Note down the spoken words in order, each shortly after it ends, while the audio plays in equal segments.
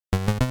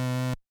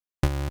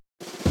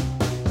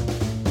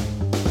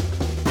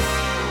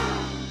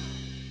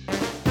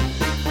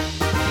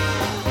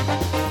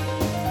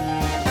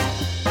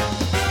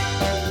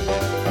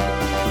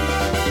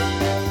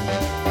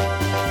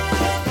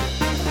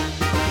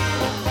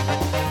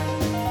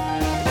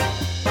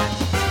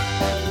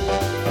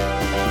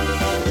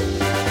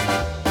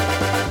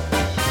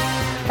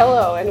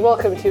Hello and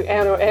welcome to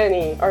Anno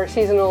Annie, our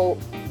seasonal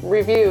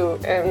review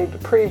and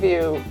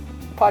preview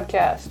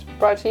podcast,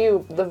 brought to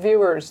you, the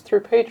viewers, through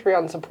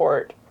Patreon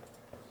support.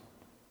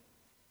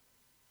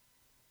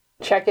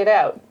 Check it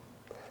out.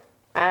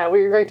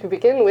 We're going to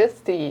begin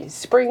with the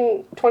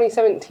Spring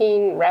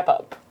 2017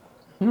 wrap-up.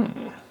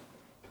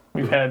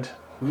 We've had...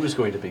 Who's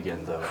going to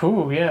begin, though?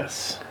 Ooh,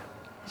 yes.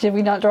 Did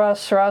we not draw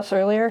straws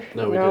earlier?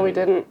 No, we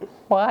didn't.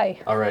 Why?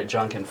 All right,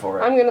 John can for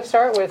it. I'm going to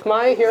start with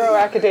My Hero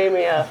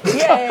Academia.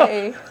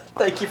 Yay!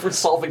 Thank you for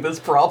solving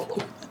this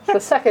problem. The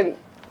second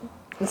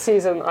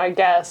season, I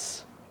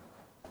guess,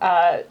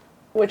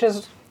 which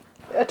is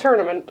a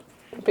tournament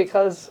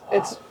because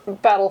it's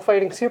battle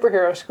fighting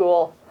superhero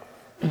school,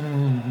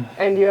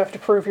 and you have to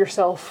prove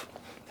yourself.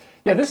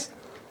 Yeah, this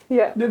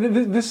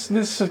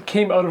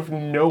came out of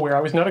nowhere. I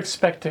was not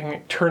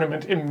expecting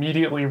tournament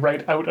immediately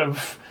right out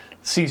of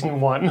season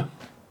 1.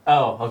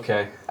 Oh,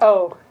 okay.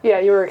 Oh, yeah,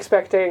 you were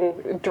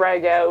expecting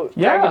drag out,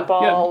 Yeah, Dragon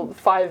Ball,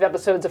 5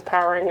 episodes of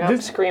powering up,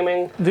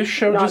 screaming. This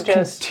show Not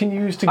just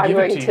continues to I'm give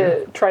it going to to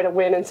you. try to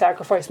win and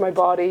sacrifice my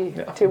body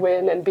to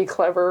win and be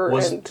clever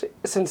and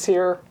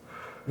sincere.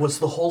 Was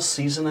the whole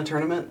season a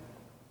tournament?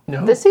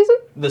 No. This season?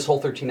 This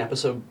whole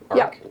 13-episode arc?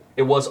 Yeah.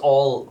 It was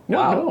all...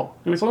 No.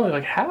 It was only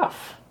like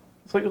half.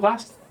 It's like the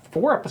last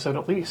 4 episodes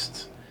at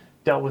least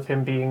dealt with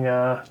him being...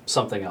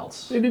 Something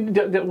else. It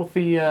dealt with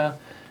the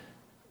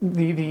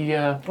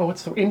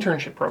what's the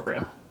internship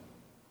program?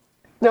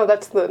 No,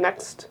 that's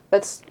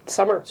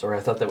summer. Sorry, I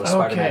thought that was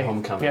Spider-Man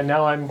Homecoming. Yeah,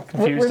 now I'm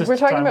confused. We're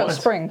talking about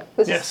spring.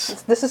 This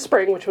is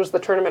spring, which was the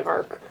tournament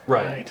arc.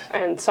 Right.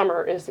 And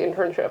summer is the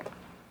internship,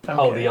 Okay.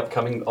 Oh, the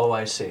upcoming... Oh,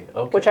 I see.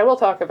 Okay. which I will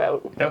talk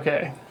about.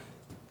 Okay.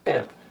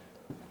 Yeah.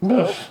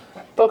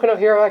 Boku no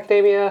Hero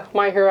Academia,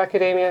 My Hero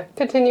Academia,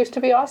 continues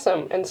to be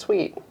awesome and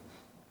sweet.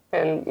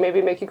 And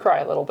maybe make you cry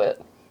a little bit.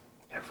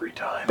 Every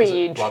time.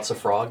 Beach. Lots of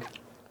frog?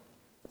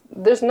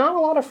 There's not a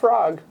lot of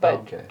Frog, but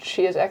Okay.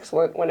 she is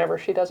excellent whenever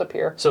she does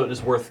appear. So it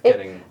is worth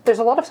getting... There's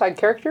a lot of side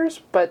characters,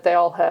 but they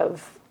all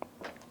have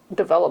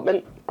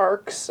development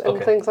arcs and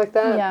Okay. things like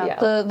that.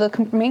 Yeah.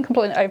 The main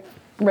complaint I've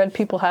read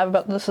people have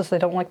about this is they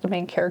don't like the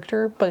main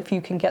character, but if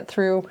you can get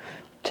through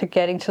to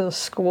getting to the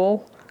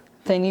school,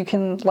 then you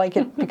can like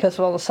it because of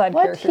all the side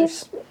What?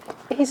 characters.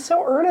 He's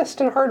so earnest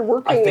and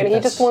hardworking, and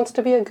he just wants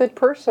to be a good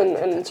person,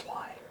 and That's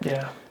why.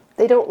 Yeah.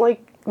 they don't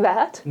like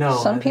that. No,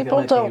 Some I think that people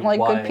might be don't like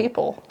why good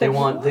people.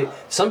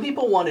 Some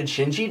people wanted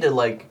Shinji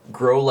to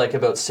grow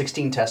about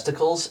 16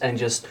 testicles and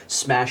just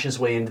smash his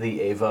way into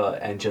the Eva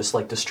and just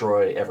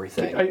destroy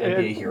everything and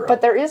be a hero.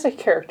 But there is a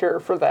character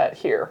for that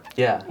here.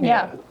 yeah.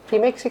 Yeah. He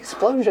makes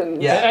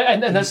explosions. Yeah.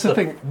 And that's He's the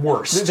thing.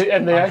 Worst.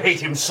 I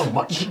hate him so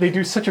much. They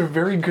do such a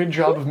very good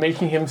job of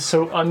making him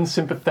so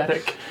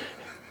unsympathetic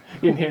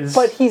in his...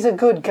 But he's a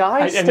good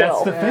guy still. And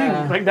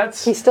that's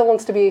the thing. He still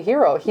wants to be a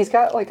hero. He's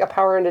got a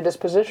power and a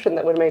disposition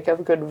that would make a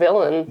good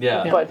villain.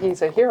 Yeah. But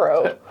he's a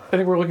hero. I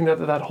think we're looking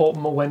at that whole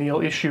millennial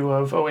issue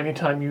of,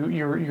 anytime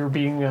you're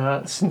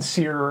being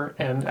sincere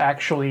and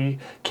actually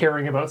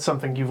caring about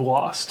something, you've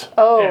lost.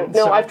 Oh, And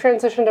no, so- I've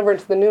transitioned over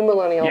into the new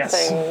millennial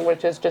Yes. thing,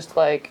 which is just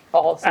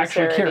all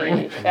Actually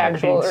sincerity, caring.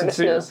 actual Being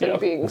sincere, earnestness, yeah. and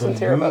being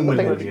sincere about the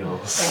things.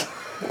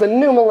 Millennials. The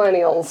new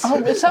millennials.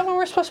 Oh, is that what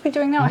we're supposed to be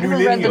doing now? I haven't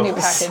read the new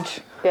Millennials.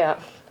 package. Yeah.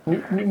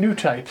 New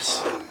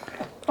types.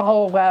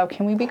 Oh, wow.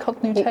 Can we be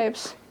called new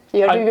types?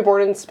 You have to be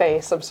born in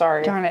space, I'm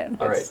sorry. Darn it.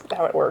 All right. That's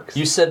how it works.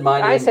 You said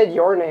my name. I said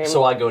your name.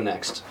 So I go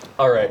next.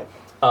 All right.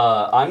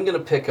 I'm going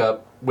to pick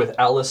up with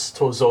Alice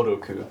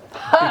Tozoroku.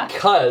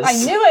 Because... I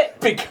knew it!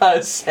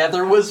 Because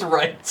Heather was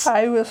right.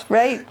 I was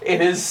right.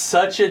 It is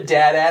such a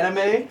dad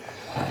anime.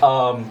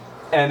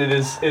 And it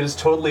is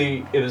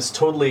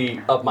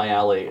totally up my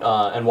alley.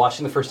 And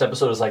watching the first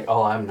episode is like,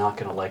 oh, I'm not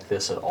going to like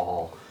this at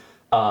all.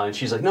 And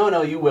she's like,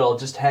 no, you will.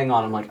 Just hang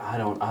on. I'm like, I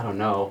don't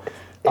know.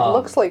 It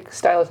looks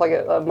stylish like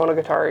a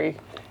Monogatari.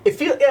 It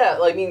feels,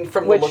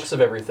 from the Which- looks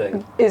of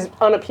everything. Is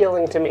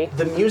unappealing to me.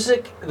 The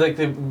music,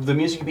 the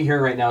music you'll be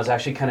hearing right now is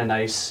actually kind of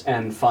nice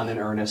and fun and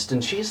earnest.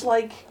 And she's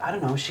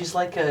she's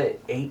like a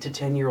 8 to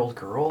 10-year-old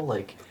girl.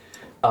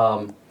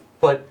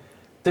 But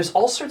there's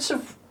all sorts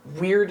of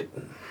weird...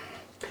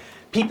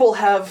 People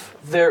have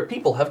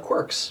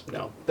quirks.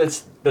 No,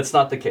 that's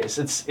not the case.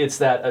 It's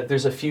that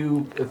there's a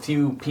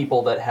few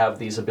people that have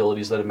these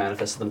abilities that have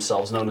manifested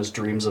themselves, known as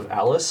dreams of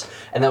Alice,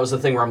 and that was the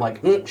thing where I'm like,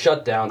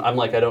 shut down. I'm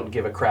like, I don't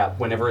give a crap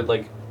whenever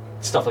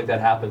stuff like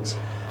that happens.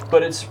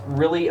 But it's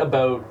really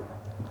about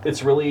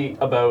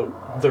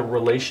the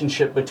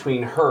relationship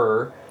between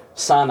her,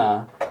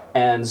 Sana,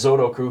 and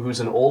Zoroku, who's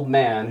an old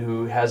man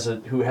who has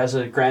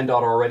a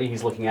granddaughter already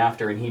he's looking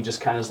after, and he just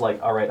kind of is like,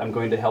 all right, I'm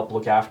going to help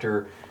look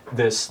after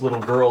this little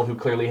girl who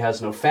clearly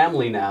has no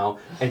family now,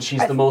 and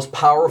she's the most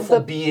powerful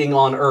being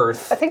on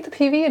Earth. I think the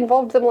PV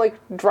involved them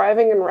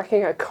driving and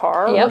wrecking a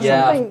car Yep. or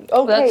something. Yeah.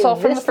 Okay, That's all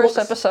from the this first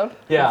looks episode.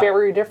 Yeah.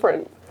 very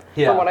different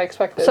from what I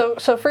expected.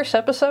 So first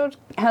episode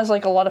has a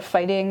lot of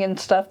fighting and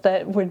stuff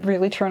that would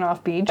really turn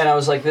off Beach. And I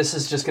was like, this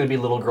is just going to be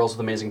little girls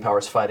with amazing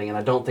powers fighting, and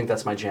I don't think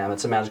that's my jam.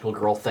 It's a magical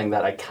girl thing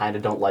that I kind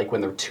of don't like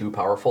when they're too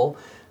powerful.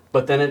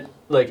 but then it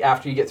like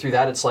after you get through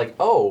that, it's like,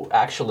 oh,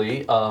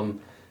 actually,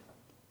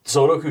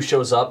 Zodoku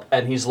shows up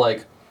and he's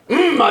like,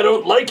 I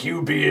don't like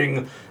you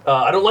being.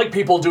 I don't like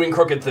people doing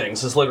crooked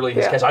things. Is literally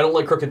his catch. I don't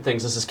like crooked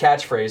things. Is his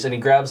catchphrase, and he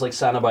grabs like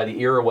Sana by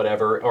the ear or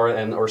whatever,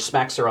 or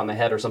smacks her on the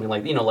head or something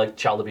like like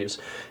child abuse.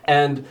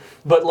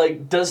 But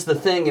like does the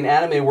thing in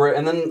anime where,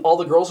 and then all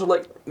the girls are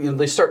like,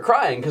 they start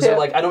crying because they're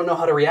like, I don't know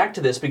how to react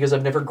to this because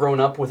I've never grown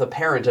up with a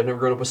parent. I've never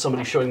grown up with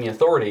somebody showing me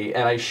authority,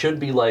 and I should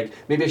be like,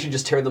 maybe I should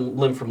just tear them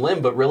limb from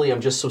limb. But really,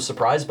 I'm just so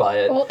surprised by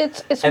it. Well,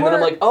 it's and more, then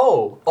I'm like,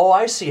 oh,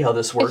 I see how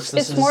this works.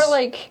 it's more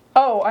like,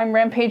 oh, I'm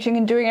rampaging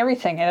and doing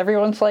everything, and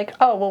everyone's like,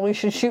 oh, well, we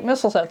should shoot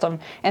missiles at them.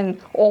 And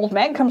old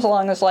man comes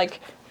along and is like,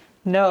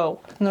 no.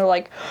 And they're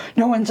like,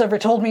 no one's ever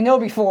told me no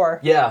before.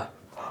 Yeah.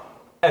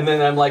 And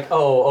then I'm like,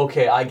 oh,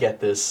 okay, I get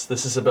this.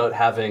 This is about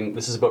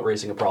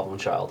raising a problem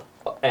child.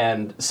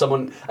 And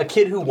a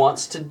kid who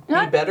wants to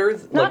be better,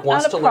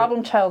 wants to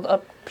problem child,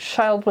 a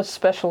child with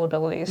special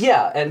abilities.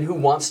 Yeah, and who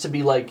wants to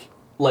be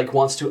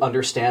wants to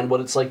understand what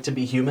it's like to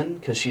be human,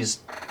 because she's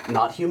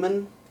not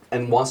human,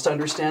 and wants to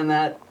understand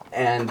that,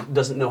 and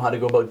doesn't know how to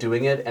go about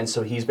doing it, and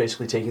so he's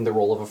basically taking the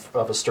role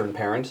of a stern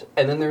parent.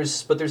 And then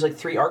there's like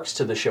 3 arcs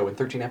to the show. In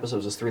 13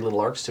 episodes, there's 3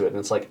 little arcs to it, and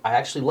it's like, I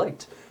actually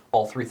liked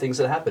all 3 things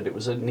that happened. It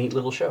was a neat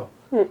little show.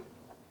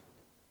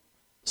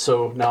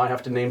 So now I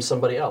have to name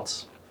somebody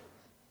else.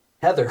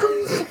 Heather.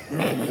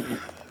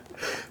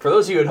 For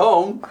those of you at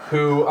home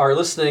who are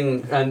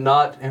listening, and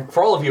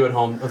for all of you at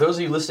home, for those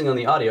of you listening on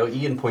the audio,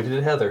 Ian pointed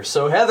at Heather.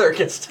 So Heather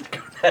gets to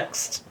go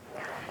next.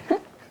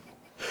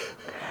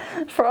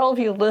 For all of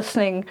you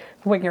listening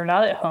when you're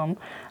not at home,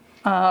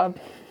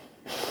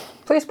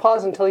 Please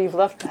pause until you've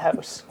left the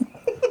house.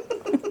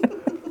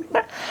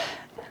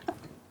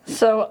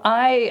 so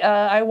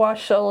I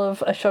watched all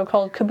of a show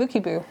called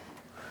Kabuki-Boo.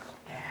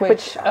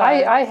 Which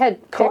I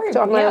had picked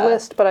on my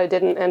list, but I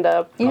didn't end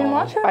up. You didn't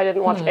watch it? I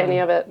didn't watch any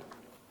of it.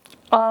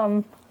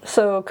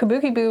 So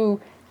Kabuki-Boo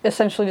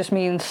essentially just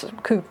means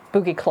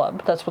Kabuki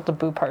Club. That's what the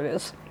boo part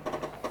is.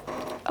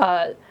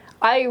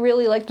 I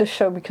really like this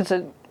show because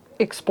it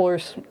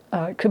explores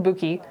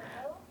Kabuki,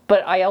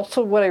 but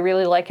what I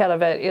really like out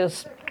of it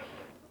is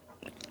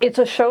it's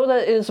a show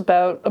that is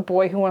about a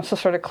boy who wants to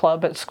start a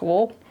club at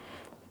school,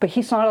 but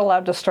he's not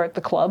allowed to start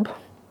the club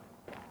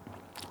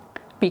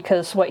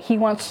because what he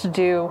wants to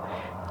do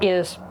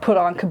is put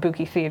on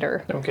Kabuki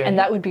theater, and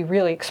that would be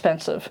really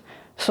expensive.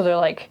 So they're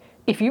like,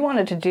 if you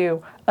wanted to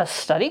do a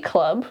study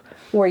club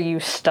where you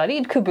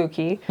studied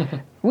Kabuki,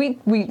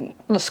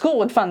 the school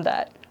would fund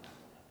that.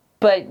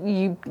 But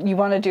you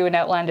want to do an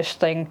outlandish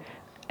thing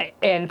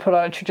and put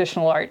on a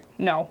traditional art,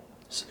 no.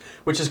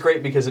 Which is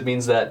great because it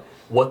means that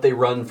what they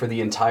run for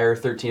the entire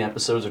 13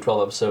 episodes or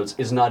 12 episodes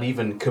is not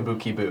even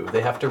Kabuki-Boo.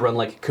 They have to run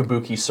like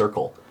Kabuki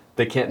Circle.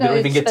 They can't. They don't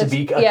even get to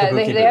be a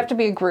Kabuki-Boo. They have to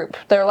be a group.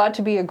 They're allowed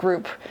to be a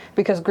group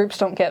because groups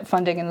don't get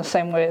funding in the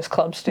same way as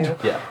clubs do.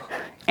 Yeah.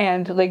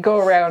 And they go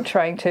around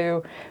trying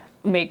to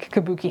make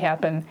Kabuki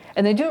happen.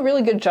 And they do a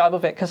really good job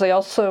of it because they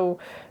also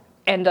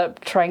end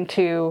up trying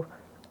to,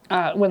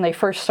 when they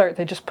first start,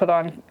 they just put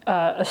on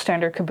a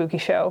standard Kabuki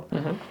show.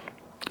 Mm-hmm.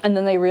 And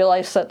then they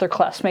realize that their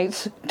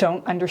classmates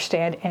don't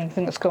understand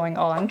anything that's going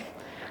on.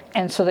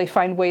 And so they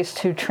find ways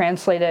to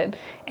translate it.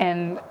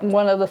 And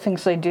one of the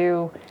things they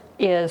do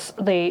is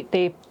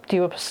they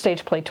do a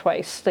stage play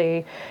twice.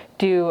 They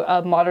do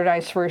a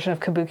modernized version of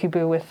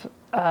Kabuki-Boo with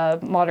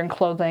modern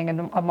clothing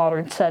and a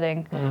modern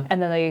setting, and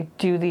then they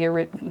do the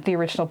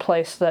original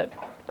play so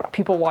that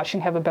people watching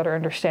have a better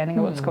understanding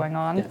of what's going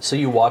on. Yeah. So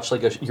you watch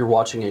you're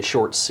watching a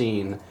short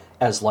scene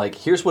as like,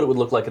 here's what it would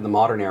look like in the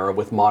modern era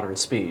with modern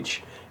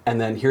speech. And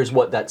then here's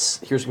we're going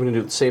to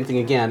do the same thing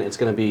again. It's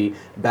going to be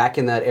back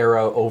in that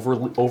era,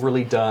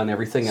 overly done,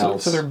 everything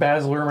else. So they're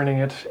Baz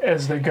Luhrmanning it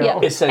as they go. Yeah.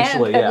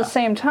 Essentially, and at the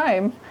same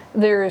time,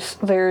 there's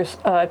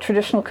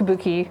traditional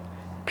Kabuki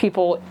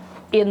people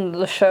in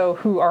the show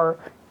who are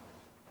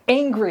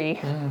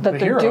angry that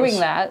they're heroes. doing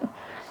that.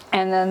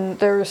 And then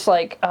there's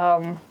like,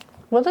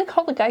 what do they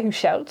call the guy who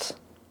shouts?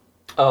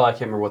 Oh, I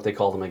can't remember what they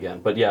call them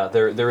again, but yeah,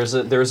 there's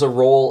a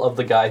role of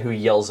the guy who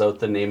yells out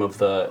the name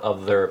of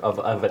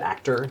an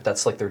actor.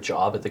 That's like their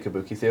job at the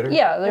Kabuki theater.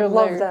 Yeah, I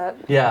love that.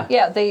 Yeah.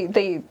 Yeah,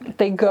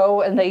 they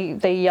go and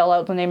they yell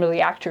out the name of the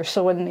actor.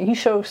 So when he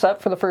shows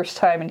up for the first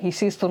time and he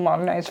sees the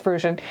modernized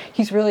version,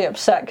 he's really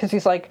upset because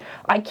he's like,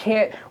 I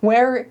can't.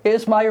 Where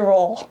is my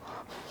role?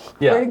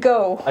 Yeah. Where'd it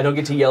go? I don't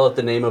get to yell at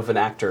the name of an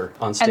actor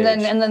on stage.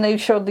 And then they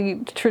showed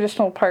the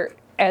traditional part,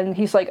 and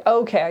he's like,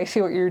 okay, I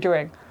see what you're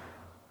doing.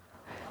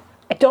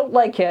 I don't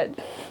like it.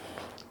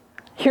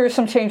 Here are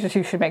some changes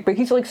you should make. But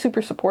he's like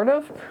super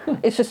supportive.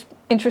 It's just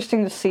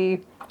interesting to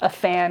see a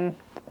fan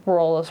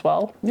role as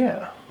well.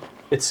 Yeah.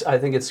 I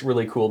think it's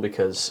really cool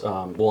because,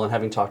 and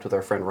having talked with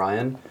our friend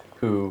Ryan,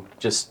 who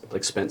just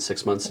like spent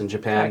 6 months in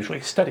Japan,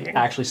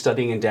 Actually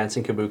studying and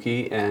dancing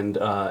Kabuki,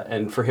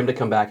 and for him to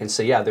come back and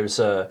say, yeah, there's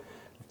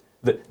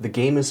the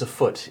game is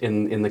afoot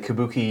in the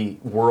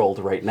Kabuki world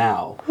right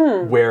now,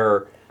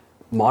 where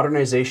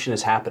modernization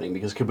is happening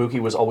because kabuki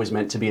was always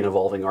meant to be an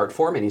evolving art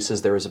form, and he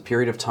says there was a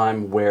period of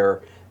time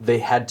where they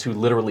had to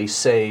literally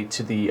say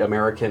to the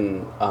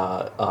American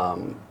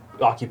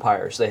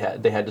occupiers, they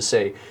had to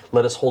say,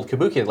 let us hold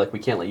kabuki. Like, we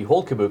can't let you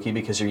hold kabuki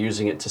because you're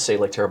using it to say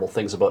like terrible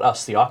things about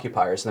us, the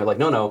occupiers. And they're like,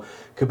 no,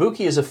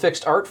 kabuki is a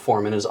fixed art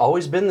form and has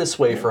always been this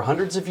way for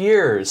hundreds of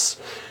years.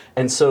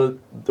 And so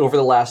over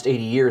the last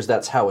 80 years,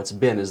 that's how it's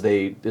been, as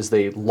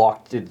they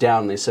locked it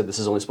down. They said this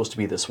is only supposed to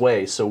be this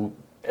way. So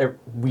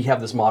we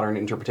have this modern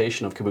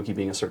interpretation of kabuki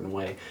being a certain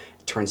way.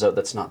 It turns out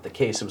that's not the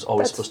case. It was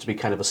always supposed to be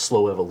kind of a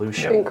slow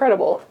evolution.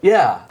 Incredible.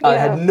 Yeah, I Yeah.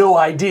 had no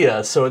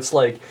idea. So it's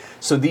like,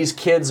 so these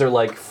kids are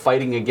like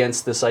fighting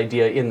against this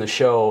idea in the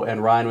show,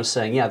 and Ryan was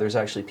saying, yeah, there's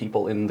actually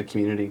people in the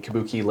community,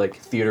 kabuki like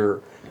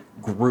theater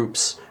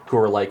groups, who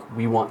are like,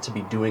 we want to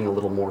be doing a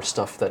little more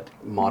stuff that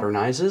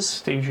modernizes.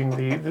 Staging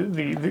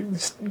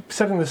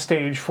setting the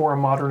stage for a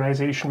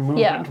modernization movement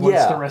Yeah. once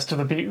Yeah. the rest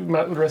of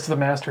the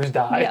masters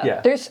die.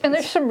 Yeah. There's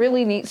some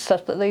really neat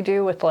stuff that they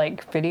do with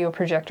like video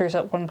projectors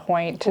at one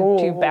point to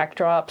do Ooh.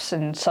 backdrops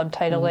and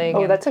subtitling.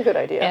 Oh, and, that's a good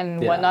idea.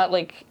 and Yeah. whatnot.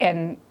 Like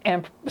and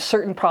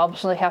certain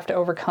problems they have to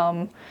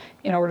overcome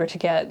in order to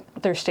get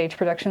their stage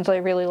productions. I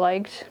really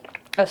liked,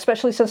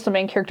 especially since the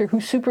main character,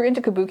 who's super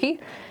into kabuki,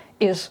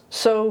 is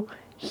so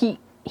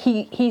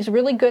he's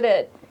really good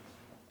at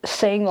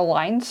saying the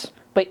lines,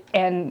 but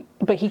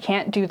he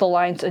can't do the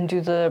lines and do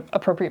the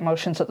appropriate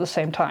motions at the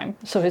same time.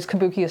 So his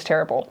kabuki is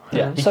terrible.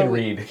 Yeah, he so can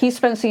read. He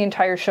spends the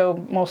entire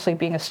show mostly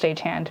being a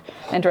stagehand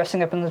and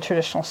dressing up in the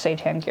traditional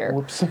stagehand gear.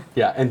 Whoops.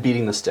 Yeah, and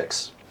beating the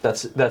sticks.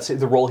 That's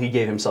the role he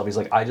gave himself. He's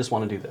like, I just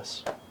want to do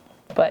this.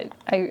 But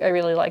I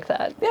really like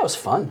that. Yeah, it was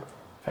fun.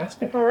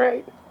 Fascinating. All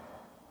right.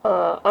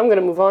 I'm going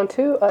to move on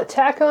to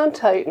Attack on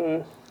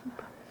Titan.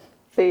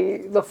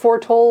 The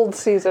foretold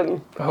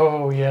season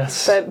Oh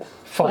yes. that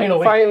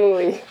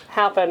finally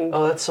happened.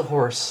 Oh, that's a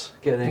horse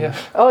getting. Yeah.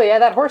 Oh yeah,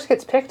 that horse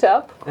gets picked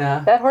up. Yeah.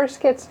 That horse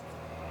gets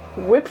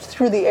whipped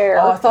through the air.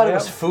 Oh, I thought it Yeah.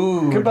 was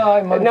food.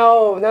 Goodbye, monkey.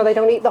 No, they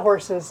don't eat the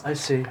horses. I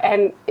see.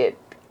 And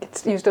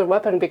it's used as a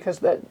weapon because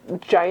that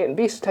giant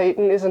beast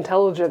titan is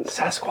intelligent.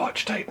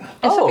 Sasquatch Titan. Is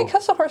Oh, it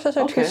because the horses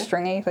are okay. too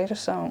stringy? They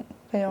don't.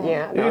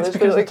 Yeah, no, It's there's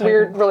because like the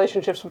weird Titan-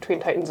 relationships between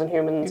titans and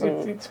humans.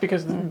 And It's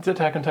because the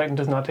Attack on Titan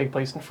does not take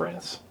place in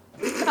France.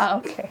 Ah,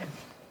 okay.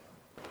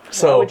 why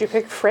So would you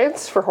pick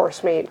France for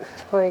horse meat?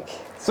 Like,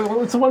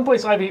 So it's the one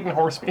place I've eaten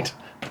horse meat.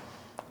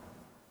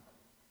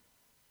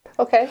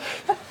 okay,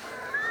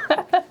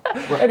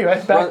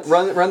 Anyway, back.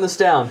 run this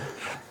down.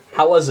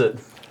 How was it?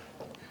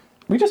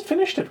 We just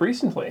finished it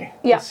recently.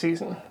 Yeah. This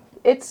season.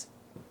 it's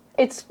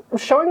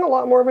showing a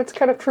lot more of its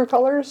kind of true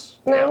colors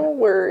now,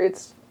 where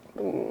it's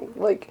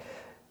like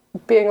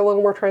being a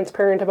little more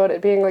transparent about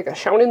it being like a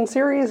shonen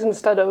series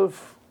instead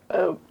of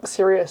a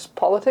serious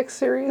politics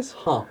series.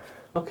 Huh.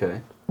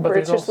 Okay. But Where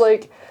it's there's just also-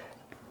 like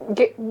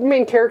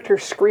main character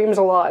screams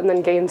a lot and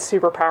then gains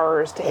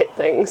superpowers to hit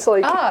things.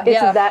 Like it's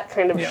yeah. that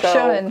kind of Yeah. show.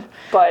 Shonen.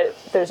 But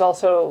there's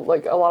also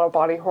like a lot of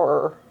body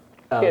horror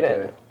in Okay.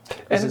 it.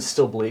 Is it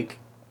still bleak?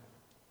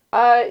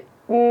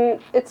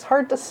 It's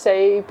hard to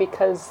say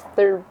because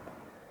they're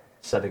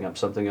Setting up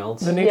something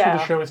else? the nature of Yeah.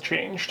 the show has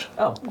changed.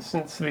 Oh.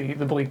 Since the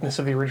bleakness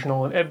of the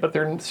original, but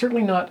they're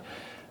certainly not.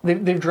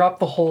 They've dropped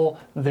the whole.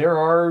 There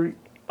are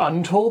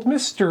untold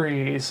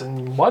mysteries,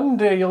 and one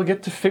day you'll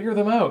get to figure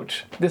them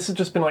out. This has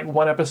just been like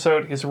one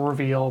episode. Here's a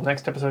reveal.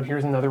 Next episode,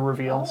 here's another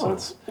reveal. So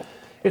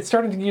it's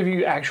starting to give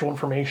you actual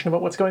information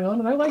about what's going on,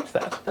 and I liked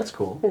that. That's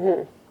cool.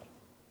 Mm-hmm.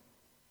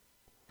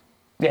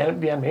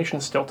 The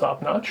animation's still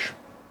top notch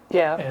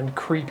yeah. and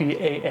creepy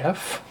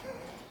AF.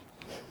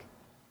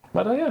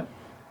 But yeah,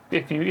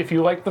 if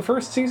you like the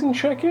first season,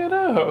 check it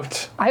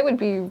out. I would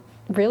be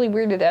really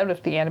weirded out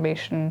if the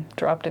animation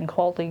dropped in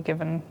quality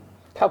given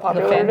How the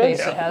popular fan it base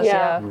is. it has.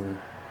 Yeah. Yeah.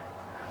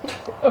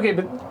 Okay,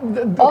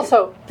 but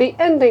Also, the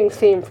ending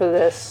theme for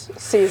this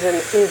season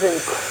is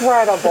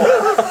incredible.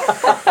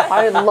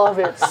 I love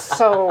it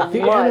so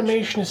the much.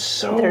 animation is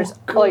so There's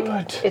good.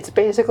 like it's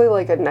basically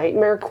like a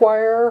nightmare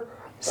choir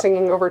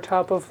singing over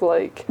top of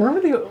like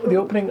Remember the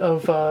opening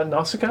of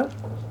Nausicaa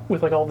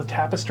with like all the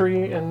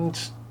tapestry and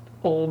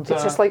old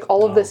it's just like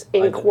all of this I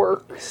ink did.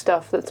 work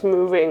stuff that's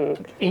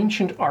moving.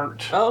 ancient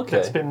art Oh, okay.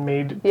 that's been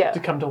made Yeah. to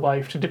come to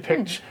life to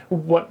depict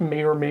what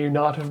may or may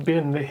not have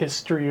been the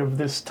history of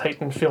this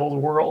Titan-filled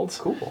world.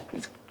 Cool.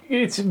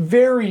 It's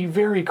very,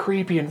 very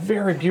creepy and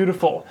very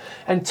beautiful,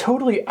 and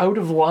totally out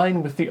of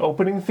line with the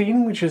opening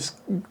theme, which is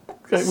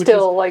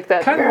Still like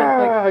that kind of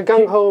like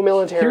gung ho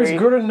military. here's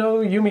Guru no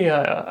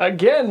Yumiya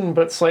again,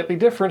 but slightly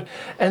different,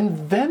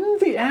 and then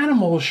the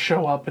animals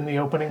show up in the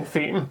opening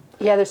theme.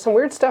 Yeah, there's some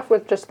weird stuff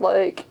with just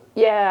like,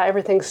 yeah,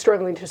 everything's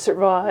struggling to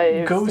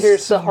survive. Ghosts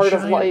Here's the of heart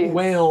of giant life.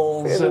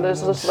 whales and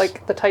there's and just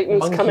like the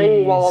Titans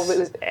coming while all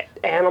monkeys. these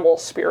animal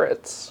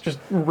spirits Just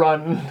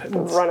run. It's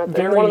run at them.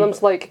 very- One of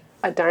them's like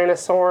a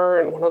dinosaur,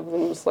 and one of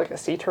them's like a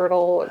sea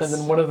turtle. And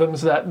then one of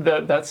them's that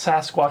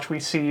Sasquatch we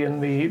see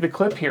in the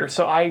clip here.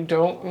 So I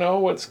don't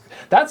know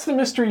that's the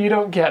mystery you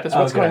don't get, is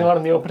what's Okay. going on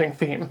in the opening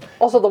theme.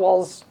 Also, the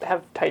walls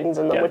have Titans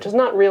in them, Yeah. which is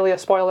not really a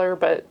spoiler,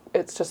 but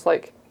it's just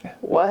like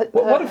What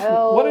the What if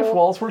hell? what if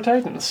walls were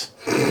titans?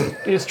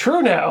 It's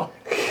true now.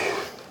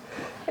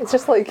 It's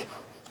just like,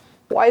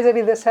 why is any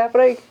of this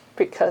happening?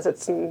 Because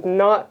it's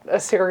not a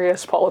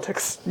serious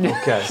politics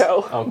Okay.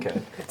 show.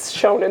 Okay. It's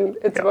shonen.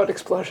 It's about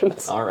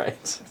explosions. All right.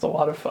 It's a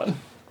lot of fun.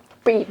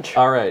 Beach.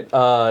 All right.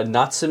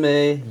 Natsume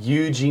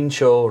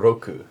Yujincho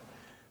Roku,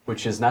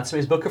 which is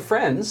Natsume's Book of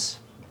Friends,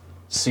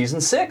 season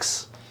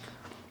 6.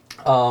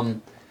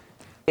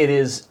 It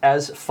is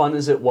as fun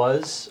as it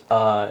was.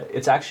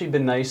 It's actually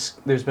been nice.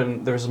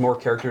 There's more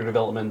character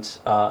development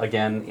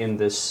again in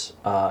this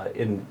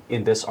in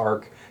this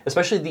arc,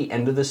 especially the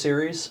end of the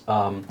series.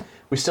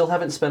 We still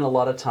haven't spent a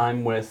lot of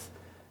time with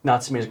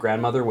Natsume's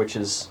grandmother, which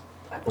is,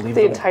 I believe,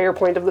 The entire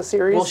point of the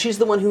series. well, she's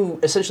the one who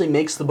essentially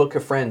makes the Book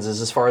of Friends,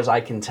 as far as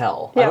I can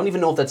tell. I Yeah. don't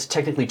even know if that's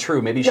technically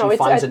true. Maybe she no,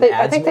 finds and I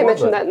adds think they more,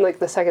 mentioned but- that in like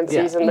the second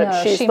Yeah. season, that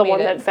No, she's she the one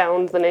made that it.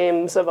 found the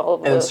names of all of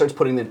and then the... starts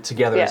putting it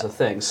together as Yeah. a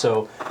thing.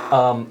 So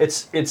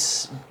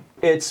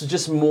it's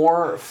just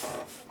more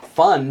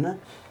fun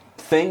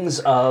things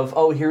of,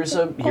 oh, here's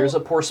a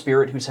poor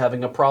spirit who's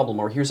having a problem,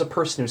 or here's a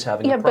person who's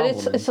having Yeah, a but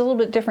problem. it's a little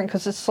bit different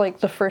because it's like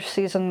the first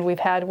season we've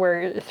had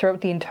where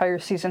throughout the entire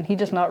season he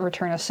does not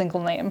return a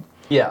single name.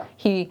 yeah.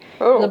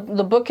 Oh.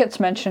 The book gets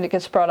mentioned, it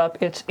gets brought up.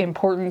 It's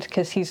important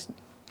because he's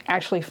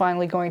actually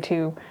finally going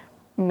to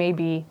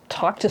maybe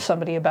talk to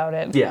somebody about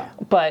it. Yeah.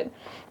 But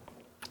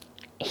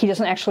he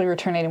doesn't actually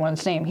return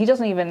anyone's name. He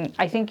doesn't even.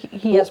 I think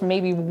he has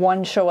maybe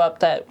one show up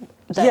that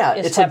Yeah,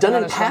 is it's like done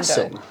happening in on his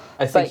window. passing.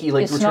 I think But he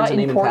like it's returns not a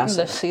name in important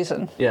passing. this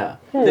season. Yeah.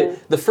 Hmm.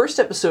 The first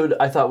episode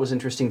I thought was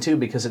interesting too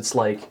because it's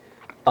like,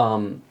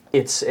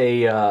 it's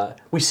a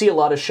we see a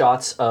lot of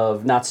shots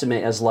of Natsume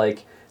as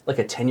like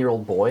a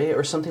 10-year-old boy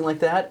or something like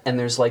that, and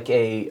there's like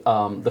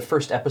the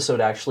first episode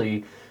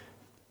actually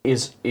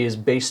is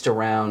based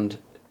around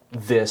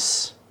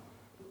this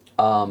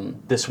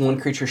this one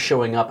creature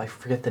showing up. I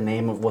forget the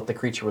name of what the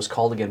creature was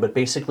called again, but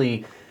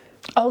basically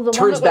Oh, the one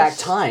turns that back was-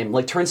 time,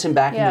 like turns him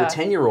back Yeah. into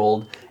a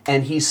 10-year-old,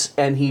 and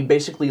he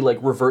basically like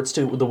reverts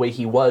to the way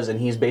he was, and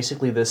he's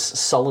basically this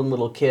sullen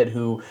little kid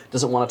who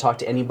doesn't want to talk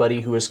to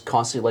anybody, who is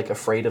constantly like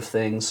afraid of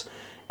things.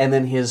 And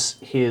then his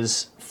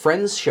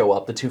friends show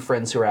up, the two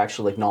friends who are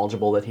actually like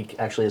knowledgeable that he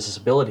actually has this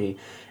ability,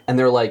 and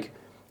they're like,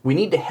 we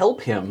need to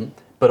help him,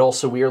 but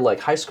also we are like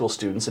high school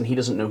students, and he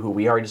doesn't know who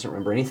we are, he doesn't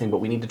remember anything, but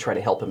we need to try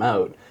to help him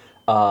out.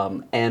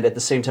 And at the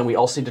same time, we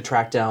also need to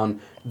track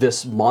down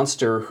this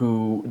monster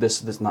who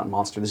this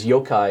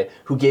yokai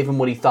who gave him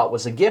what he thought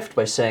was a gift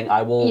by saying,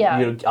 "I will,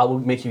 Yeah. I will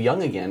make you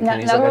young again." Na-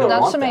 And he's like, "I don't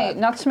want Natsume, that."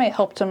 Natsume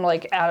helped him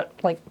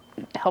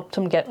helped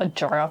him get a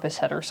jar off his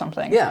head or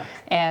something. Yeah.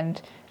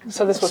 And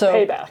So this was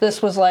payback.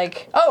 This was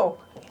like, oh,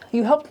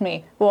 you helped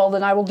me. Well,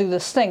 then I will do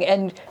this thing.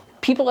 And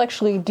people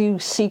actually do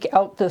seek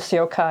out this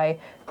yokai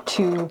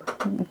to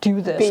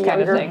do this Be kind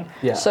younger. of thing.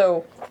 Yeah.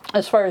 So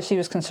as far as he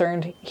was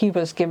concerned, he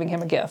was giving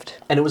him a gift.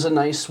 And it was a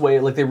nice way.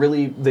 Like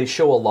they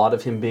show a lot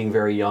of him being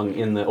very young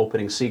in the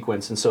opening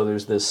sequence, and so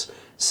there's this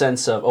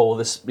sense of, oh,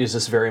 this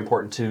is very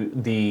important to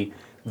the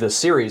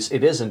series.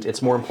 It isn't.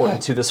 It's more important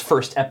to this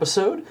first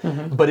episode,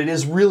 but it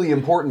is really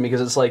important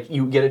because it's like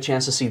you get a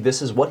chance to see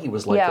this is what he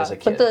was like as a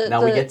kid.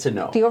 Now we get to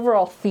know. The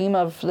overall theme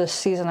of this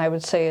season, I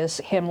would say, is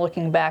him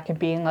looking back and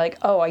being like,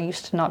 oh, I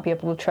used to not be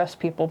able to trust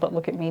people, but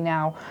look at me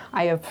now.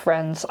 I have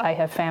friends. I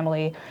have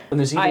family. And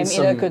there's even I'm in a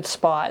some- good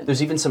spot.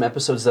 There's even some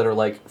episodes that are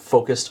like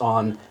focused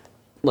on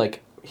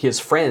like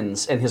his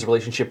friends and his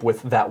relationship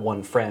with that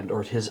one friend,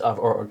 or his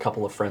or a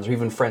couple of friends, or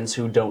even friends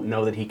who don't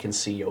know that he can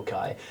see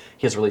yokai.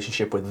 His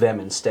relationship with them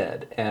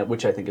instead,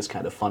 which I think is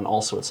kind of fun.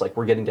 Also, it's like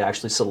we're getting to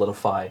actually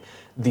solidify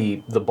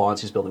the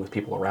bonds he's building with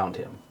people around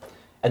him.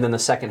 And then the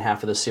second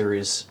half of the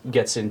series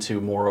gets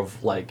into more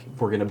of like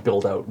we're going to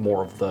build out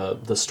more of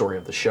the story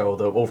of the show,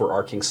 the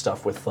overarching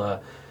stuff with.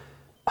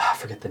 I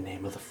forget the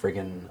name of the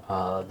friggin'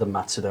 the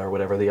Matsuda or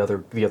whatever, the other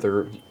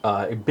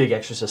big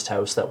exorcist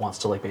house that wants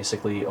to like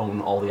basically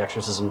own all the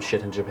exorcism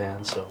shit in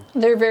Japan. So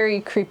They're very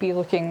creepy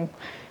looking,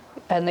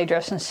 and they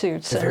dress in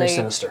suits. They're and very they,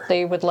 sinister.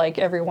 They would like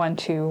everyone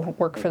to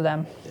work for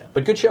them. yeah,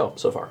 but good show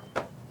so far.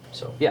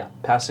 So yeah,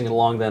 passing it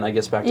along then I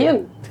guess back to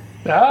Ian.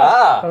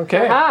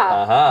 Okay.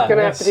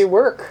 Gonna have to do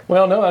work.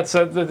 Well, no, that's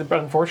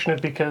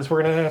unfortunate because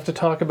we're going to have to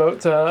talk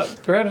about.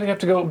 We're going to have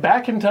to go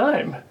back in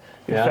time.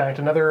 In Yeah. fact,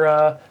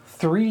 another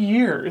 3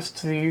 years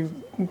to the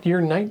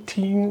year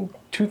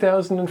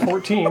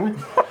 2014.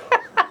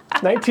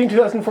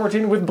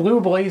 2014 with Blue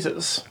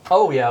Blazes.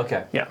 Oh yeah,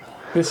 okay. Yeah,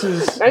 this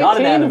is. Not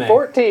an anime.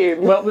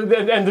 1914. Well,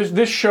 and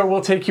this show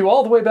will take you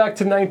all the way back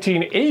to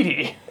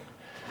 1980.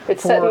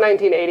 It's set in for-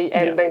 1980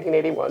 and Yeah.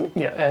 1981.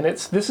 Yeah, and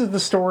this is the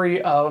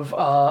story of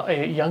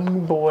a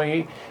young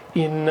boy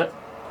in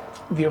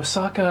the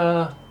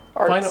Osaka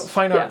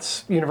Fine Yeah.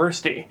 Arts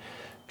University,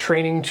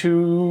 training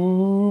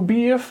to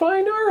be a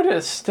fine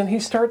artist. And he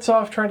starts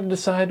off trying to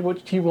decide what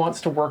he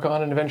wants to work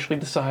on, and eventually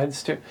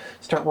decides to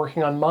start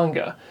working on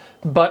manga.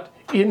 But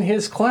in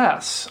his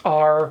class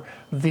are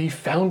the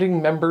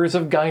founding members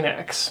of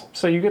Gainax.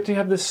 So you get to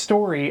have this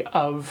story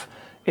of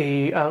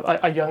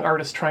a young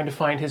artist trying to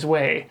find his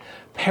way,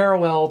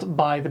 paralleled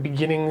by the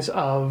beginnings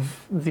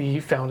of the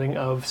founding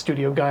of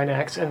Studio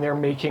Gainax and their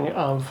making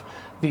of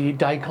the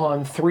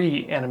Daikon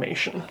 3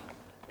 animation.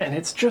 And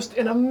it's just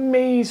an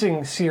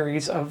amazing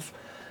series of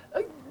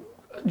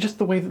just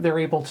the way that they're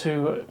able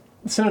to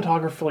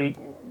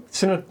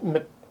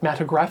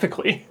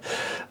cinematographically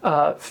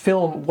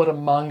film what a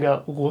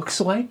manga looks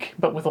like,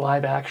 but with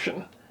live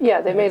action.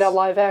 Yeah, they made a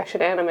live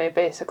action anime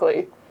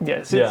basically.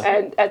 Yes. Yeah.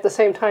 And at the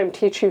same time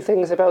teach you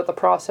things about the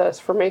process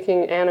for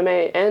making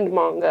anime and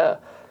manga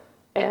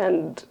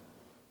and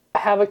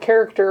have a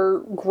character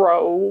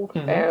grow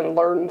and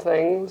learn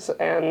things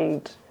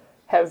and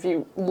have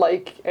you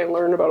like and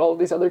learn about all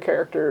these other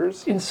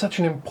characters. In such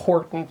an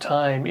important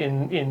time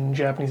in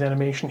Japanese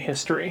animation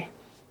history.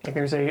 Like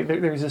there's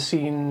a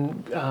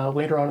scene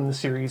later on in the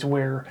series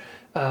where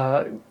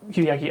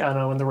Hideaki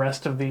Anno and the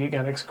rest of the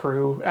Gainax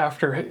crew,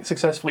 after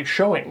successfully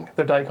showing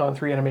the Daikon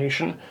 3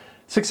 animation,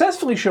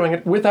 successfully showing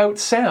it without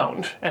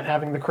sound and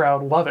having the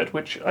crowd love it,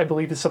 which I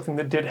believe is something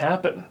that did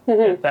happen.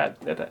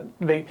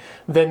 They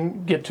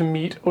then get to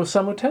meet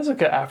Osamu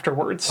Tezuka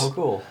afterwards. Oh,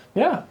 cool.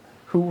 Yeah.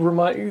 Who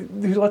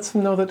lets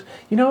them know that,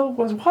 I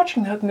was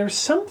watching that and there's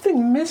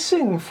something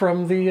missing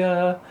from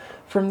the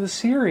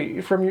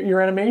series, from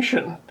your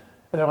animation.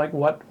 And they're like,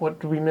 what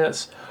did we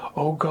miss?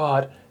 Oh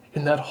God,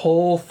 in that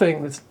whole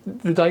thing,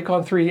 the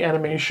Daikon 3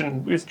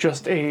 animation is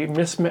just a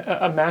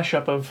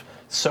mashup of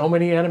so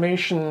many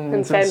animations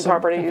And fan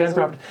properties.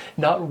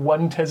 Not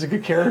one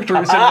Tezuka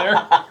character is in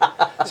there.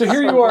 So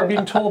here you are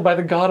being told by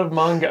the god of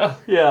manga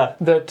Yeah.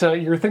 that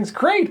your thing's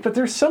great, but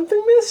there's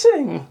something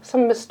missing.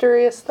 Some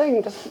mysterious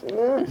thing. Just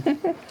And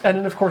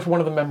then, of course, one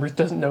of the members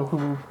doesn't know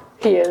who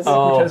he is.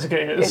 Tezuka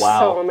is. It's Wow.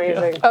 so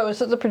amazing. Oh,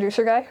 is it the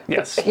producer guy?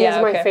 Yes. He's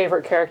Yeah, my okay.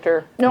 favorite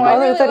character. No, I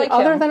other really than like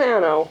other him. than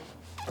Anno,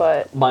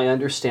 but My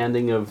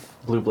understanding of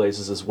Blue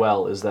Blazes as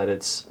well is that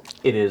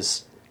it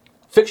is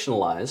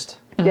fictionalized.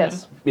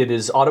 yes. It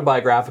is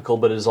autobiographical,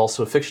 but it is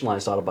also a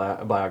fictionalized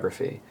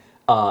autobiography.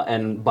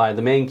 And by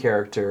the main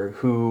character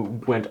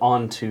who went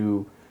on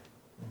to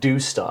do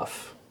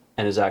stuff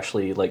and is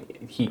actually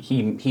like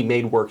he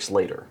made works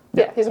later.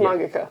 Yeah, he's a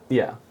mangaka.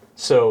 Yeah.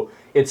 So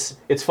it's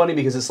funny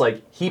because it's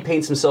like he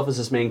paints himself as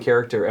his main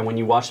character, and when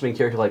you watch the main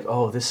character, like,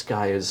 oh, this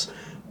guy is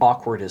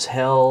awkward as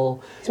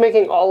hell. He's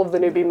making all of the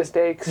newbie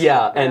mistakes.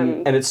 Yeah,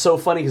 and it's so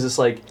funny because it's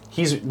like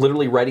he's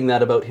literally writing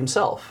that about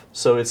himself.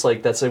 So it's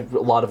like that's a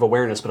lot of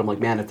awareness. But I'm like,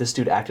 man, if this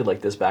dude acted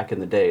like this back in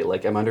the day,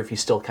 like I wonder if he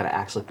still kind of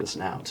acts like this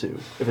now too.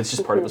 If it's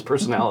just part of his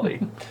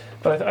personality.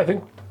 But I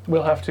think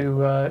we'll have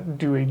to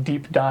do a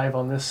deep dive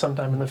on this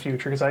sometime in the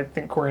future because I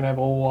think Corey and I have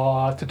a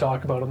lot to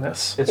talk about on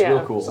this. It's yeah.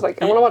 real cool. So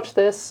like I want to watch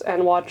this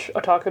and watch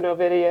Otaku no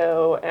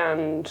Video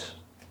and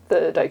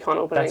the Daikon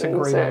openings. That's a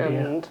great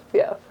and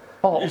yeah.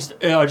 Paul,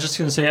 I was just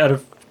going to say, out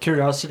of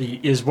curiosity,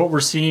 is what we're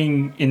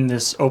seeing in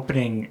this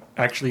opening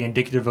actually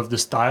indicative of the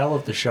style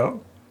of the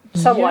show?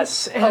 Somewhat.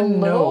 yes and A no.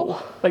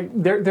 little? Like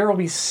there will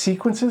be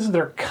sequences that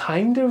are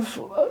kind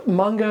of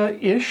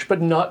manga-ish,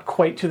 but not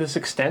quite to this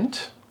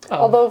extent.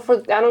 Although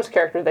for Anno's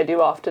character, they do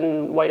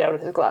often white out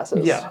his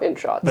glasses Yeah. in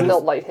shots, But and they'll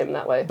it's- light him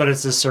that way. But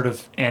it's this sort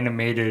of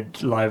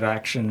animated live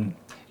action.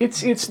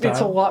 It's a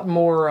Style? lot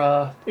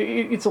more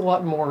it's a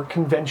lot more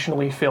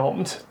conventionally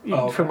filmed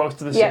for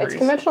most of the Yeah, series. it's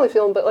conventionally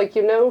filmed, but like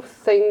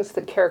things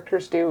that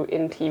characters do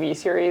in TV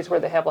series where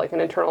they have like an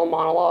internal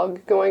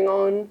monologue going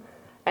on,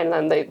 and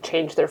then they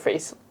change their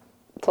face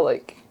to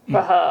like,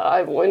 haha,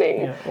 I'm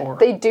winning. Yeah, or-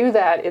 They do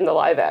that in the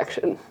live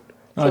action.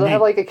 So they'll neat.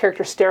 have like a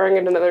character staring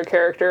at another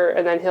character,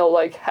 and then he'll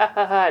like, ha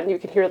ha ha, and you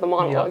can hear the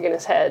monologue in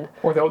his head.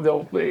 Or they'll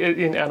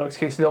in Anok's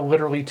case they'll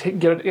literally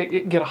get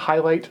a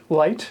highlight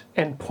light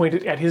and point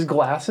it at his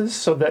glasses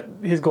so that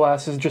his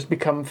glasses just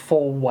become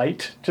full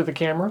white to the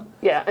camera.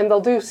 Yeah, and they'll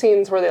do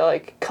scenes where they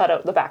like cut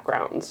out the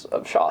backgrounds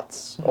of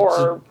shots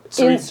or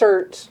so we-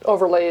 insert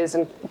overlays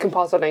and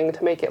compositing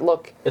to make it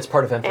look It's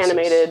part of emphasis.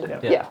 animated.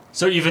 Yeah. Yeah.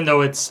 So even though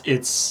it's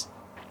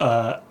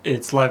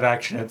live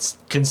action, it's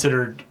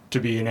considered to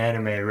be an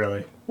anime,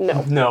 really.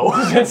 No. No,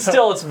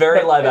 it's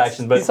very live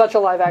action, but Such a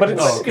live But action.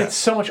 it's, okay. it's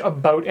so much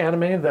about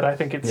anime that I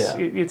think it's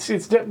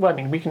Yeah. I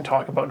mean, we can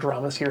talk about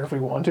dramas here if we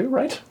want to,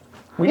 right?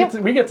 We Yeah.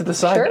 get to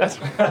decide Sure.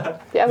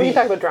 that. Yeah, we can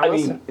talk about I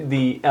dramas. mean,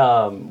 the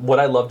what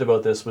I loved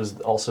about this was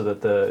also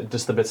that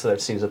the bits that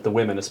I've seen is that the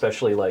women,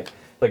 especially like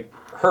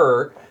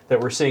her that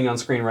we're seeing on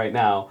screen right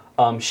now,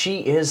 she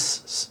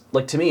is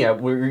like to me.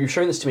 You're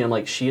showing this to me. I'm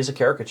like, she is a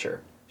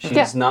caricature. She's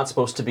Yeah. not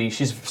supposed to be.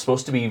 She's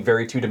supposed to be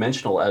very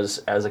two-dimensional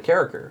as a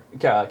character,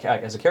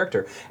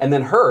 and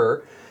then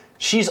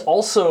she's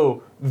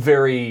also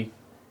very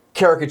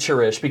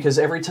caricature-ish because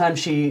every time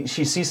she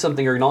sees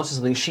something or acknowledges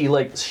something, she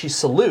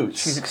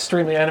salutes. She's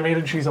extremely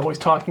animated. She's always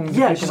talking to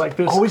Yeah, people she's like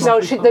this. always-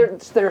 no,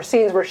 there are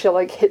scenes where she'll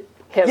like hit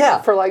him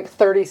Yeah. for like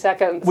 30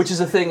 seconds. Which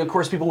is a thing, of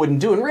course, people wouldn't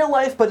do in real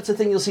life, but it's a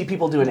thing you'll see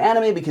people do in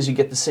anime because you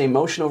get the same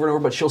motion over and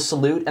over, but she'll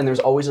salute and there's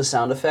always a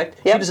sound effect.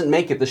 She Yep. doesn't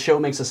make it, the show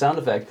makes a sound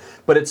effect,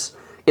 but it's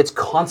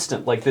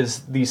constant. Like there's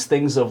these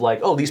things of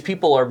like, oh, these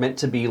people are meant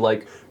to be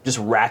like just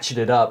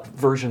ratcheted up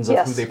versions of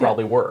who Yes. they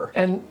probably were.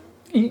 And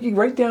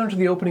right down to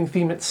the opening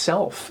theme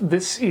itself.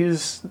 This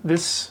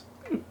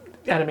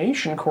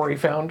animation Corey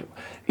found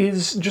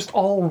is just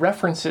all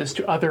references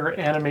to other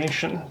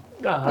animation.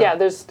 Yeah,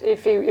 there's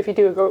if you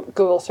do a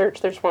Google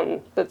search, there's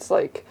one that's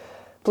like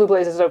Blue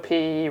Blazes OP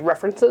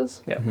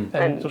references. Yeah,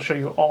 and it'll show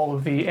you all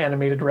of the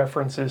animated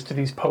references to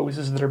these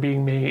poses that are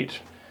being made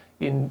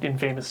in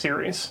famous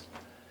series.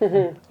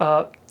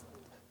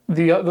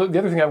 The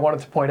other thing I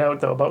wanted to point out,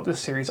 though, about this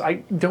series,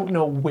 I don't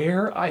know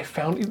where I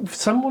found...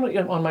 Someone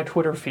on my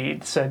Twitter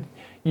feed said,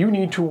 you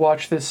need to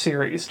watch this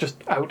series, just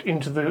out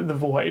into the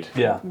void.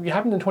 Yeah. It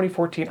happened in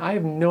 2014. I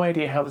have no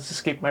idea how this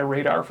escaped my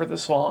radar for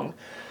this long.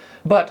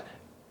 But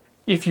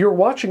if you're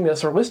watching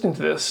this or listening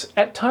to this,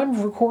 at time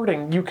of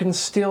recording, you can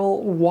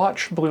still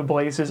watch Blue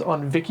Blazes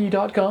on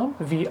Viki.com,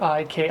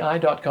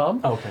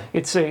 Viki.com. Okay.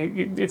 It's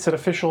an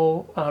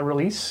official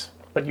release,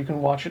 but you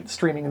can watch it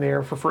streaming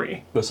there for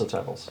free. With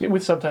subtitles.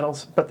 With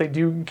subtitles, but they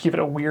do give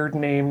it a weird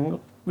name.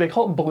 They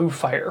call it Blue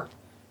Fire.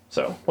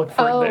 So look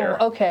for it there.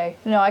 Oh, okay.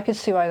 No, I could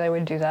see why they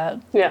would do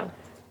that. Yeah.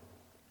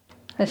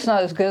 It's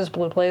not as good as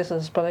Blue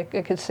Blazes, but I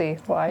could see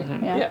why.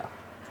 Yeah.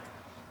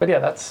 But yeah,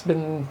 that's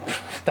been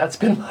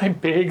my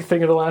big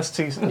thing of the last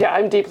season. Yeah,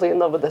 I'm deeply in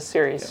love with this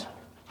series.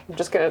 I'm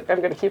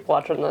gonna keep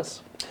watching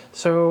this.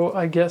 So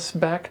I guess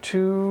back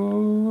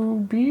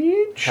to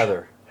Beach?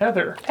 Heather.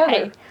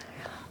 Hey.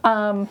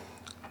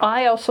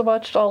 I also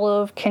watched all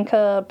of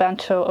Kenka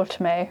Bancho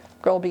Otome,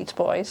 Girl Beats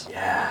Boys.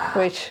 Yeah.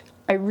 Which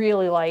I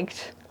really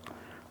liked.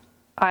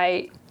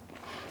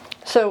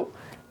 So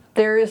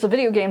there is a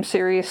video game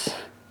series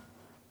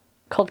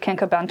called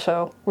Kenka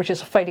Bancho, which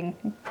is a fighting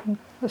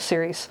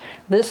series.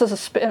 This was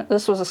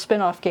a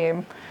spin-off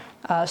game,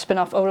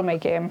 spin-off Otome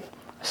game.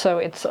 So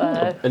it's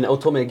An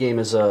Otome game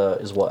is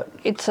what?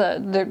 it's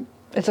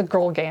a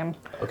girl game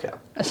Okay.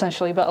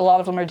 essentially, but a lot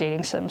of them are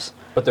dating sims.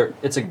 But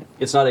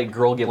it's not a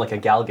girl game like a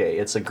gal gay.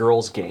 It's a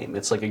girl's game.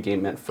 It's like a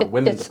game meant for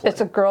women to play.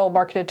 It's a girl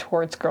marketed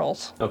towards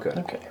girls. Okay.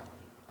 Okay.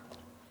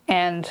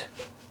 And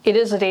it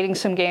is a dating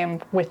sim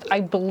game with, I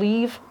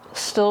believe,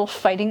 still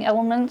fighting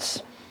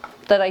elements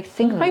that I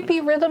think might be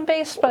rhythm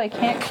based, but I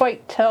can't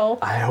quite tell.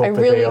 I hope that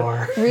really, they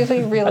are.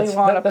 really, really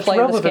want to That's play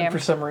this relevant game. for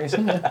some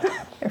reason.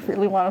 I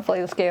really want to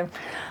play this game.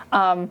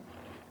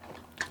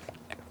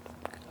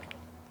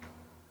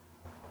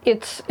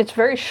 It's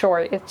very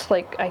short. It's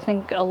like, I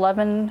think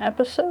 11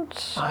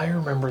 episodes. I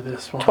remember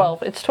this one.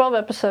 12. It's 12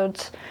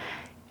 episodes,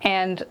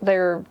 and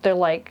they're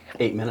like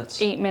 8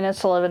 minutes. 8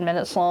 minutes, 11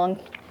 minutes long.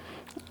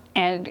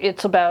 And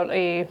it's about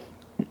a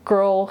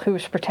girl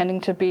who's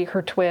pretending to be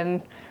her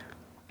twin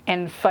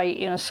and fight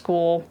in a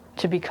school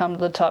to become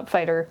the top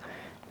fighter.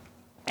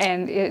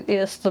 And it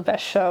is the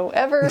best show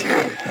ever,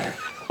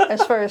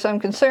 as far as I'm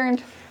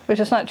concerned, which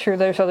is not true.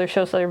 There's other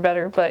shows that are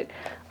better, but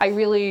I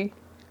really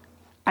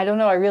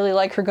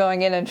like her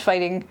going in and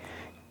fighting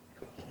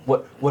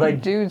What I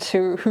dudes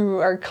who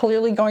are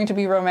clearly going to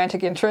be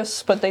romantic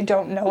interests, but they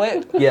don't know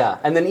it. Yeah,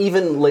 and then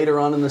even later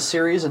on in the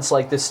series, it's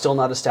like they're still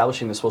not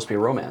establishing there's supposed to be a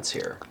romance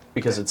here.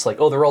 Because it's like,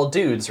 oh, they're all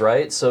dudes,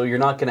 right? So you're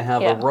not going to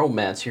have Yeah. a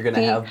romance, you're going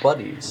to have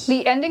buddies.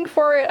 The ending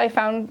for it, I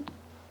found,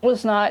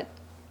 was not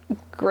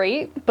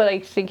great, but I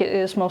think it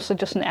is mostly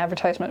just an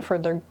advertisement for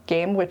their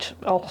game, which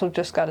also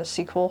just got a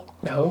sequel.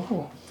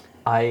 No.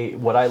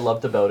 What I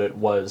loved about it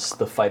was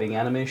the fighting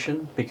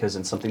animation, because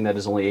in something that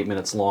is only 8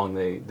 minutes long,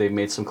 they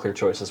made some clear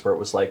choices where it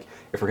was like,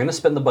 if we're going to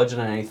spend the budget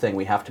on anything,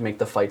 we have to make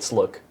the fights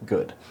look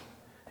good.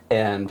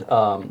 And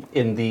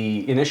in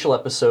the initial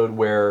episode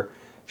where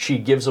she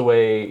gives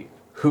away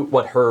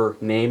what her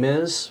name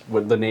is,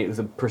 what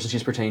the person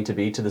she's pretending to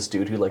be to this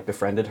dude who like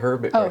befriended her.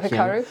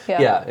 Hikaru?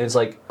 Yeah. Yeah, and it's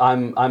like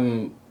I'm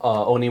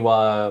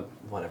Oniwa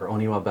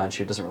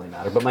Banshu, it doesn't really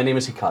matter, but my name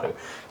is Hikaru.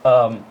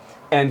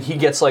 And he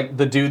gets like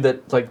the dude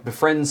that like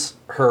befriends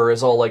her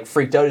is all like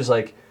freaked out. He's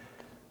like,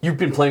 "You've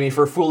been playing me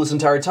for a fool this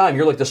entire time.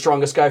 You're like the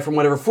strongest guy from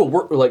whatever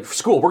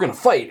school. We're gonna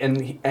fight."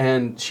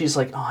 And she's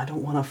like, "Oh, I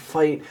don't want to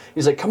fight."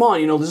 He's like, "Come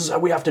on, this is how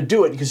we have to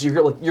do it because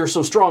you're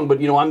so strong.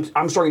 But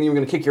I'm stronger than you. We're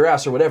gonna kick your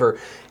ass or whatever."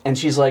 And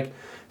she's like,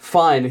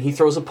 "Fine." And he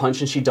throws a punch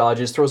and she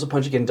dodges. Throws a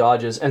punch again,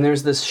 dodges. And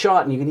there's this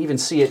shot, and you can even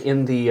see it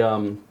in the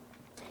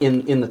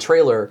in the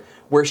trailer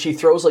where she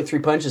throws like 3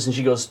 punches and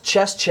she goes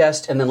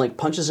chest, and then like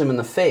punches him in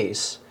the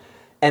face.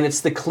 And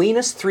it's the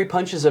cleanest 3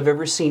 punches I've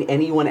ever seen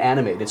anyone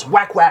animate. It's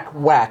whack, whack,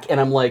 whack.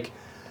 And I'm like,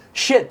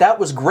 shit, that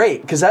was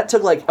great. Because that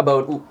took like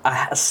about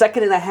a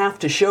second and a half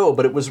to show,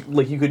 but it was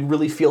like you could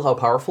really feel how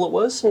powerful it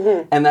was.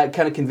 Mm-hmm. And that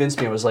kind of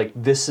convinced me. I was like,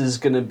 this is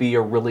going to be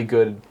a really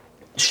good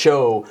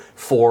show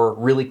for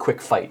really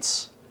quick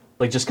fights.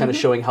 Like just kind of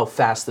showing how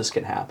fast this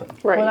can happen.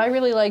 Right. What I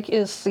really like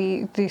is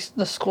the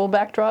school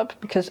backdrop,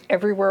 because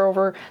everywhere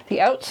over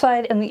the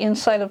outside and the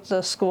inside of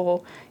the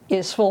school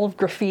is full of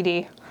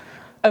graffiti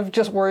of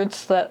just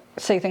words that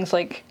say things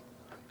like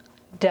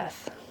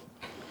death.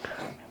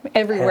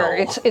 Everywhere.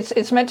 Hell.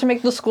 It's meant to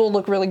make the school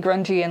look really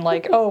grungy and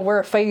like, oh, we're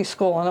a fighting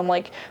school. And I'm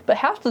like, but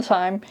half the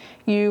time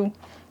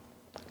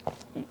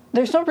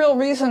there's no real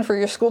reason for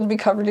your school to be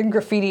covered in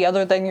graffiti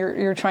other than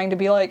you're trying to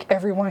be like,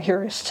 everyone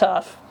here is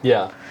tough.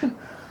 Yeah.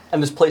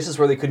 And there's places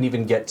where they couldn't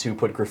even get to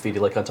put graffiti,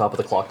 like on top of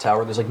the clock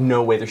tower. There's like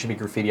no way there should be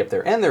graffiti up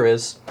there, and there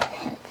is.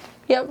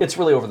 Yep. It's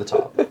really over the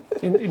top.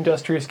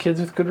 Industrious kids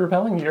with good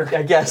repelling gear.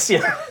 I guess,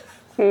 yeah.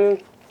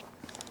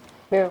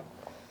 Yeah.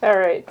 All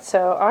right,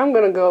 so I'm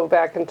going to go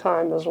back in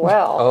time as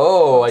well.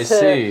 Oh, I to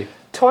see.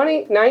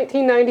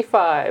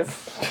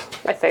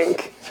 1995, I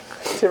think,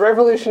 to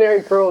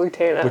Revolutionary Girl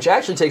Utena. Which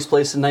actually takes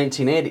place in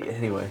 1980,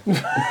 anyway.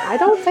 I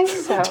don't think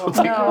so.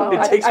 No,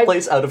 It takes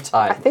place out of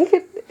I time. think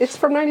it's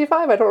from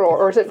 95, I don't know,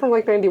 or is it from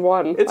like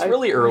 91? It's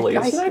really early.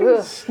 I-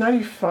 It's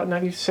 95,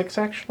 96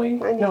 actually.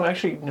 No,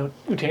 actually, no.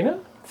 Utena?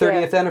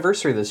 30th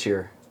anniversary this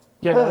year.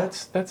 Yeah, no,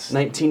 that's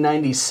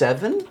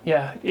 1997?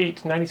 yeah,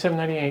 97,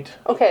 98.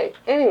 Okay,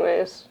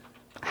 anyways.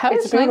 How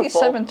It's is beautiful.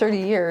 97 30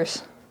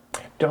 years?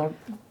 Don't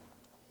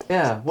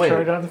Yeah, wait.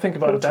 try not to think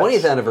about it. 20th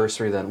That's-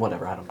 anniversary then.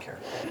 Whatever, I don't care.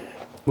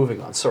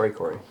 Moving on. Sorry,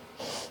 Corey.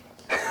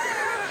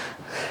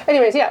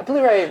 Anyways, yeah,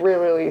 Blu-ray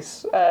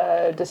re-release,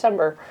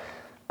 December.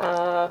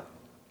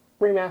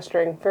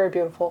 Remastering, very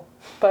beautiful.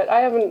 But I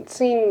haven't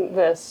seen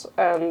this,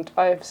 and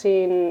I've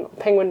seen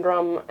Penguin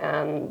Drum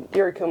and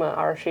Yurikuma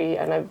Arashi,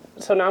 and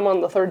so now I'm on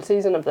the 3rd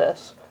season of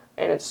this,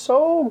 and it's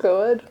so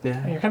good.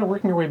 Yeah. You're kind of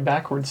working your way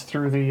backwards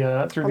through the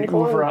I'm going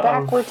oeuvre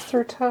backwards of.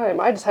 through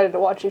time. I decided to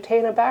watch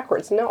Utena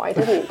backwards. No, I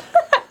didn't.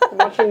 I'm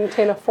watching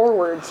Utena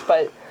forwards,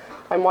 but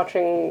I'm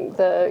watching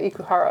the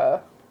Ikuhara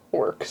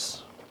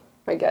works,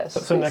 I guess.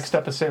 So next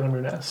up is Sailor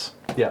Moon S.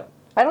 Yeah.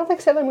 I don't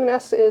think Sailor Moon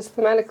S is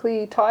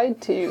thematically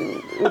tied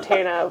to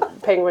Utena,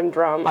 Penguin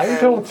Drum. I and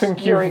don't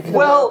think you. Yurikuma.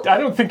 Well- I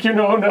don't think you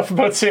know enough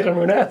about Sailor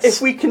Moon S.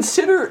 If we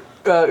consider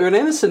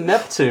Uranus and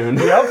Neptune,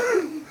 Yep.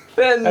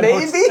 then And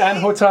maybe and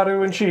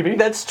Hotaru and Chibi.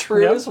 that's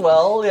true Yep. as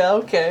well. Yeah,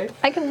 okay.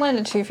 I can lend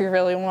it to you if you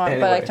really want,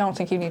 but I Anyway, don't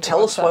think you need to Tell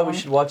watch us that why one. we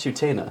should watch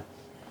Utena.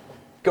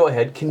 Go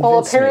ahead, convince Well,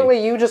 apparently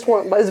me. you just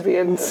want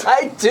lesbians.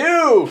 I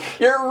do!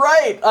 You're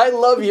right! I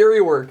love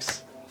Yuri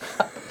Works.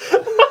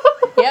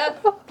 Yeah.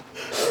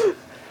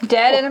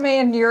 Dad, Anime,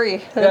 and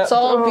Yuri. That's Yeah.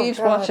 all Oh, Beach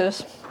God.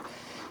 watches.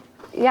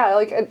 Yeah,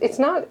 like it's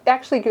not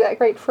actually that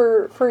great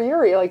for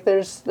Yuri. Like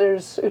there's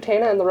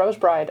Utena and the Rose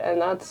Bride,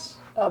 and that's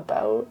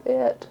about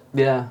it.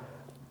 Yeah.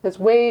 There's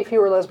way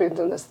fewer lesbians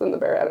in this than the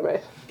Bear anime.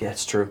 Yeah,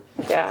 it's true.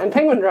 Yeah, and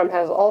Penguin Drum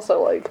has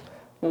also like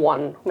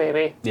one,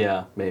 maybe.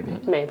 Yeah,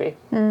 maybe.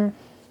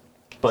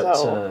 But,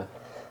 So-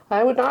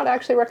 I would not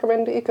actually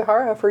recommend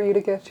Ikuhara for you to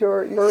get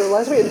your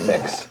lesbian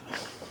fix.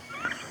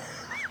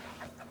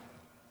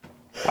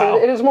 Wow.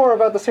 It is more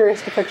about the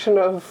serious depiction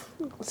of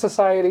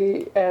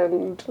society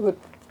and the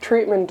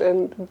treatment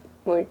and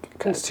like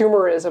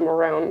consumerism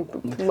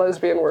around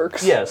lesbian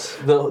works. yes,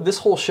 this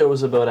whole show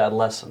is about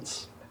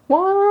adolescence.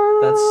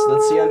 What?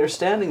 That's the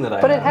understanding that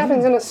I But have. it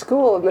happens in a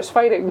school and there's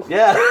fighting.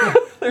 Yeah,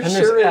 there And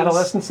sure there's is.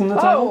 adolescence in the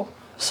title. Oh,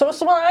 so it's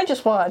the one I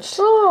just watched.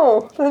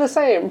 Oh, they're the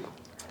same.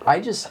 I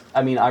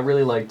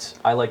really liked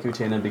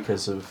Utena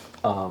because of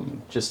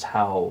just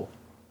how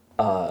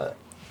I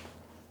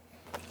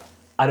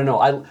don't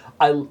know.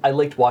 I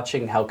liked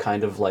watching how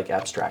kind of like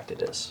abstract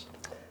it is.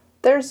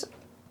 There's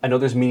I know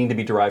there's meaning to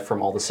be derived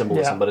from all the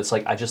symbolism, Yeah. but it's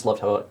like I just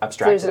loved how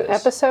abstract there's it an is.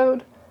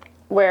 episode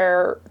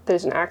where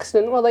there's an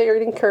accident while they're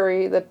eating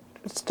curry that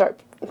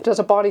does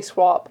a body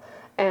swap,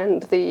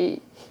 and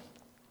the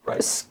Right.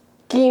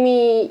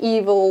 schemy,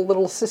 evil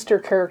little sister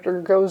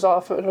character goes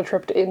off on a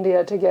trip to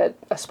India to get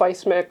a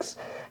spice mix,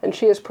 and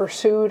she is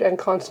pursued and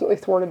constantly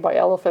thwarted by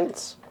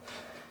elephants.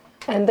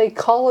 And they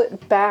call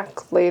it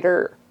back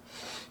later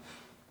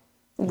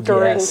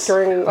during Yes.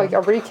 during like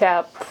a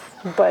recap,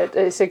 but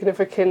a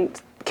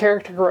significant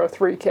character growth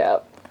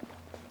recap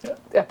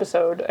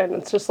episode, and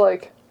it's just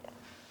like,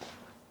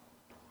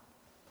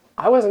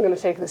 I wasn't going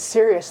to take this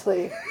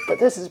seriously, but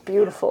this is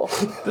beautiful.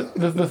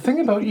 The thing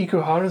about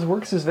Ikuhara's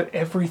works is that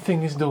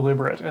everything is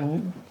deliberate,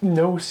 and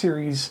no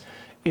series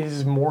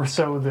is more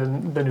so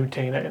than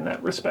Utena in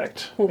that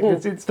respect.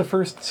 Like, it's the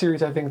first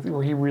series, I think,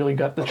 where he really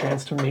got the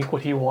chance to make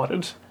what he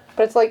wanted.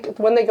 But it's like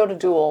when they go to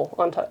duel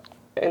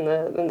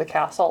in the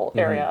castle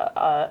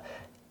area,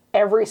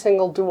 every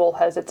single duel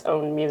has its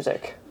own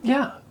music.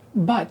 Yeah,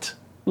 but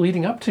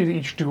leading up to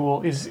each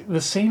duel is the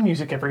same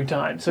music every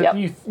time. So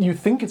Yep. you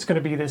think it's going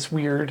to be this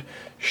weird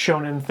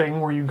shonen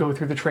thing where you go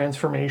through the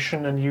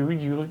transformation and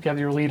you have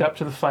your lead up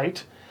to the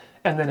fight,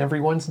 and then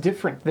everyone's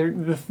different.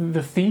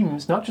 The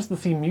themes, not just the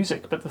theme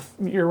music, but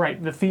you're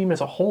right, the theme as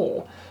a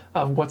whole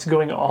of what's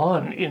going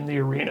on in the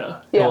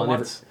arena. Yeah. Well,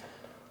 and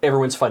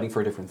everyone's fighting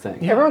for a different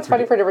thing. Yeah. Everyone's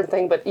fighting for a different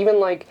thing, but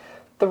even like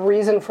the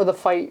reason for the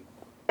fight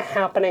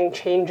happening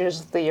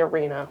changes the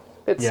arena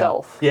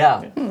itself.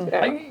 Yeah.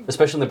 Yeah.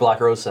 Especially in the Black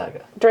Rose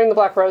Saga. During the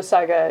Black Rose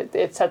Saga,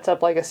 it sets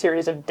up like a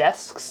series of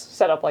desks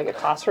set up like a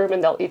classroom,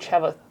 and they'll each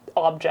have an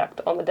object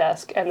on the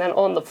desk, and then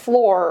on the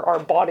floor are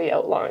body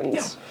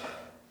outlines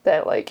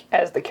that, like,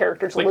 as the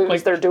characters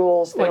lose their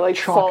duels, they like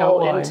chalk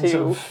fall outlines into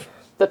of-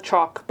 the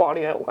chalk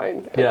body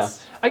outline. Yeah.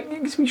 I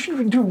guess we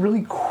should do a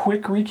really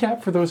quick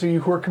recap for those of you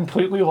who are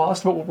completely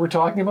lost about what we're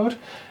talking about.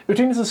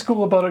 Utena is a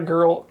school about a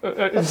girl.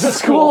 It's a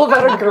School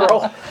about a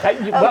girl.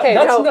 Okay,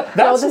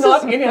 that's this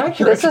not is,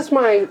 inaccurate. This is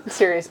my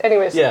series.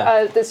 Anyways,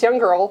 Yeah. this young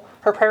girl,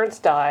 her parents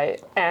die,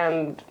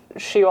 and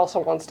she also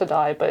wants to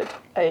die, but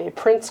a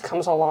prince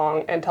comes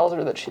along and tells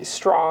her that she's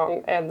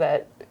strong and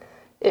that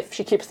if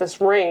she keeps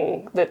this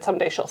ring, that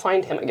someday she'll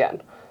find him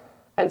again.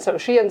 And so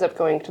she ends up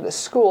going to this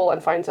school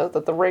and finds out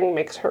that the ring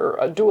makes her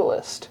a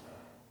duelist,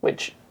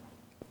 which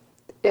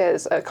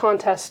is a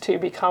contest to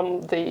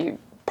become the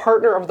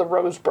partner of the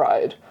Rose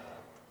Bride.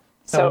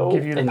 That will So,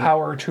 give you the and-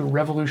 power to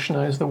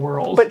revolutionize the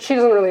world. but she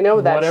doesn't really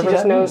know that. Whatever She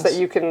just that knows means.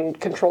 that you can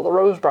control the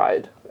Rose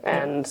Bride.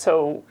 And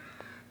so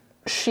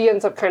she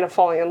ends up kind of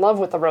falling in love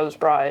with the Rose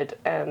Bride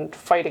and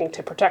fighting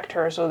to protect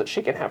her so that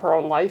she can have her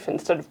own life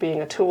instead of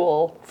being a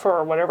tool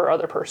for whatever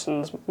other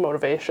person's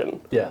motivation.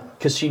 Yeah,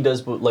 because she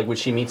does, like, when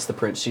she meets the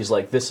prince, she's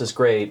like, this is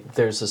great,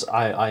 there's this,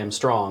 I am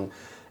strong.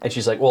 And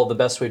she's like, well, the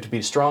best way to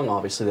be strong,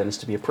 obviously, then is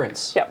to be a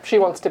prince. Yeah, she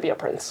wants to be a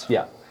prince.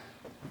 Yeah.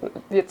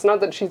 It's not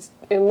that she's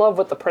in love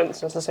with the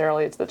prince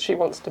necessarily, it's that she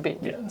wants to be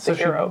yeah, so the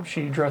hero.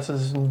 she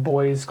dresses in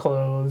boys'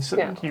 clothes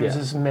and Yeah.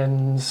 uses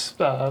men's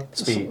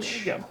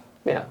Speech. Yeah.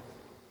 Yeah.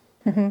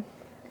 And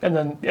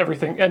then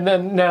everything, and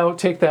then now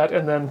take that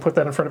and then put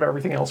that in front of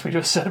everything else we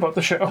just said about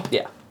the show.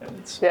 Yeah. And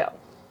it's Yeah.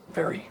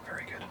 very,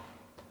 very good.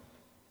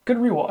 Good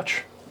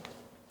rewatch.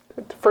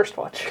 First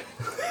watch.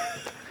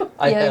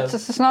 I yeah, have,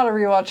 it's not a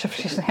rewatch if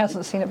she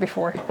hasn't seen it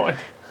before. Fine.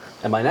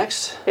 am I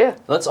next? Yeah.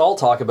 Let's all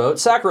talk about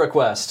Sakura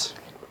Quest,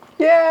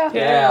 Yeah.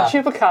 Yeah.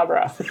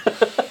 Chupacabra.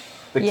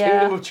 the Yeah.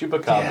 Kingdom of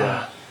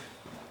Chupacabra.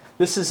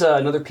 This is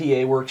another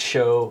PA Works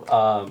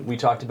show. We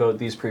talked about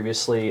these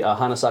previously.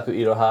 Hanasaku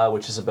Iroha,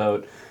 which is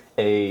about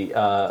a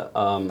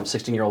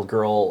 16-year-old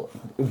girl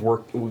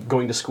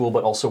going to school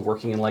but also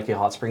working in like a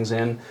hot springs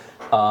inn.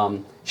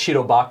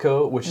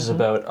 Shirobako, which is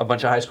about a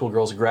bunch of high school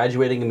girls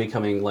graduating and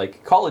becoming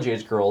like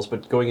college-age girls,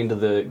 but going into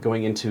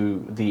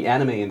the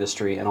anime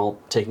industry and all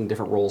taking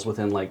different roles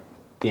within like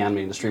the anime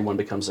industry. One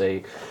becomes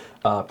a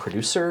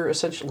producer,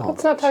 essentially. No,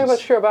 Let's not talk about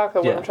Shirobako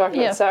when Yeah. we're talking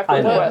Yeah. about Sakura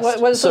I know.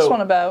 Quest. What is this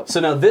one about? So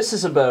now this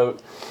is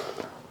about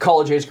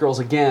college-age girls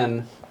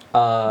again,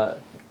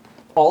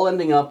 all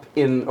ending up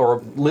in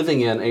or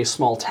living in a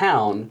small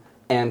town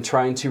and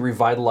trying to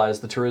revitalize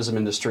the tourism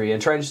industry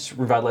and trying to just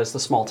revitalize the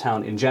small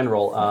town in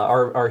general.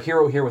 Our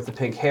hero here with the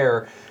pink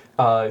hair,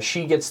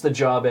 she gets the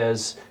job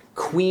as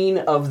Queen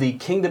of the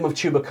Kingdom of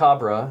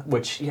Chupacabra,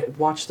 which,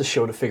 watch the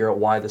show to figure out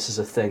why this is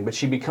a thing, but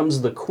she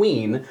becomes the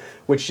queen,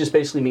 which just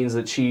basically means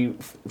that she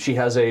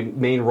has a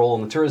main role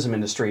in the tourism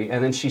industry,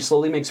 and then she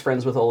slowly makes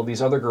friends with all of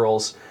these other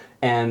girls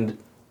and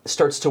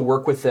starts to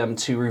work with them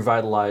to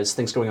revitalize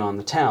things going on in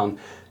the town.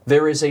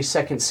 There is a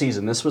second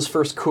season. This was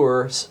first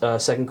cour.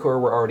 Second cour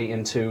we're already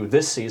into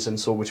this season,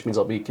 so which means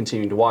I'll be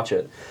continuing to watch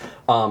it.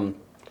 And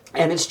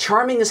it's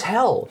charming as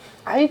hell.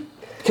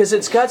 Because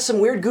it's got some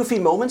weird, goofy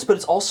moments, but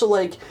it's also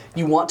like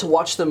you want to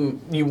watch them.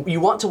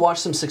 You want to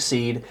watch them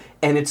succeed,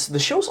 and the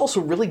show's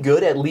also really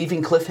good at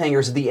leaving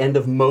cliffhangers at the end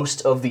of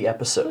most of the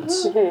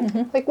episodes.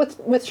 Like with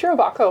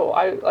Shirobako,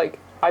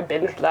 I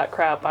binged that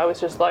crap. I was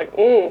just like,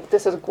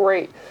 this is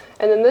great.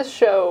 And then this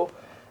show,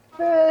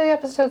 the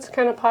episodes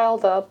kind of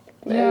piled up,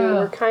 and Yeah.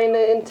 we're kind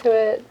of into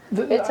it.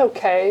 It's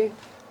okay.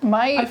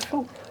 I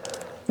feel.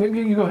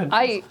 You go ahead.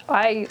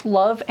 I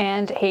love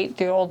and hate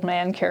the old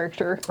man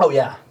character. Oh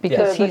yeah,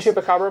 Because The he's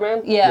Chupacabra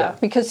man. yeah,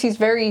 because he's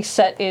very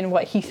set in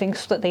what he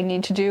thinks that they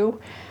need to do,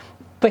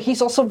 but he's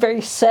also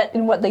very set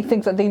in what they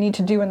think that they need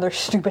to do and their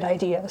stupid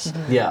ideas.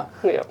 Yeah.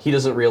 Yeah. He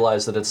doesn't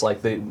realize that it's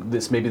like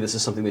maybe this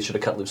is something they should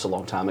have cut loose a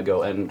long time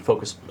ago and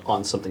focused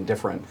on something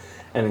different.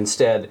 And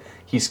instead,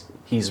 he's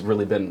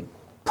really been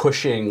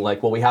pushing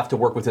like, well, we have to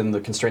work within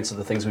the constraints of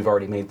the things we've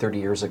already made 30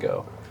 years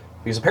ago.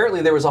 Because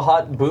apparently there was a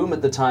hot boom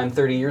at the time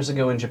 30 years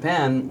ago in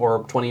Japan,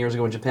 or 20 years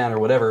ago in Japan, or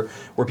whatever,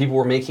 where people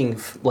were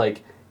making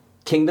like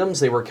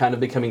kingdoms. They were kind of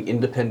becoming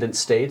independent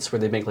states where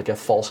they make like a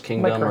false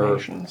kingdom or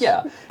Micronations.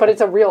 yeah, But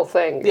it's a real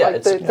thing. Yeah, like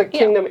it's- the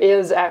kingdom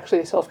is actually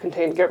a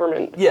self-contained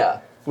government. yeah.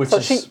 Which So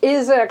is, she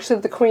is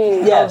actually the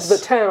queen yes, of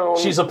the town.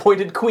 She's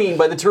appointed queen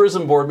by the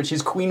tourism board, but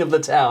she's queen of the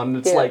town.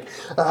 It's Yeah. like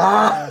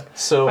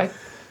so.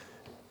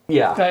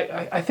 Yeah,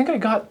 I think I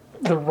got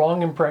the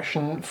wrong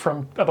impression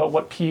about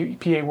what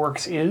PA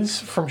Works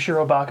is from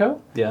Shirobako.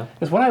 yeah,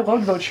 Is what I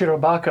loved about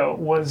Shirobako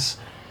was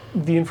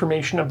the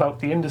information about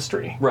the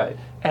industry. right.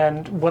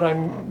 And what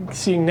I'm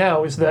seeing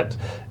now is that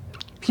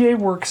PA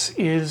Works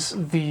is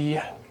the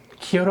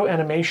Kyoto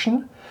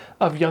Animation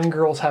of young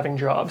girls having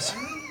jobs.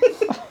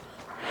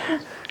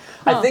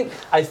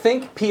 I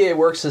think PA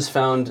Works has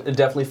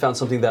definitely found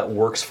something that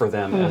works for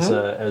them as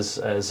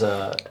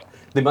a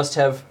they must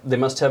have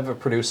a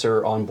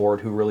producer on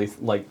board who really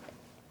like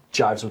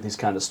jives with these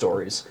kind of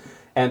stories.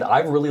 And I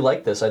really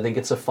like this. I think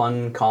it's a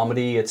fun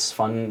comedy. It's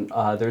fun.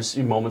 There's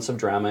moments of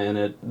drama in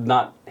it,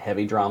 not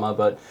heavy drama,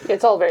 but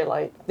It's all very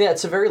light. yeah,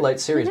 it's a very light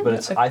series.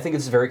 But I think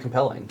it's very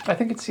compelling. I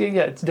think it's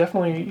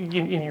definitely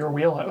in your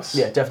wheelhouse.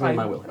 Yeah, definitely in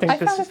my wheelhouse. think I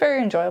this found it is-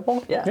 very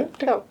enjoyable. Yeah, Yeah.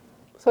 No.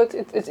 So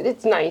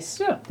it's nice.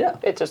 Yeah. yeah.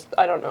 It just,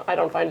 I don't know. I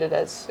don't find it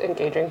as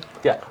engaging.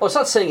 Yeah. Well, it's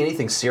not saying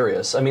anything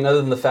serious. I mean,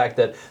 other than the fact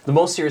that the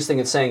most serious thing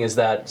it's saying is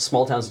that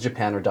small towns in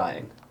Japan are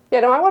dying. Yeah,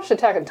 no, I watched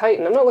Attack on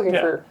Titan. I'm not looking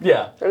Yeah. for.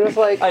 Yeah. I'm just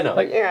like, I know.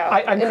 Like, yeah,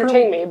 I'm entertain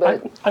currently- me,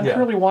 but I'm Yeah.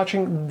 currently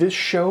watching this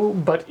show,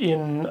 but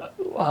in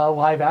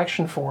live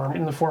action form,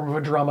 in the form of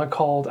a drama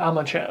called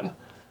Ama-chan,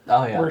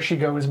 Oh yeah. where she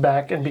goes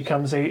back and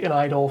becomes an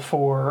idol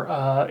for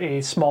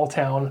a small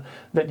town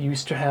that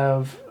used to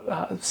have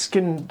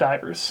skin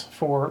divers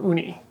for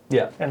uni.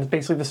 Yeah. And it's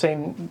basically the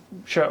same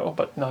show,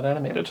 but not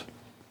animated.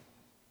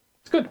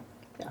 It's good.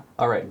 Yeah.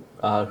 All right.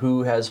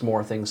 Who has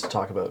more things to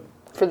talk about?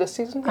 for this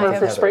season I or have-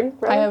 for spring.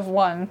 I rather? have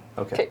one.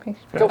 Okay. Okay,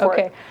 go for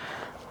Okay. it.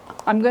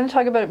 I'm going to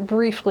talk about it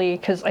briefly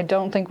because I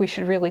don't think we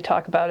should really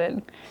talk about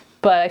it.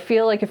 But I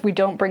feel like if we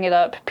don't bring it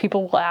up,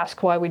 people will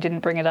ask why we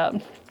didn't bring it up.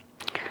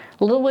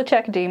 Little Witch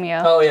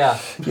Academia Oh yeah.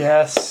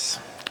 Yes.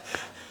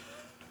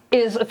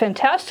 is a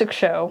fantastic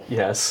show,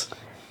 Yes.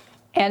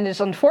 and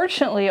is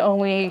unfortunately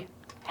only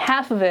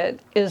half of it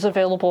is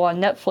available on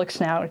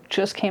Netflix now. It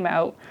just came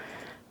out.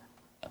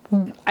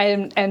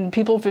 And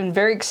people have been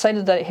very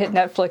excited that it hit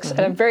Netflix,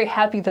 and I'm very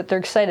happy that they're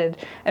excited.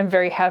 I'm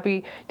very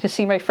happy to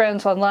see my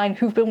friends online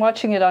who've been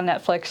watching it on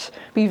Netflix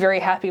be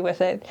very happy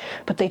with it.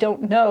 But they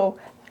don't know,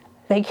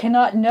 they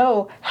cannot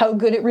know how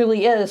good it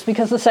really is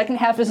because the second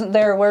half isn't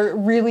there where it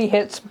really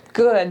hits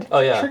good.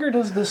 Oh yeah. Trigger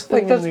does this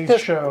thing does in these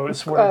this,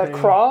 shows where they...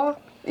 Craw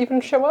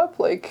even show up?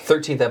 Like,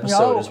 13th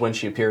episode No. is when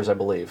she appears, I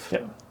believe. Yeah.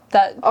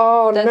 That's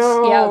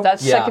no. yeah,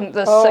 that's Yeah.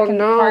 the Oh, second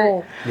no.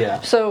 part.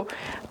 Yeah. So,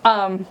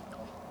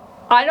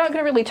 I'm not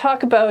going to really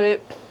talk about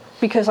it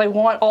because I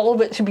want all of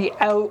it to be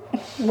out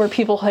where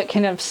people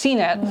can have seen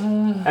it.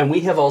 And we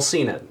have all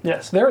seen it.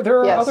 Yes, there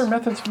are Yes. other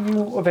methods of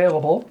view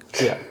available.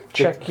 Yeah.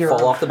 Check your-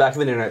 Fall off the back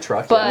of an internet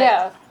truck. But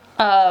yeah,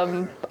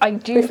 I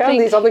do we found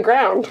think these on the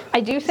ground.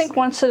 I do think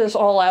once it is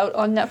all out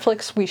on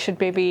Netflix, we should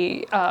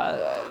maybe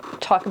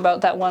talk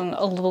about that one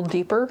a little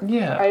deeper.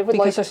 Yeah. I would Because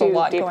like there's to a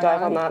lot deep going dive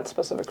on. on that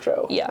specific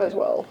show Yeah. as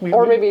well, We-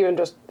 or we- maybe even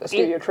just a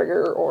Studio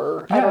Trigger,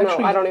 or I don't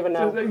know. I don't even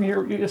know.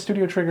 Your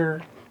Studio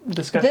Trigger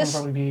discussion This-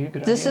 would probably be a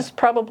good This idea. is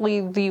probably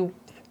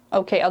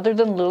other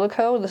than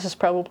Lulico, this is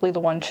probably the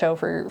one show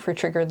for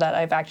Trigger that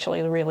I've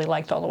actually really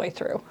liked all the way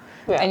through.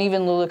 Yeah. And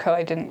even Lulico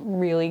I didn't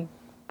really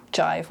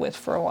jive with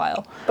for a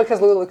while. Because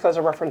Luluco is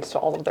a reference to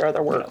all of their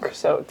other work,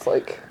 so it's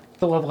like,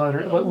 the love letter.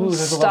 There's a love letter to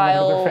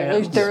Style, their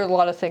fans. there are a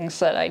lot of things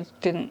that I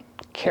didn't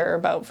care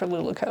about for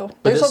Lulico.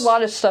 There's this- a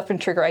lot of stuff in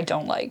Trigger I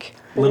don't like.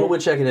 Little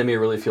Witch Academia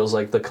really feels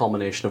like the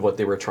culmination of what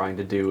they were trying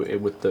to do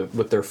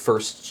with their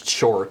first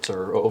short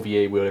or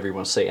OVA, whatever you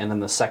want to say, and then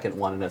the second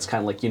one. And it's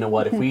kind of like, you know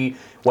what? If we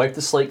wipe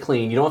the slate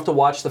clean, you don't have to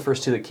watch the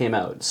first two that came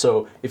out.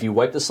 So if you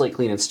wipe the slate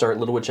clean and start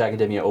Little Witch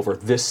Academia over,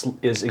 this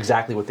is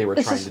exactly what they were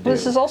trying to do.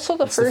 This is also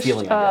the That's first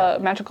feeling I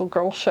get. Magical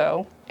Girl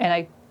show,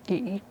 and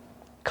you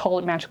call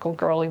it Magical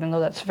Girl even though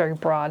that's very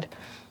broad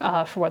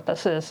for what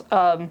this is.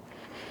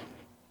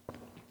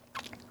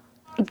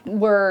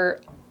 Where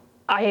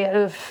I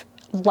have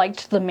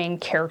liked the main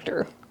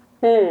character.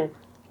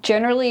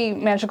 Generally,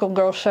 Magical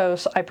Girl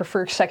shows, I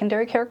prefer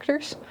secondary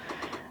characters,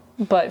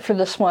 but for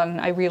this one,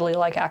 I really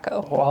like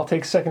Akko. Well, I'll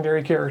take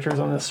secondary characters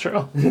on this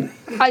show.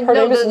 I Her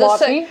know name is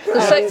Lottie,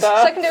 and,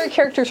 secondary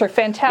characters are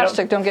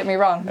fantastic. Yep. Don't get me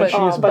wrong, but, she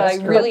is but I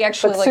best. really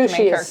actually but like the main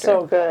Sushi character. is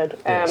so good.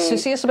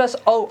 Susie is the best.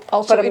 Oh,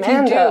 also, But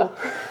Amanda.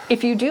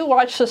 if you do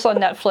watch this on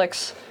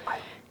Netflix,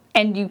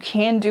 and you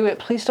can do it,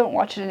 please don't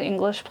watch it in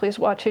English. Please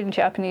watch it in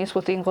Japanese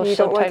with the English You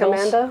don't like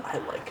subtitles. Amanda? I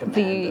like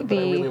Amanda, but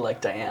I really like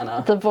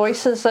Diana. The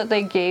voices that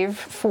they gave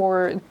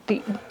for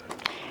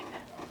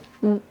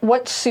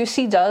what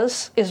Susie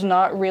does is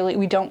not really.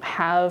 We don't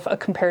have a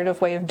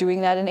comparative way of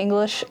doing that in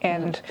English,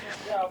 and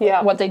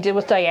Yeah. what they did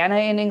with Diana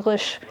in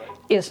English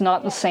is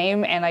not the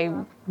same, and I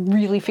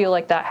really feel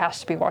like that has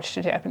to be watched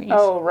in Japanese.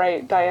 Oh,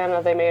 right.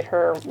 Diana, they made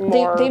her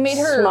more they made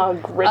her,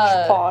 smug, rich,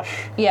 posh.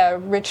 Yeah,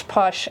 rich,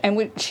 posh,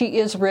 and she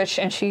is rich,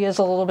 and she is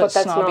a little bit But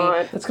that's snobby.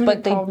 not- It's going to But be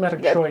a they-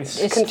 problematic that choice.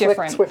 it's conflicts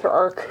different. with her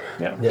arc.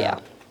 Yeah. Yeah,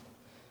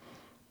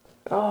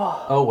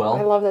 Oh well.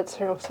 I love that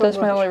show so that's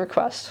much. my only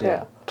request.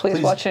 Yeah. Please,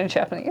 Please- watch it in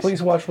Japanese.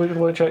 Please watch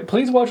Little Witch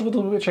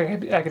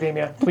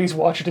Academia. Please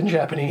watch it in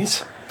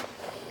Japanese.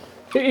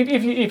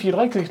 If you'd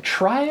like to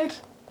try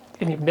it,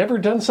 and you've never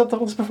done something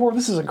like this before,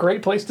 this is a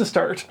great place to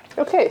start.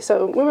 Okay,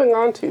 so moving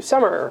on to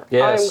summer.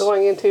 Yes. I'm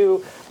going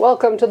into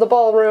Welcome to the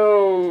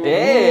Ballroom.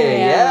 Hey,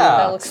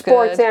 that yeah. looks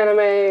Sports good.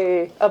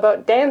 anime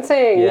about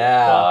dancing.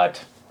 Yeah.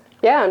 But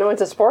Yeah, no,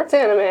 it's a sports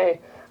anime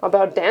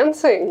about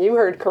dancing. You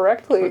heard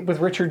correctly. with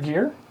Richard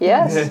Gere,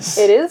 Yes, Yes.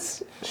 it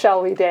is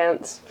Shall We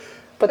Dance?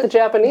 But the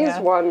Japanese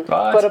Yeah. one,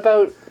 But- but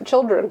about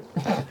children.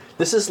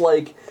 This is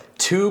like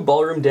two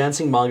ballroom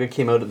dancing manga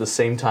came out at the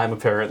same time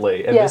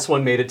apparently, and Yeah. this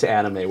one made it to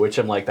anime, which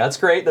I'm like, that's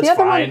great, that's The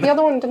other fine. one, the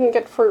other one didn't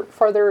get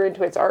farther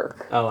into its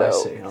arc. Oh, I though.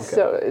 see, okay.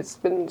 So it's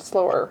been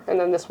slower, and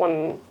then this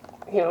one,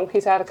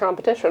 he's had a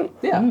competition.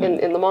 Yeah.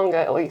 In the manga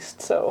at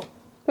least. So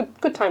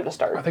good time to are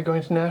start. they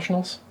going to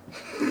nationals?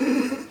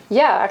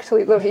 Yeah,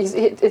 actually, look,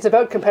 it's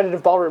about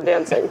competitive ballroom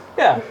dancing.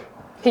 Yeah.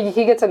 He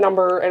gets a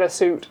number and a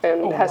suit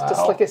and has to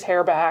wow. slick his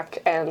hair back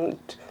and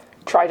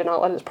try to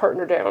not let his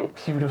partner down.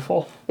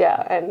 Beautiful.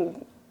 Yeah,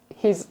 and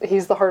he's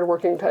the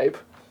hardworking type.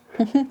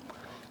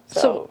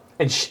 So-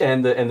 And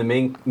the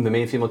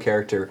main female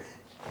character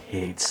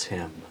hates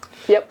him.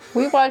 Yep.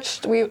 Beach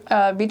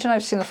and I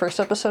have seen the first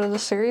episode of the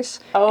series,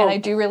 Oh. and I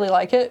do really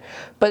like it.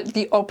 But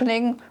the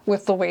opening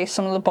with the way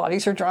some of the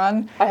bodies are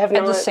drawn, I have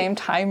at the not. same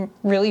time,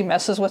 really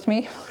messes with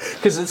me.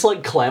 Because it's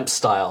like Clamp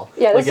style.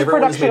 Yeah, like this is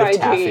everyone's production made of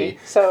IG, taffy.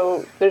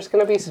 so there's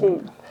going to be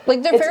some.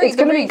 Like they're It's very, going to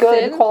they're be very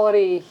good thin,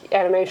 quality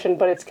animation,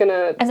 but it's going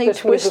to. and they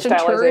twist and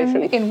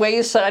turn in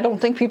ways that I don't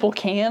think people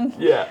can.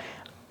 Yeah.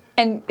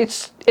 And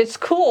it's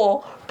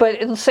cool, but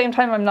at the same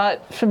time, I'm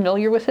not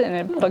familiar with it, and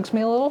it bugs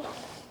me a little.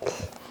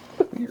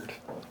 Weird.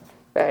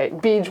 All right,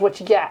 Beej, what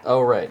you got?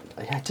 Oh, right.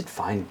 I did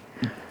find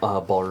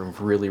Ballroom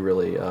really,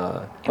 really...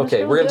 okay,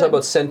 really we're going to talk good.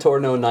 about Centaur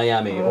no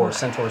Nayami, or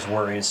Centaur's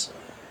Worries,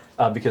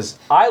 because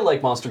I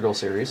like Monster Girl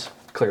series,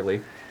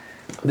 clearly.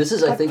 This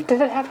is, I think... Did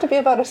it have to be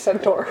about a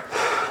centaur?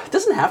 It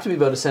doesn't have to be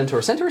about a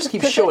centaur. Centaurs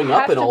keep Does it showing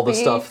up have in to all the be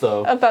stuff,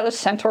 though. About a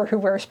centaur who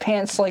wears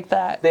pants like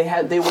that.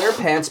 They wear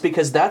pants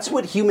because that's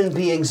what human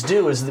beings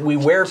do, is that we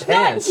wear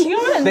pants.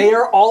 human. They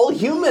are all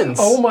humans.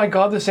 Oh my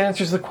god, this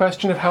answers the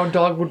question of how a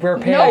dog would wear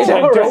pants. No, I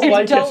don't right?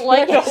 like I don't it.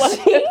 like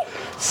it.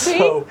 See?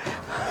 So,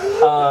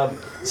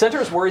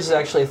 Centaur's Worries is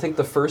actually, I think,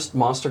 the first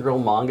Monster Girl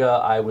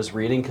manga I was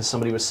reading because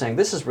somebody was saying,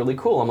 this is really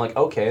cool. I'm like,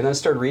 okay. And then I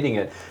started reading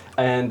it.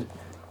 And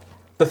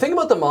the thing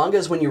about the manga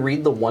is when you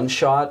read the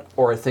one-shot,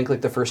 or I think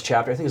like the first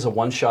chapter, I think it's a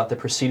one-shot that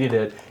preceded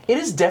it, it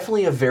is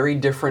definitely a very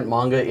different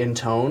manga in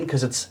tone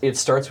because it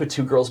starts with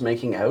two girls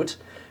making out.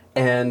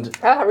 And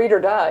Read or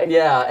die.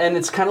 yeah, and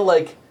it's kind of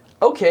like,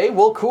 okay,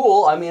 well,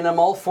 cool. I mean, I'm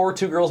all for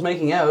two girls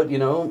making out, you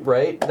know,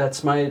 right?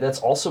 That's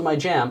also my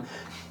jam.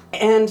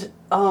 And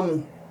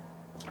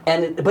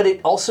but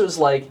it also is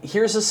like,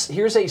 here's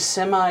a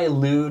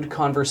semi-lewd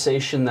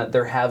conversation that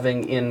they're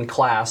having in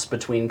class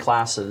between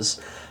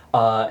classes,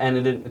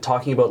 and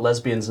talking about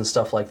lesbians and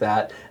stuff like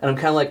that. And I'm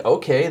kind of like,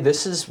 okay,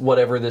 this is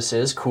whatever this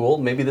is, cool.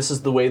 Maybe this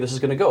is the way this is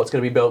going to go. It's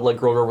going to be about like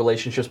girl-girl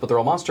relationships, but they're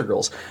all monster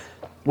girls.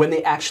 When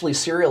they actually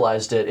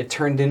serialized it, it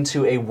turned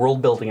into a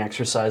world-building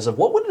exercise of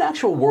what would an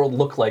actual world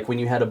look like when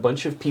you had a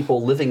bunch of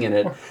people living in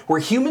it, where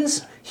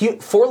humans,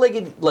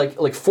 four-legged,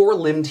 like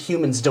four-limbed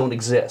humans don't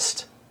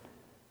exist.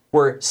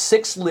 Where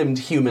six-limbed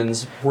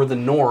humans were the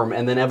norm,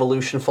 and then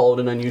evolution followed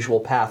an unusual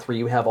path where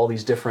you have all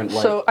these different,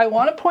 like... So I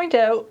want to point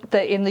out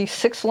that in these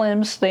 6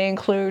 limbs, they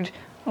include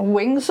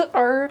wings that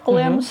are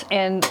limbs,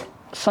 and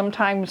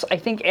sometimes I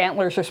think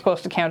antlers are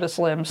supposed to count as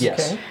limbs.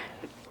 Yes. Okay.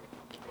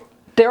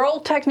 They're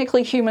all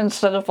technically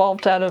humans that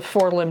evolved out of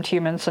 4-limbed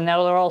humans, and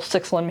now they're all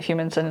 6-limbed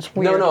humans, and it's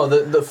weird. No,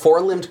 the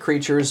four-limbed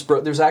creatures,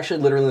 there's actually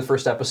literally in the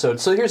first episode.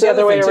 So here's the The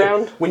other other way thing, too.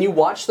 around? When you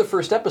watch the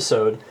first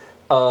episode,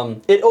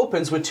 it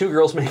opens with two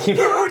girls making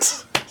out.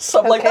 So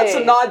I'm like, that's a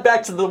Okay. nod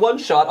back to the one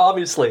shot,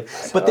 obviously.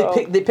 But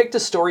So- they picked a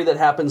story that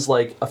happens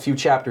like a few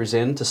chapters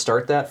in to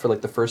start that for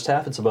like the first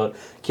half. It's about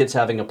kids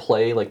having a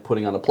play, like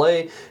putting on a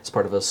play. It's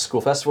part of a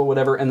school festival,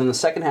 whatever. And then the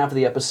second half of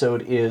the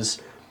episode is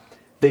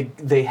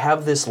they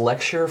have this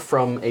lecture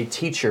from a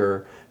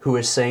teacher who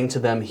is saying to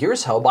them,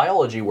 here's how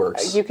biology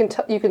works. You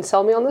can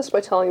sell me on this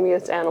by telling me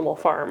it's Animal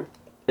Farm.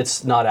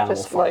 It's not Animal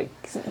Just Farm. like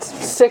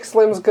 6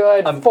 limbs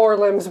good, 4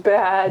 limbs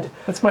bad.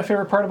 That's my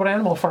favorite part about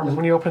Animal Farm. Is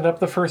when you open up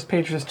the first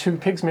page, there's two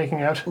pigs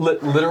making out.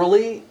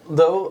 Literally,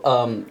 though,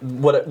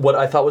 what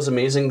I thought was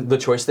amazing, the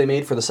choice they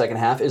made for the second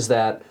half is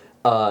that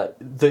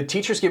the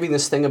teacher's giving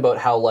this thing about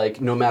how,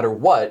 like, no matter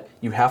what,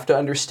 you have to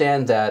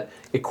understand that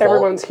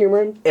Everyone's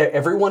human.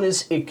 everyone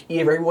is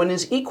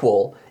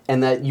equal,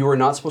 and that you are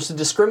not supposed to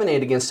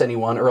discriminate against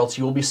anyone, or else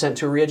you will be sent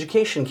to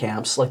re-education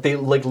camps. Like, they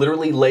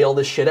literally lay all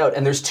this shit out.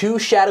 And there's two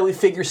shadowy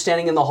figures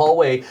standing in the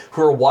hallway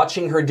who are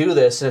watching her do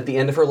this. And at the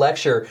end of her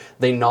lecture,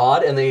 they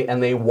nod and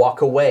they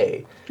walk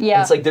away. Yeah.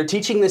 And it's like they're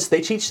teaching this.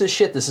 They teach this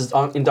shit. This is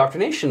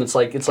indoctrination. It's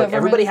like Government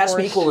everybody has to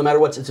be enforced. equal no matter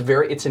what.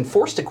 It's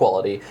enforced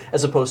equality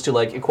as opposed to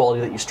like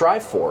equality that you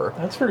strive for.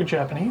 That's very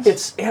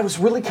Japanese. It was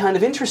really kind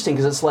of interesting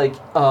because it's like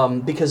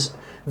because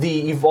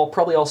you've all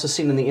probably also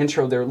seen in the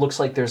intro there, it looks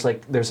like there's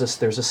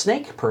a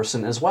snake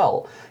person as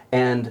well,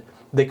 and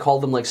they call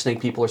them like snake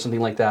people or something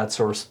like that,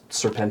 or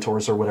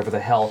serpentors or whatever the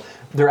hell.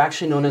 They're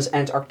actually known as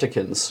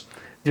Antarcticans.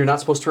 You're not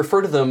supposed to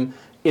refer to them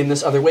in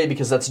this other way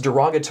because that's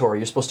derogatory.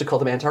 You're supposed to call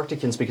them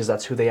Antarcticans because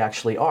that's who they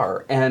actually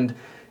are. And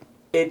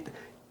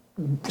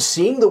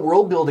seeing the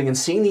world building and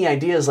seeing the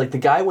ideas, like the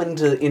guy went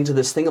into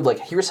this thing of like,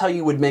 here's how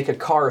you would make a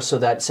car so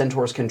that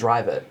centaurs can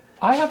drive it.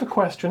 I have a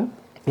question.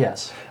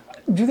 Yes.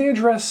 Do they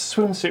address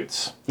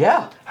swimsuits?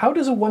 Yeah. How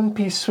does a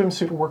one-piece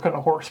swimsuit work on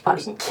a horse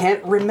person?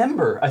 Can't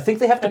remember. I think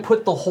they have to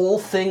put the whole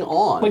thing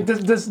on. Like,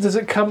 does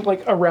it come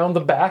like around the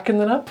back and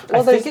then up?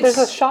 Well, think there's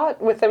a it's-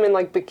 shot with them in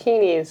like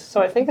bikinis,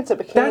 so I think it's a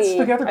bikini. That's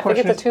the other I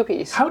question. think it's a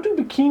 2-piece. How do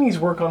bikinis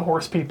work on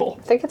horse people?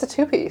 I think it's a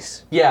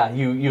 2-piece. Yeah,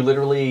 you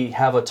literally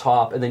have a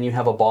top and then you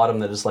have a bottom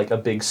that is like a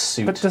big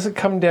suit. But does it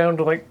come down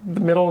to like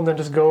the middle and then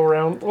just go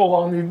around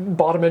along the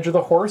bottom edge of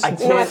the horse? And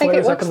No, I think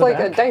it flares up looks in the like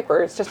a back?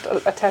 diaper. It's just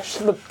attached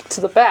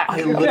to the back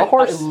of the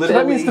horse. So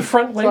that means the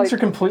front legs like- are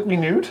completely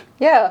nude?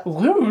 Yeah.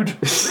 Lewd.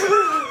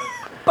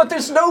 But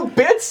there's no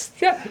bits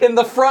Yeah. in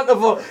the front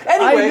of a. I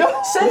Anyway,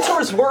 know.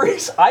 Centaur's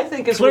worries, I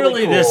think, is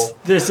Clearly, really cool.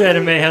 this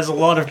anime has a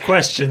lot of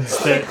questions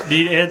that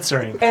need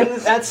answering. And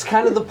that's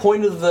kind of the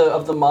point of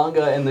the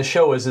manga and the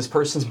show is this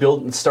person's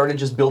started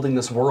just building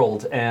this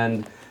world,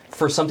 and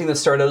for something that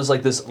started out as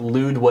like this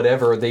lewd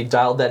whatever, they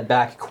dialed that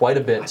back quite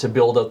a bit to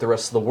build out the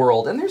rest of the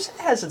world, and it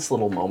has its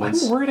little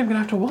moments. I'm worried I'm gonna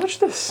have to watch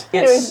this.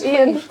 It's,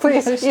 Ian,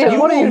 please. Ian, you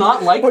what will are you?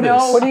 not like this.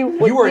 what do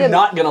you- you are Ian-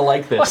 not gonna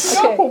like this.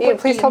 Okay, No, Ian,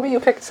 but please tell me you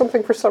picked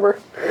something for summer.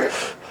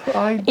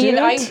 I did.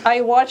 Ian,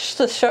 I watched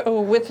the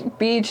show with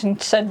Beej and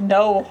said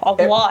no a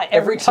lot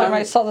every time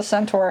I saw the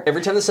centaur.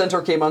 Every time the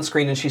centaur came on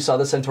screen and she saw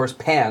the centaur's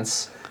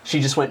pants, she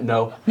just went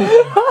no.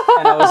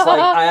 And I was like,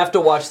 I have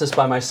to watch this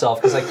by myself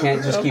because I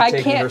can't just keep I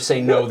taking can't- her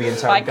say no the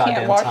entire I goddamn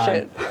can't watch time.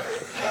 it.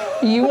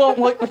 You won't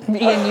look with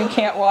me, and you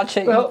can't watch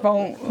it. Well, You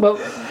won't. well,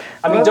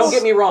 I mean, don't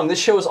get me wrong. This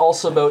show is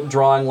also about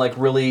drawing like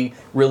really,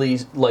 really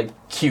like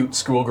cute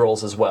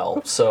schoolgirls as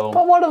well. So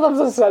But one of them's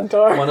a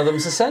centaur. one of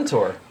them's a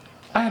centaur.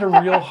 I had a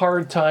real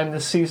hard time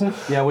this season.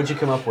 Yeah, what'd you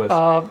come up with?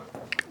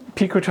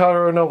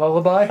 Pikotaro no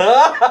Lullaby.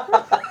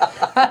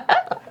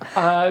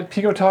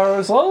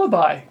 Pikotaro's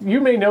Lullaby. You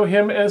may know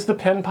him as the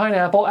Pen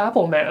Pineapple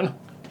Apple Man.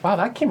 Wow,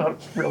 that came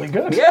out really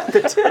good. yeah,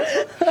 that's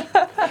it.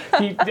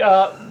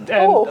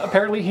 And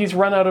apparently he's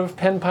run out of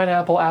Pen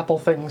Pineapple Apple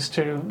things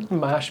to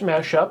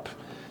mash up.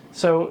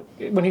 So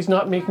when he's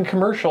not making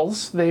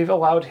commercials, they've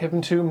allowed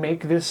him to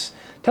make this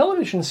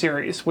television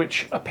series,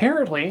 which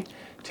apparently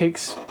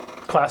takes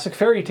classic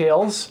fairy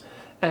tales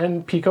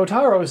and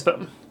Pikotaros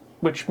them,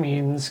 which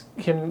means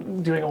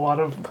him doing a lot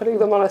of Putting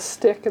them on a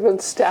stick and then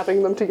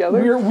stabbing them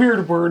together.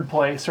 weird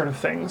wordplay sort of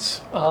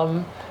things.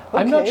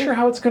 I'm not Okay. sure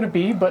how it's going to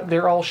be, but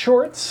they're all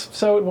shorts,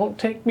 so it won't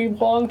take me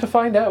long to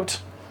find out.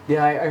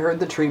 Yeah, I heard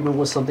the treatment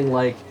was something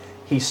like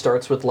he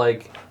starts with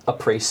like a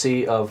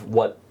précis of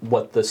what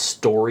the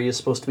story is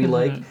supposed to be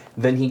like.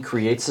 Then he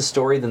creates the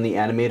story. Then the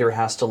animator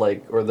has to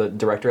like, or the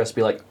director has to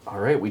be like, all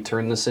right, we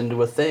turn this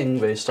into a thing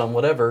based on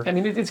whatever. I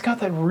mean, it's got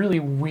that really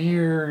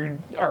weird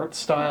art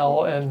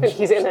style and And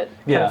he's in it. kind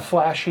Yeah. of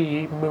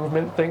flashy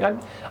movement thing.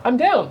 I'm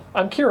down.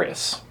 I'm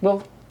curious.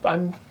 Well,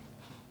 I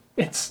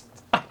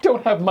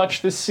don't have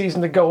much this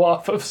season to go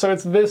off of, so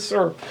it's this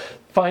or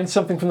find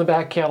something from the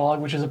back catalog,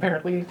 which is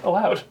apparently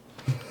allowed.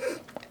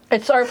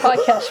 It's our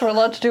podcast. We're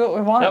allowed to do what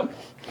we want. Nope.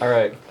 All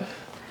right.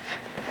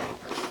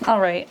 All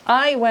right.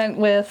 I went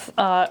with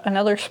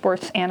another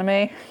sports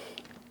anime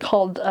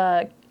called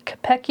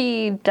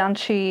Kapeki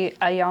Danchi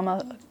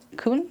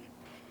Ayama-kun.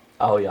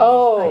 Oh yeah.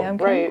 Oh, I am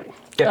right.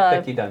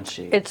 Becky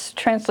Dunshee. It's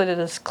translated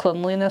as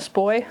Cleanliness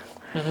Boy.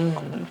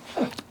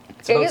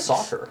 It's about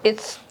soccer.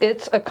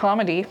 It's a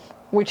comedy,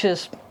 which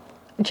is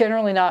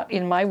generally not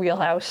in my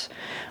wheelhouse,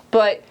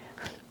 but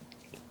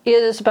it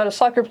is about a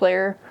soccer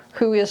player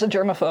who is a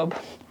germaphobe.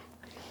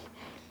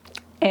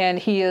 And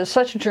he is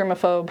such a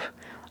germaphobe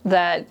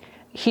that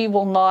he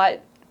will not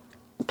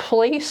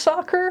play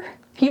soccer.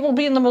 He will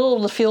be in the middle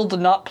of the field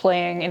not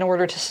playing in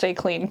order to stay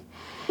clean.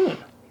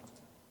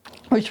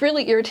 Which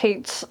really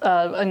irritates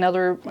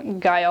another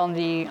guy on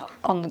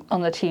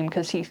the team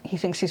because he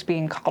thinks he's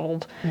being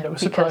coddled. No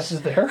because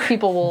surprises there.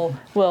 People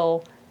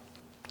will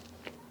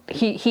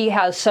he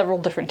has several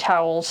different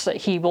towels that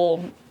he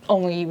will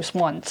only use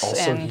once.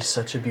 Also, and he's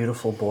such a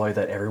beautiful boy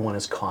that everyone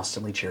is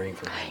constantly cheering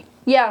for him.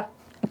 yeah,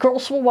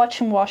 girls will watch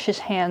him wash his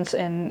hands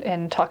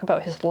and talk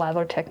about his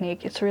lather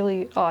technique. It's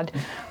really odd.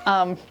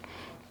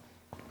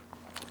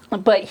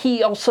 But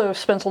he also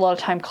spends a lot of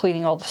time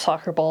cleaning all the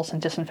soccer balls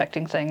and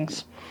disinfecting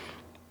things.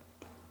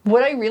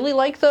 What I really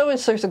like, though,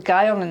 is there's a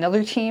guy on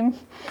another team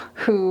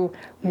who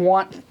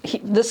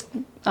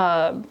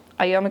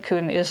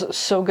Ayama-kun is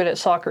so good at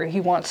soccer, he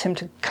wants him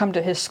to come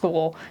to his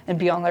school and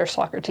be on their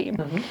soccer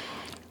team.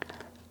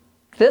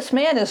 This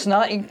man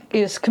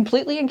is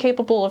completely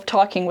incapable of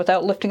talking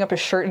without lifting up his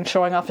shirt and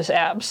showing off his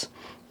abs.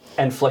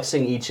 And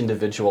flexing each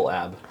individual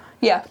ab.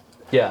 Yeah.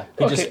 Yeah,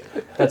 he Okay. just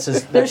that's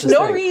his. That's There's his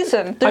no thing.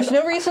 reason. There's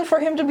no reason for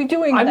him to be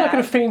doing I'm that. not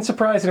going to feign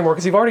surprise anymore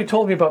because you've already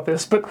told me about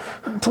this, but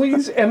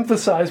please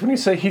emphasize when you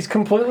say he's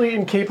completely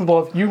incapable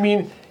of, you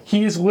mean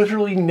he is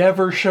literally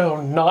never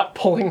shown not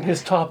pulling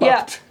his top Yeah,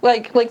 up.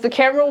 like the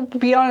camera will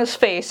be on his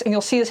face, and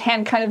you'll see his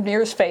hand kind of near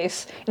his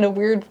face in a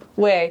weird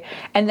way,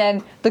 and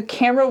then the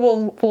camera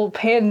will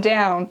pan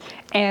down,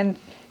 and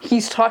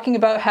he's talking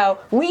about how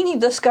we need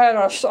this guy on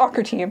our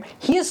soccer team.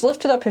 He has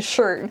lifted up his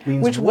shirt,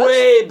 Leans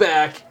way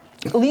back.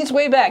 leans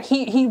way back.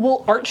 He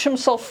will arch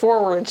himself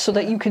forward so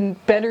that you can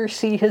better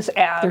see his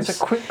abs. There's a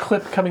quick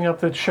clip coming up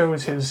that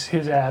shows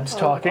his abs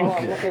talking. Oh,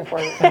 I'm looking for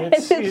it. And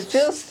it's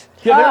just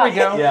yeah, there we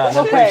go. Yeah, in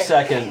a Okay. brief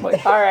second.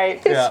 All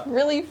right. Yeah.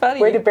 really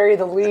funny. Way to bury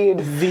the lead.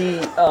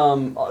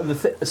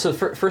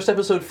 First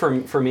episode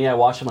for me, I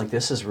watched. I'm like,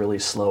 this is really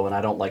slow, and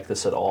I don't like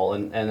this at all.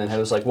 And then I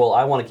was like, well,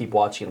 I want to keep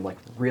watching. I'm like,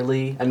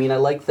 really? I mean, I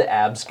like the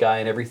abs guy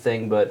and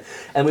everything,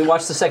 and we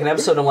watched the second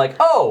episode. I'm like,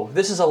 oh,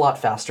 this is a lot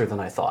faster than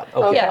I thought.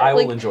 Okay, yeah, I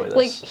like, will enjoy this.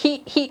 Like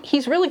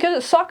he's really good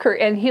at soccer,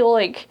 and he'll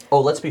like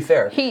Oh, let's be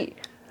fair. he.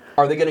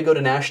 Are they going to go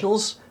to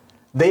nationals?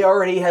 They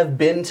already have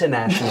been to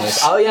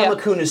nationals. Aoyama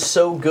Yeah. Kun is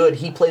so good.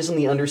 He plays on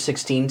the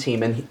under-16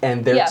 team,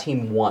 and their Yeah.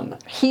 team won.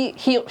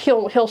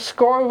 He'll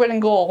score a winning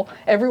goal.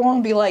 Everyone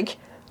will be like,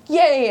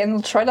 "Yay!" and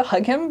they'll try to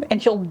hug him,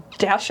 and he'll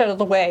dash out of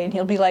the way, and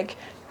he'll be like,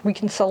 "We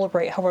can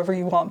celebrate however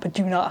you want, but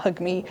do not hug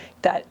me.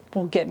 That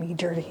will get me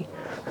dirty."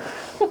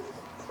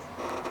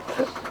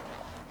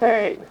 All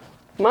right.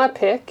 My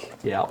pick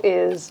Yeah.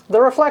 is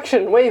The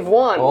Reflection, Wave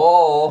 1.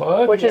 Oh,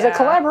 What? Which is a Yeah.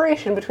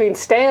 collaboration between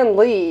Stan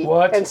Lee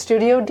What? and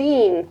Studio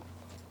Dean.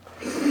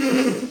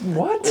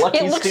 What? lucky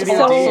It looks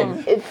Studio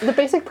awesome. Dean. The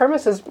basic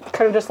premise is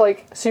kind of just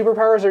like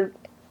superpowers are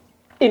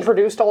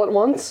introduced all at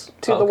once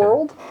to the Okay.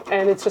 world,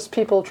 and it's just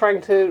people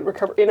trying to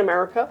recover in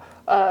America.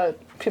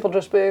 People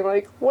just being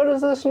like, "What does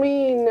this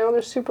mean? Now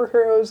there's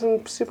superheroes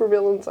and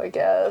supervillains, I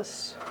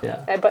guess." Yeah.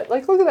 But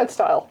like, look at that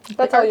style.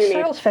 That's The all art you need.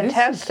 style's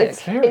fantastic.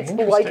 It's very It's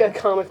interesting. like a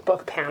comic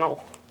book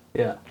panel.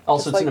 Yeah.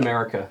 Also, It's it's in like-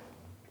 America.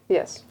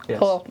 Yes. Yes.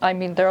 Cool. I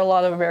mean, there are a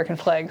lot of American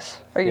flags.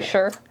 Are you Yeah.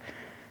 sure?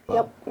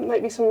 Yep.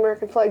 Might be some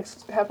American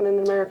flags happening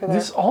in America there.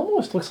 This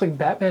almost looks like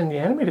Batman the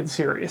Animated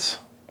Series.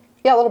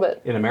 Yeah, a little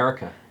bit. In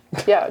America.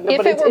 Yeah, no, If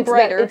but it it's, were it's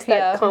brighter, that, it's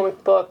yeah. that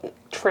comic book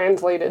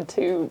translated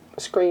to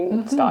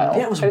screen style.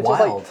 Yeah, it was And it's just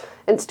wild.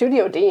 and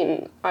Studio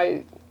Dean,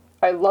 I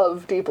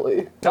love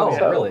deeply. Oh,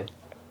 So, really?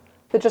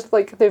 They just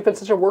like they've been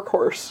such a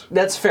workhorse.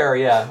 That's fair.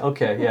 Yeah.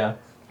 Okay. Yeah.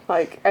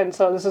 Like, and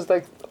so this is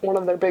like one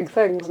of their big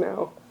things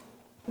now.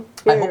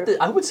 I hope that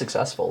I would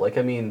successful. Like,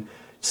 I mean,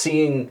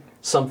 seeing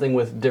something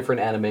with different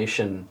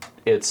animation,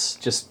 it's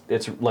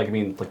like, I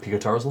mean, like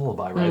Picotaro's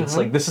Lullaby, right? It's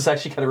like, this is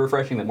actually kind of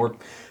refreshing that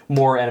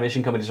more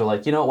animation companies are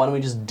like, you know, why don't we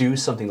just do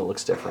something that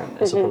looks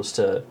different as opposed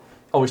to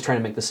always trying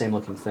to make the same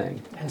looking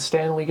thing. And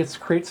Stan Lee gets to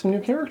create some new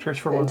characters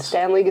for And once.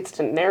 Stanley gets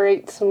to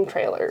narrate some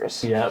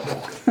trailers. Yep.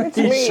 It's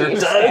He me, sure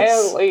does.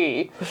 Stan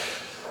Lee.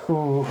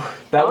 Ooh.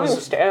 That I'm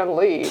was Stan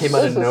Lee. came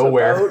out This of is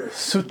nowhere. about-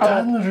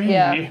 Sutanri.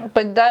 Yeah,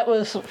 but that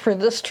was for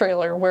this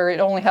trailer where it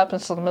only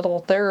happens in the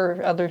middle. There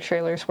are other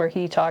trailers where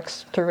he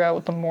talks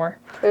throughout them more.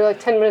 They're like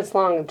 10 minutes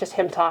long of just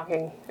him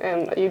talking,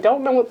 and you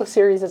don't know what the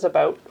series is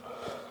about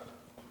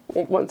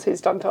once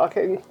he's done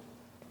talking.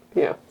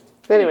 Yeah.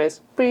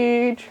 Anyways,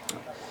 beach.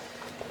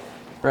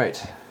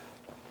 Right.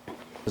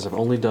 Because I've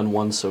only done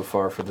one so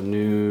far for the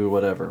new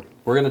whatever.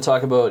 We're going to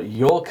talk about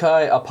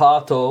Yokai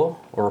Apato,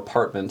 or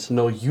apartment,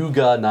 no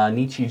Yuga na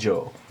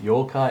Nichijo.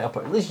 Yokai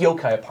apartment. At least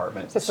Yokai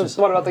apartment. This It's is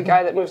what about the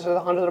guy that moves to the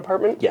haunted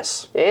apartment?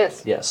 Yes.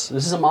 Yes. Yes.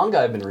 This is a manga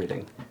I've been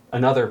reading.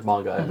 Another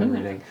manga I've been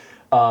reading.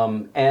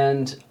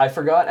 And I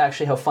forgot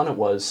actually how fun it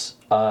was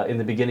in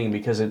the beginning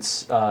because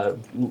it's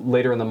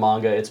later in the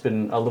manga it's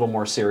been a little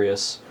more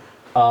serious.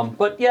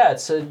 But yeah,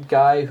 it's a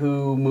guy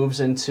who moves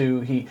into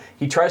he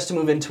tries to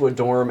move into a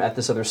dorm at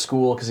this other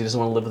school because he doesn't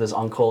want to live with his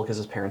uncle because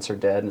his parents are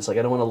dead, and it's like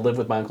I don't want to live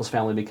with my uncle's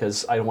family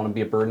because I don't want to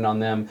be a burden on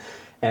them.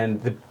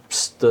 And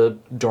the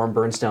dorm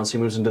burns down, so he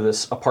moves into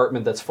this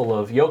apartment that's full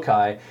of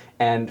yokai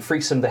and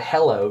freaks him the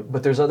hell out.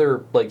 But there's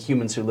other like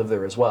humans who live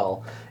there as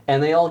well,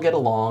 and they all get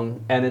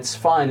along, and it's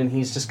fine. And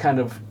he's just kind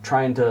of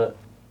trying to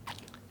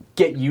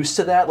get used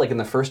to that, like in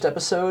the first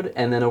episode,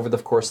 and then over the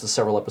course of the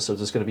several episodes,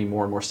 there's going to be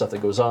more and more stuff that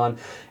goes on,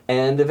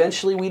 and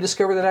eventually we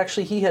discover that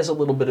actually he has a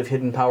little bit of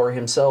hidden power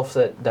himself.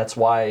 That's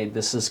why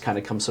this has kind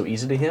of come so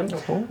easy to him.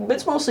 But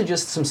it's mostly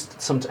just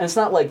some. And it's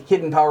not like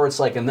hidden power. It's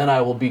like, and then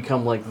I will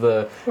become like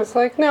the It's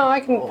like, no,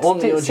 I can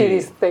only OG. see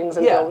these things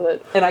and yeah, deal with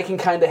it. and I can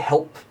kind of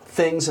help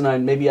things,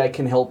 and maybe I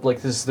can help.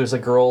 Like there's a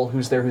girl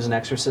who's there who's an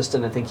exorcist,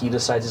 and I think he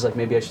decides he's like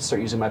maybe I should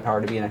start using my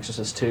power to be an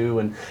exorcist too.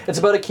 And it's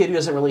about a kid who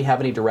doesn't really have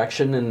any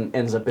direction and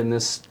ends up in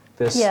this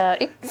Yeah,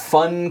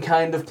 fun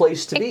kind of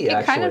place to be. it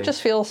Actually, kind of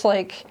just feels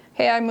like,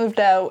 hey, I moved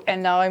out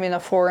and now I'm in a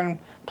foreign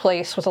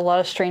place with a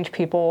lot of strange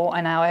people,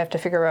 and now I have to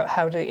figure out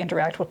how to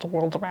interact with the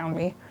world around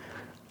me.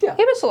 yeah.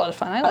 It was a lot of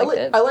fun. I liked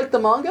it. I like the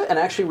manga, and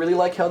I actually really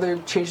like how they're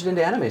changed it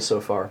into anime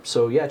so far.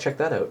 So yeah, check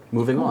that out.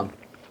 Moving on.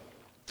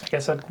 I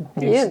guess that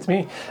means it's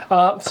me.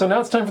 So now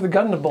it's time for the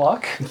Gundam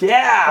block.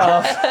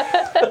 Yeah.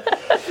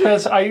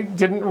 Because I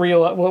didn't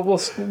realize. Well,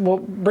 we'll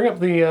bring up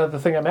the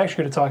thing I'm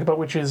actually going to talk about,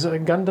 which is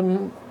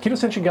Gundam, Kito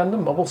Senshi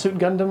Gundam, Mobile Suit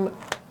Gundam,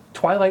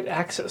 Twilight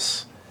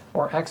Axis,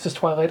 or Axis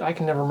Twilight. I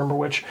can never remember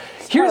which.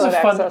 Twilight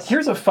Axis.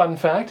 Here's a fun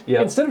fact.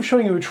 Yep. Instead of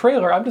showing you a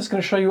trailer, I'm just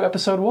going to show you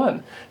episode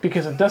 1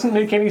 because it doesn't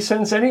make any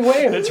sense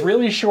anyway, and it's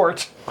really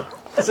short.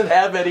 Does it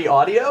have any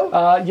audio?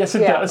 Yes,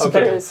 it Yeah, does.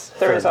 Okay.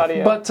 there is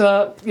audio. But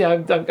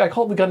yeah, I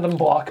call it the Gundam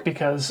block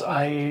because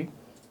I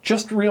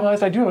just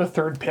realized I do have a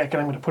third pick, and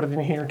I'm going to put it in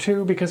here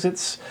too because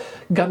it's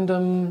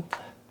Gundam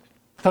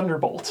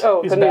Thunderbolt.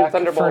 Oh, is the new back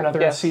Thunderbolt, for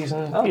another yes.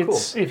 season. Oh, cool.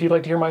 It's if you'd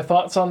like to hear my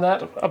thoughts on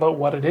that, about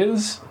what it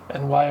is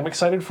and why I'm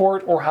excited for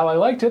it, or how I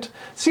liked it,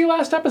 see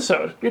last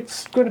episode.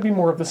 It's going to be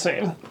more of the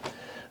same.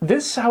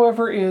 This,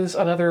 however, is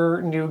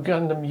another new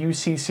Gundam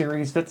UC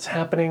series that's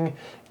happening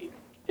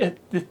at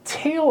the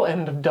tail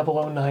end of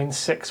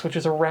 0096, which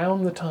is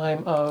around the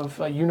time of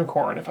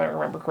Unicorn, if I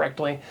remember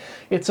correctly.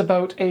 It's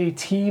about a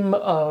team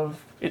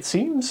of, it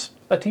seems,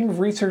 a team of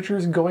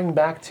researchers going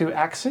back to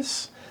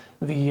Axis,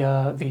 the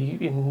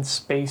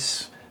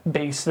in-space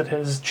base that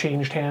has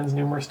changed hands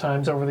numerous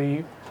times over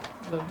the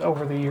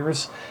over the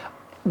years.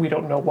 We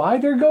don't know why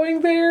they're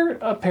going there.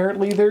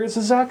 Apparently there's a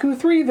Zaku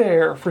 3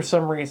 there for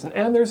some reason,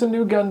 and there's a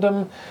new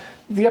Gundam.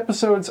 The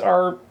episodes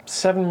are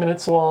 7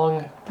 minutes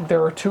long.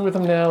 There are 2 of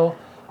them now.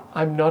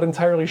 I'm not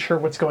entirely sure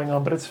what's going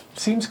on, but it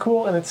seems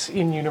cool, and it's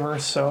in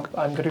universe, so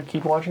I'm going to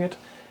keep watching it.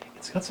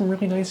 It's got some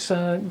really nice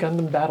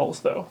Gundam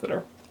battles, though, that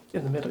are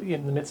in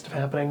the midst of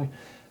happening.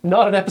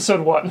 Not in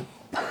episode 1.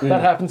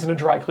 That happens in a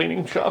dry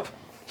cleaning shop.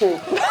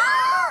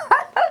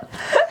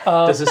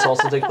 Does this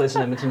also take place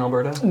in Edmonton,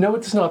 Alberta? No,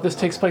 it does not. This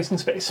takes place in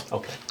space.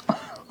 Okay.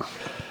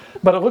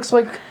 But it looks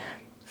like,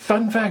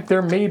 fun fact,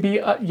 there may be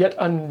yet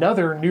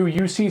another new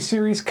UC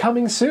series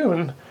coming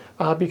soon,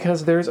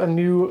 because there's a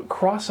new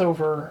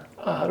crossover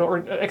or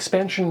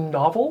expansion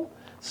novel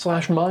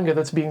 / manga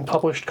that's being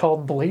published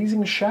called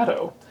Blazing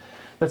Shadow.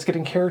 That's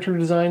getting character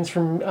designs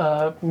from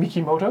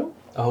Mikimoto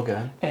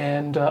Okay.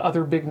 and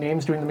other big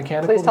names doing the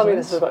mechanical Please tell me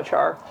designs. this is about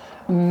Char.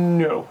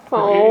 No.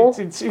 Oh.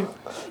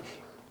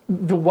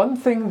 The one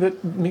thing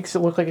that makes it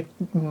look like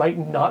it might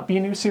not be a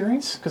new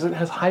series, because it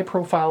has high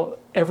profile,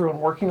 everyone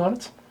working on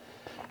it,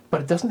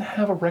 but it doesn't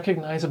have a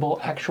recognizable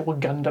actual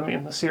Gundam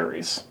in the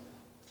series.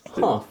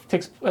 Huh.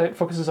 It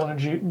focuses on a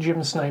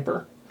Gym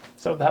Sniper.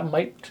 So that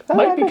might that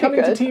be would be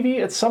coming to good.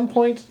 TV at some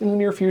point in the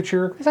near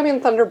future. Because, I mean,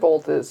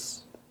 Thunderbolt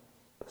is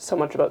so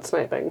much about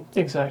sniping.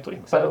 Exactly.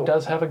 But So- it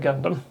does have a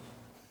Gundam.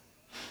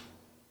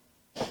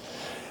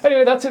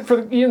 Anyway, that's it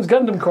for Ian's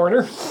Gundam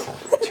Corner.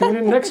 Tune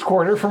in next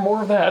quarter for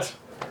more of that.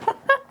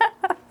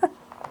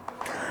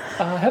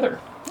 Heather.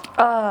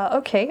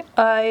 Okay.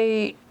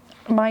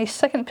 My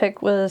second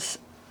pick was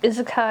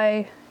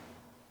Isekai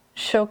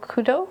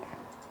Shokudo,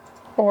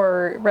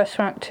 or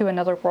Restaurant to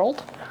Another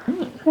World.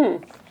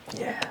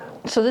 Yeah.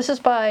 So this is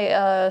by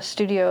a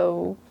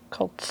studio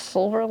called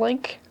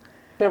Silverlink,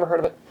 Never heard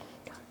of it.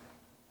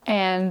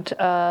 and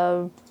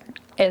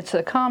it's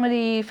a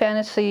comedy,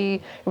 fantasy.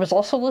 It was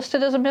also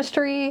listed as a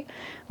mystery,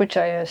 which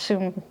I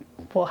assume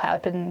will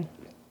happen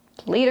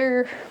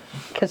later,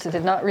 because it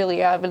did not really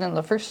happen in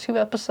the first 2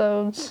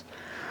 episodes.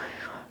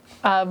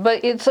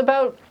 But it's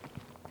about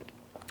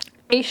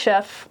a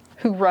chef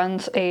who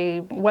runs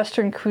a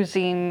Western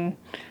cuisine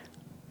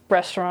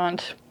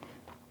restaurant,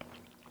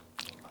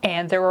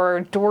 and there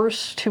are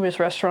doors to his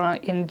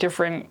restaurant in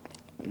different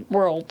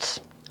worlds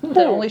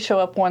that only show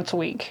up once a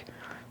week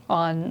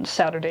on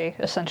Saturday,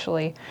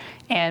 essentially,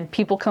 and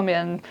people come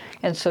in,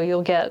 and so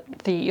you'll get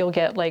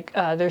like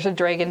there's a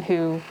dragon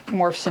who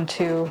morphs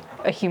into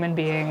a human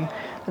being.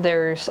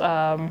 There's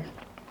a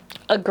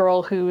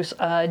girl who's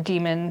a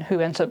demon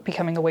who ends up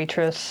becoming a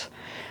waitress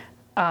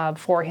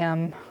for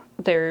him.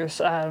 There's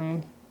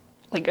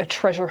like a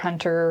treasure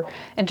hunter,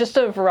 and just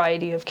a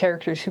variety of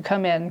characters who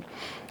come in.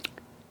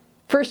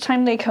 First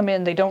time they come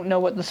in, they don't know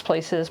what this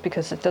place is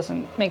because it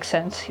doesn't make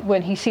sense.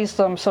 When he sees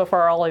them, so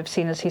far all I've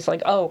seen is he's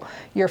like, "Oh,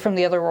 you're from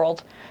the other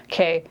world.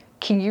 Okay,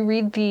 can you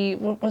read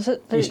what was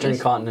it? The Eastern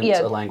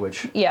continent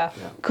language. Yeah,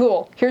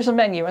 cool. Here's a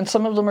menu," and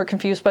some of them are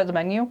confused by the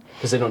menu.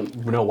 Because they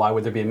don't know why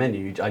would there be a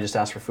menu. I just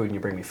ask for food and you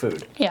bring me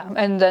food. Yeah,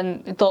 and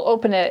then they'll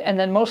open it, and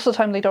then most of the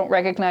time they don't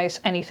recognize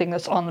anything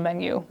that's on the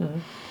menu. Mm-hmm.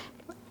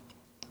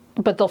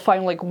 But they'll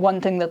find like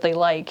one thing that they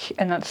like,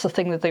 and that's the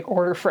thing that they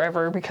order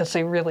forever because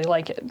they really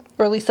like it.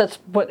 Or at least that's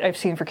what I've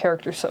seen for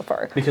characters so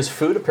far. Because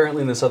food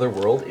apparently in this other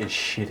world is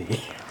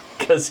shitty.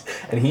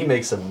 And he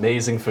makes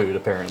amazing food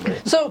apparently.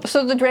 So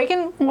the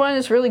dragon one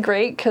is really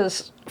great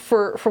because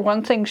for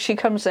one thing, she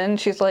comes in,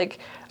 she's like,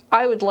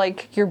 "I would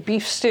like your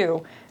beef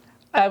stew.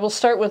 I will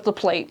start with the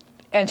plate,"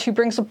 and she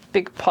brings a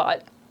big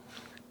pot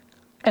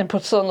and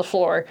puts it on the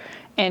floor.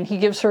 And he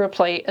gives her a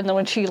plate, and then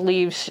when she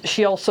leaves,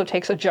 she also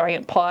takes a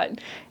giant pot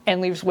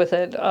and leaves with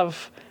it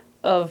of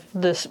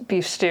this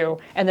beef stew.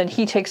 And then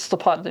he takes the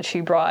pot that she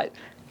brought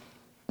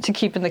to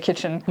keep in the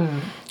kitchen.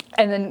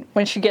 And then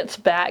when she gets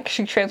back,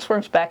 she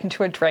transforms back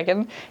into a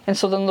dragon. And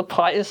so then the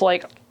pot is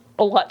like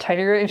a lot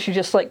tinier, and she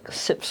just like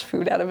sips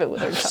food out of it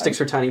with her tongue. Sticks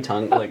her tiny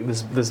tongue, like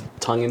this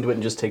tongue into it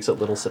and just takes up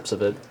little sips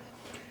of it.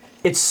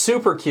 It's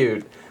super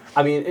cute.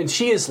 I mean, and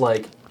she is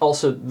like,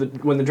 also,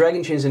 when the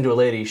dragon changes into a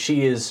lady,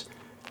 she is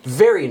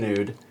very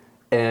nude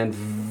and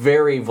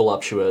very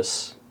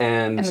voluptuous,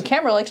 and And the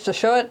camera likes to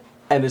show it.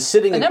 and is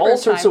sitting A in number all of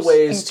sorts of times,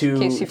 ways in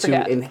case you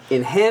forget.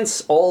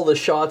 enhance all the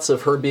shots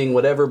of her being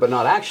whatever, but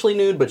not actually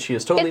nude, but she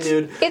is totally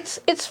nude.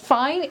 It's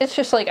fine. It's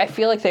just like I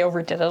feel like they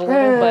overdid it a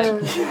little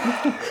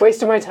bit.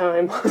 Wasting my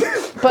time.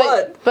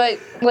 But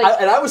like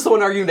I was the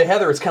one arguing to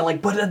Heather, it's kind of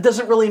like, but it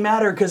doesn't really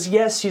matter, because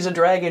yes, she's a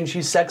dragon,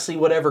 she's sexy,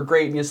 whatever,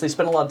 great, and yes, they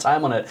spent a lot of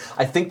time on it.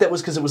 I think that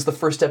was because it was the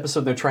first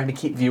episode they're trying to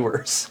keep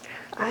viewers.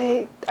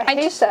 I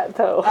hate that,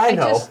 though. I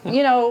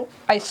know.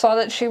 I saw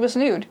that she was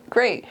nude.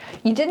 Great.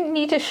 You didn't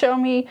need to show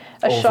me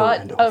a Over shot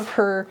and over. of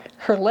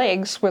her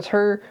legs with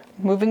her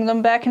moving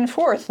them back and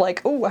forth.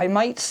 Like, oh, I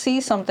might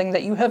see something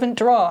that you haven't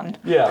drawn.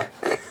 Yeah.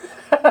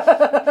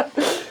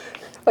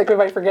 Like, if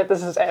I forget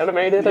this is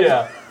animated.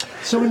 Yeah.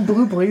 So in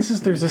Blue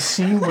Blazes, there's a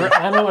scene where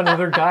Anno and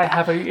another guy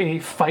have a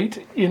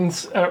fight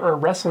or a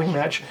wrestling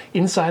match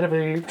inside of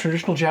a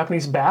traditional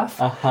Japanese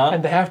bath,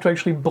 and they have to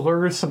actually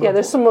blur some Yeah,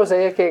 there's some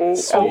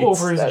mosaicing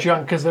over his that-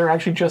 junk because they're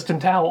actually just in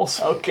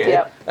towels. Okay,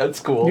 Yep. that's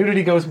cool.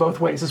 Nudity goes both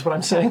ways, is what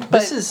I'm saying.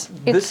 This is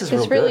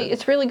real really good.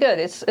 it's really good.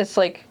 It's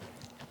like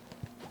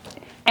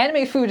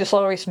anime food is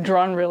always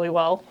drawn really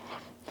well.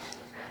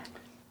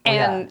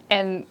 And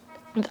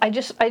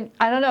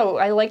I don't know.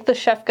 I like the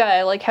chef guy.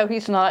 I like how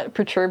he's not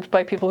perturbed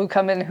by people who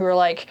come in who are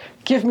like,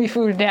 "Give me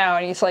food now,"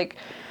 and he's like,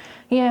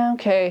 "Yeah,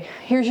 okay.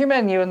 Here's your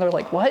menu," and they're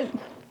like, "What?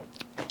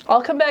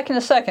 I'll come back in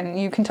a second.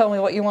 You can tell me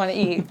what you want to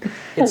eat."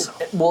 It's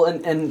well,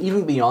 and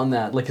even beyond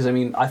that, like, because I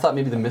mean, I thought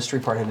maybe the mystery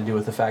part had to do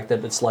with the fact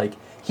that it's like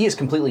he is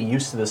completely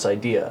used to this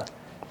idea.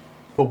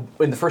 But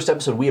in the first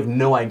episode, we have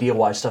no idea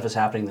why stuff is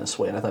happening this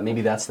way, and I thought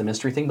maybe that's the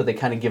mystery thing. But they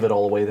kind of give it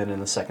all away then in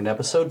the second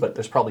episode. But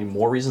there's probably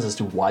more reasons as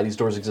to why these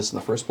doors exist in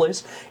the first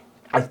place.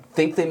 I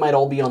think they might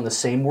all be on the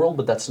same world,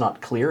 but that's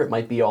not clear. It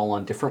might be all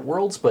on different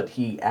worlds. But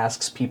he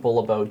asks people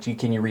about,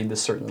 can you read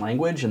this certain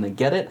language, and they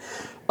get it.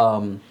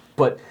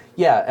 But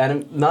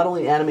yeah, not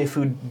only anime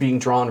food being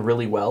drawn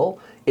really well,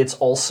 it's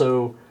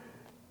also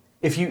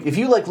if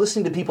you like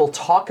listening to people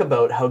talk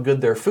about how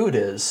good their food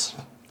is.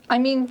 I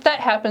mean, that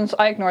happens.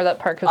 I ignore that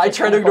part because I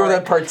try to ignore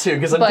that part too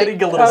because I'm But-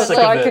 getting a little sick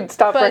so of I it. could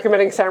stop But-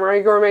 recommending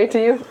Samurai Gourmet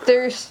to you.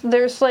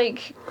 There's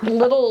like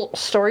little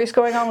stories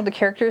going on with the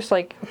characters.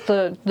 Like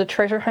the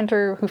treasure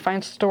hunter who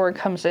finds the door and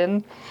comes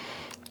in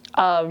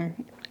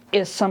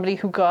is somebody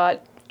who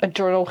got a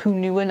journal who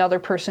knew another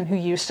person who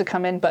used to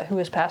come in but who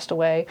has passed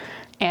away,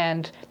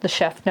 and the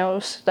chef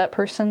knows that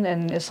person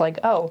and is like,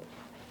 oh,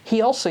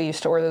 he also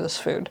used to order this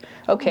food.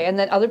 Okay, and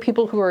then other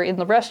people who are in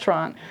the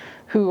restaurant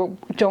who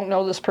don't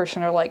know this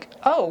person are like,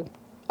 oh,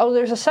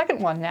 there's a second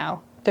one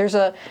now. There's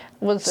a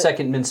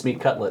Second mincemeat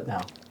cutlet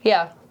now.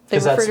 yeah. They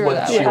Because refer that's to her what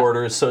that she way.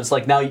 orders. So it's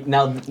like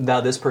now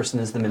this person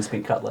is the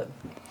mincemeat cutlet.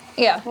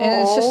 Yeah,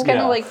 and it's just kind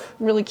of Yeah. like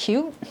really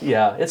cute.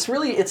 Yeah, it's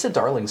a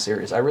darling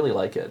series. I really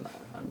like it,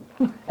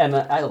 and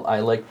I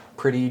like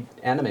pretty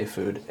anime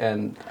food,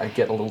 and I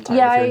get a little tired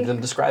Yeah, of hearing them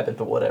describe it,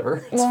 but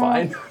whatever, it's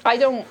fine. I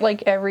don't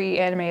like every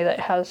anime that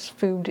has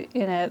food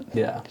in it,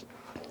 Yeah,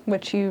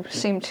 which you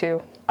seem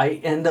to. I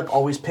end up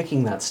always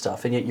picking that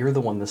stuff, and yet you're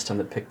the one this time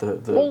that picked the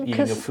Well, eating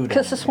of food.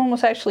 because this one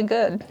was actually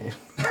good.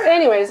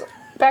 Anyways,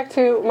 back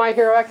to My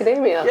Hero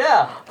Academia.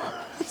 Yeah.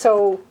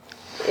 So,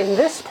 in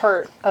this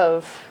part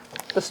of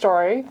the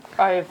story,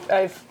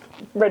 I've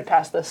read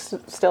past this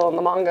still in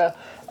the manga.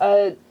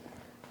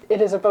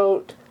 It is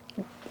about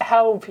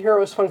how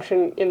heroes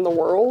function in the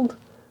world.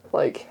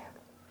 Like,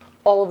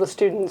 all of the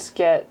students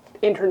get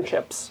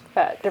internships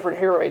at different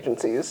hero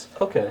agencies,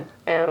 Okay.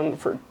 and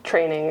for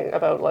training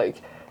about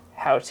like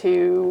how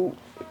to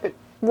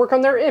work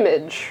on their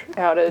image,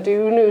 how to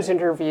do news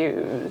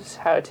interviews,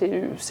 how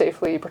to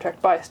safely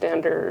protect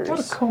bystanders, How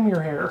to comb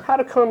your hair. how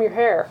to comb your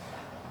hair.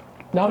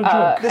 Not a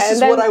joke. This And is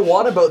then- what I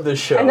want about this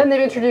show. And then they've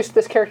introduced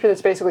this character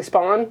that's basically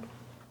Spawn,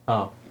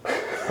 oh.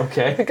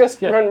 Okay.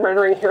 because Yeah. run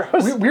murdering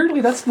heroes.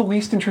 Weirdly, that's the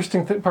least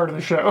interesting part of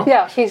the show.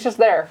 Yeah, he's just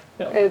there.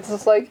 Yeah. It's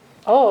just like,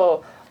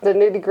 oh, the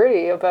nitty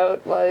gritty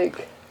about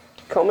like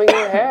combing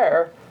your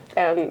hair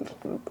and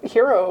main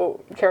hero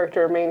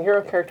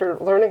character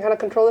learning how to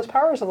control his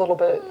powers a little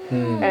bit,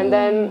 and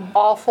then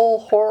awful,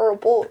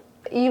 horrible,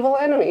 evil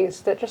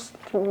enemies that just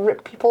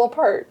rip people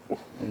apart.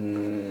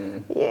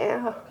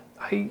 Yeah.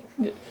 I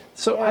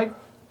Yeah.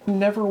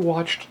 never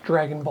watched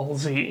Dragon Ball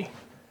Z.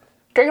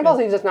 Dragon Ball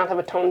Z does not have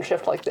a tone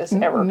shift like this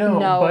ever.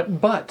 No.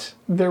 But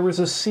there was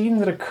a scene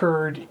that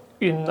occurred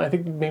in, I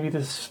think, maybe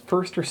this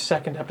first or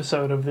second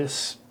episode of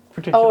this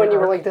particular Oh, and you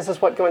were arc. like, this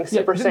is what going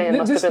Super Yeah, Saiyan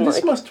must this, have been this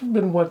like. must have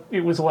been what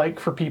it was like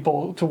for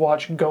people to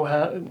watch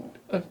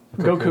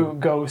Goku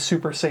go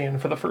Super Saiyan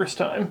for the first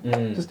time.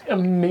 Just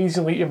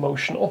amazingly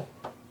emotional.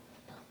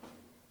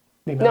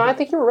 The amount No, I of-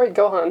 think you were right,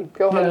 Gohan.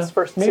 Gohan's Yeah,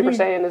 first maybe-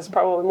 Super Saiyan is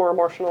probably more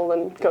emotional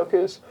than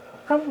Goku's.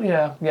 Probably,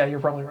 yeah, you're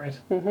probably right.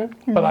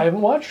 But I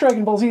haven't watched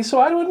Dragon Ball Z, so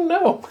I wouldn't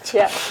know.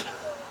 Yeah.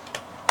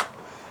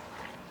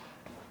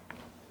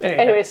 Anyway,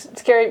 Anyways,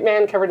 scary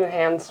man covered in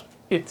hands.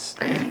 it's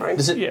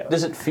Does it Yeah.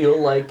 does it feel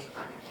like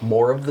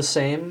more of the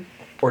same,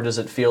 or does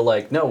it feel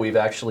like no, we've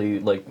actually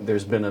like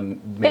there's been a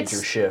major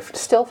It's shift?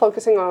 Still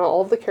focusing on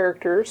all of the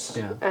characters,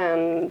 Yeah.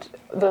 and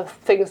the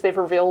things they've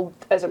revealed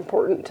as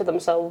important to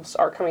themselves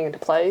are coming into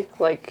play.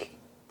 Like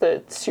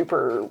the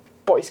super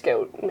Boy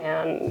Scout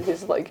man,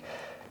 he's like,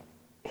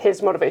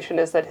 his motivation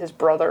is that his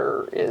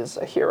brother is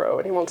a hero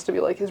and he wants to be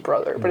like his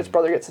brother, but his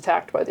brother gets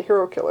attacked by the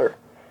hero killer.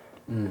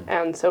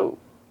 And so,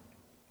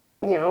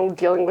 you know,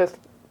 dealing with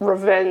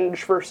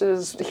revenge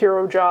versus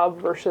hero job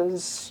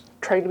versus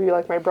trying to be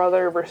like my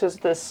brother versus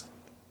this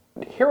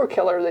hero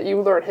killer, that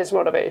you learn his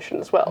motivation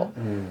as well.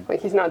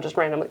 Like, he's not just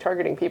randomly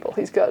targeting people,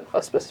 he's got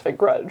a specific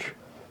grudge.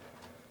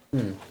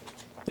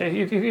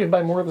 If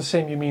by more of the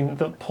same you mean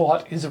the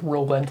plot is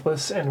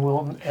relentless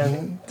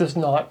and does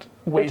not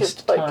waste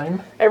Just, like,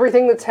 time.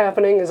 Everything that's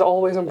happening is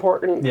always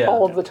important Yeah.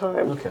 all of the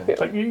time. Okay. Yeah.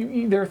 Like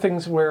there are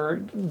things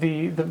where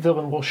the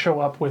villain will show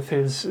up with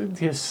his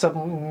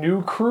some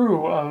new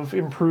crew of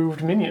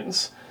improved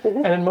minions,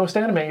 and in most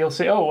anime you'll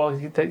say, "Oh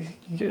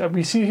well,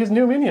 we see his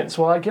new minions."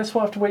 Well, I guess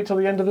we'll have to wait till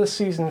the end of this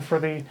season for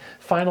the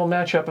final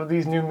matchup of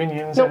these new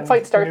minions. Nope, and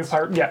fight the new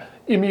starts. yeah,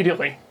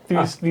 immediately.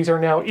 These are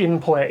now in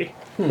play.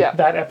 Yeah.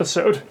 That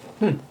episode.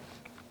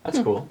 That's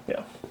cool.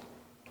 Yeah.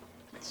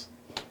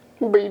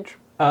 Beach.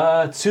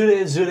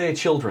 Tsure Zure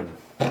Children.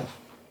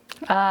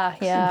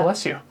 Yeah.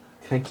 Bless you.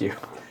 Thank you.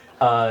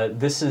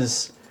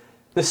 This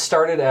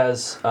started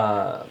as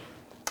I'm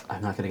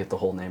not going to get the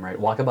whole name right.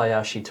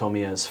 Wakabayashi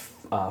Tomiya's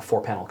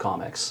 4-panel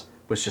comics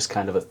was just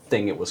kind of a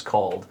thing it was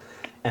called,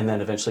 and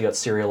then eventually got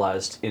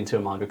serialized into a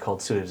manga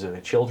called Tsure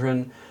Zure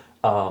Children,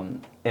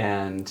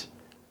 and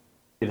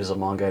it is a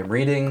manga I'm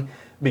reading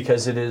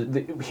because it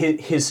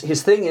is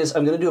his thing is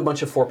I'm going to do a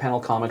bunch of 4-panel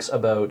comics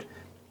about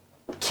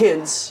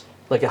kids,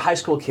 like high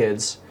school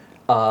kids,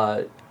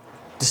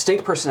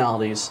 distinct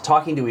personalities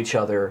talking to each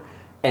other,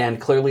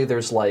 and clearly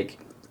there's like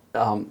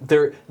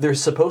they're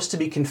supposed to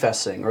be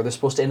confessing, or they're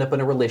supposed to end up in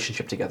a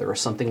relationship together, or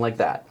something like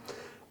that.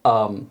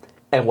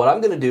 And what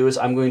I'm going to do is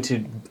I'm going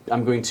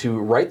to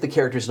write the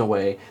characters in a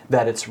way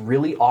that it's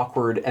really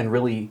awkward and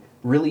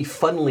really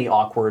funnily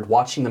awkward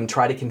watching them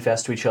try to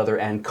confess to each other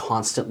and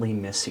constantly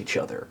miss each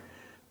other.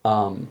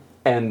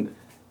 And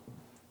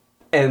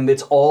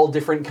it's all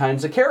different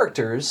kinds of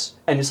characters,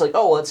 and it's like,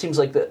 oh, well, that seems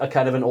like a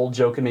kind of an old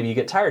joke, and maybe you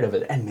get tired of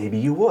it, and maybe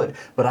you would,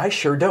 but I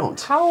sure don't.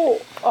 How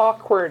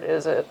awkward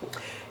is it?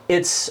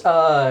 It's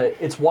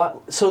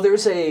what? So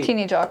there's a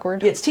Teenage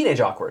awkward. Yeah, it's teenage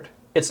awkward.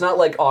 It's not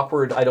like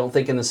awkward, I don't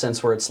think, in the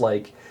sense where it's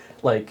like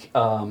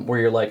where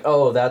you're like,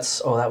 oh, that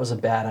was a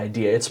bad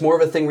idea. It's more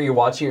of a thing where you're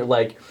watching, you're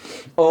like,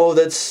 oh,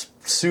 that's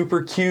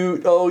super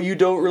cute. Oh, you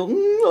don't really,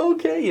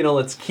 okay,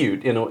 it's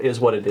cute. Is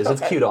what it is. Okay.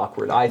 It's cute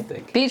awkward, I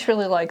think. Beach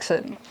really likes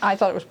it. I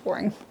thought it was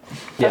boring.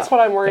 That's what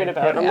I'm worried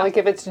about. I'm Yeah. like,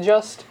 if it's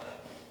just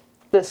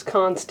this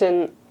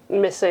constant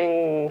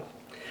missing.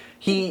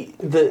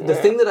 The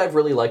thing that I've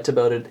really liked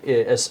about it,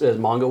 as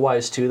manga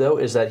wise too, though,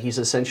 is that he's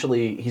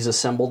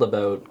assembled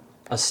about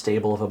a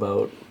stable of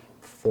about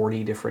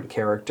 40 different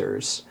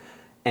characters,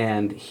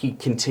 and he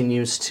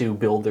continues to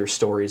build their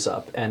stories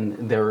up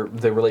and the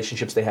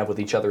relationships they have with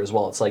each other as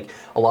well. It's like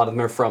a lot of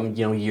them are from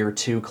year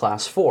 2,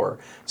 class 4,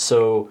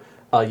 so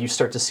you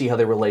start to see how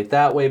they relate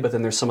that way. But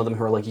then there's some of them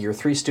who are like year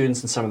 3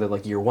 students, and some of them are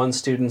like year 1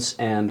 students,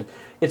 and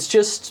it's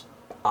just.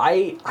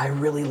 I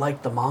really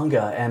like the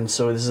manga, and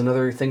so this is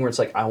another thing where it's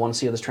like I want to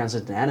see how this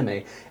translates to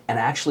anime, and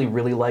I actually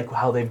really like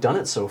how they've done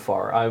it so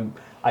far.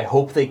 I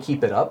hope they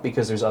keep it up,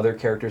 because there's other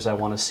characters I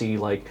want to see,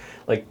 like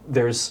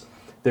there's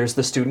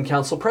the student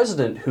council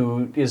president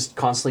who is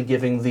constantly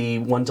giving the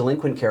one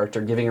delinquent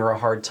character, giving her a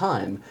hard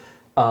time,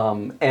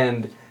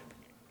 and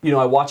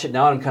I watch it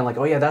now and I'm kind of like,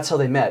 oh yeah, that's how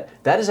they met.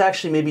 That is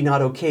actually maybe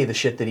not okay, the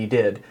shit that he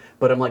did,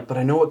 but I'm like, but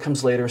I know what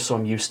comes later, so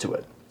I'm used to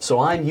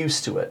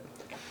it.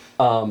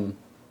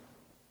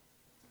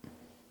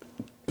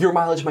 Your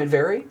mileage might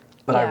vary,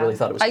 but I Yeah. really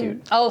thought it was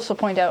cute. I'll also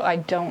point out I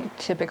don't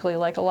typically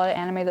like a lot of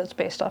anime that's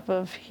based off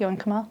of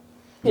Hyonkama.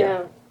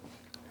 Yeah.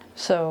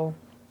 So,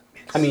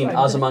 I mean,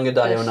 Azumanga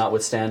Daioh Yes.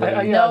 notwithstanding.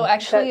 Yeah, no,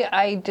 actually,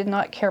 I did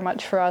not care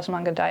much for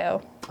Azumanga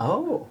Daioh.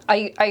 Oh.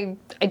 I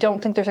don't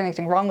think there's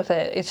anything wrong with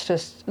it. It's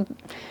just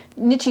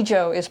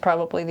Nichijou is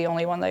probably the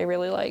only one that I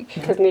really like.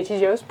 Because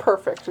Nichijou is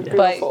perfect and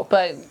beautiful.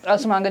 But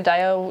Azumanga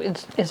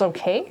Daioh is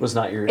okay. Was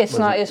not your... It's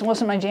not. It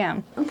wasn't my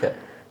jam. Okay.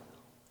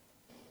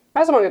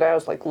 Azumanga Daioh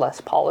is like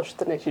less polished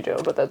than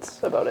Nichijou, but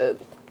that's about it.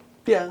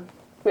 Yeah.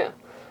 Yeah.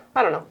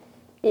 I don't know.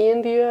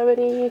 Ian, do you have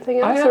anything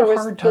else? I had or a was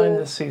hard time the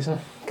this season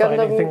finding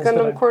Gundam, things that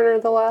Gundam Corner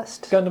the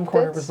last? Gundam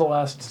Corner bits? was the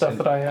last stuff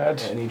that I had.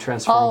 Any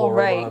transformable All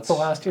right. robots? The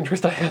last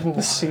interest I had in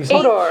this season.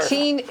 Hodor.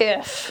 18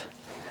 if.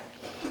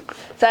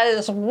 That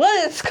is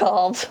what it's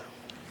called.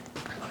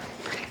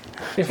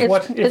 If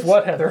it's-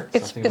 what, Heather?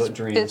 Something about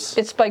dreams.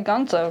 It's by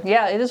Gonzo.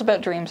 Yeah, it is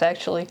about dreams,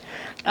 actually.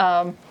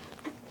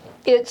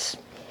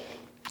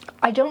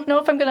 I don't know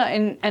if I'm going to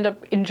end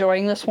up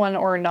enjoying this one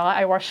or not.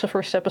 I watched the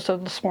first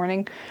episode this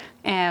morning,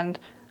 and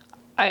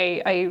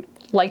I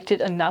liked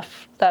it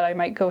enough that I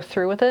might go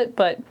through with it,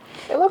 but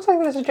It looks like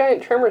there's a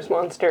giant Tremors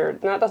monster,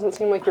 and that doesn't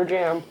seem like your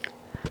jam.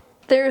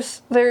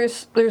 there's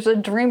a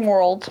dream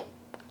world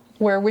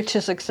where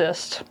witches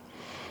exist.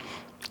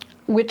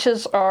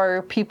 Witches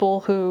are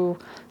people who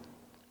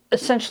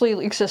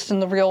essentially exist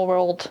in the real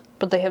world,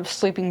 but they have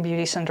Sleeping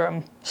Beauty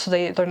syndrome, so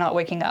they're not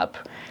waking up.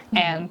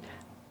 And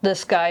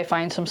this guy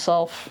finds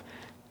himself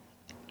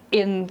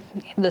in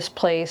this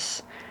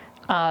place.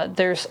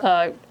 There's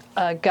a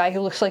guy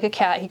who looks like a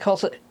cat. He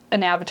calls it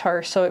an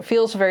avatar, so it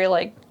feels very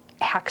like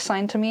Hack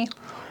Sign to me.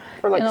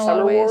 Or like In a lot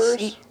Summer of ways.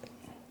 Wars.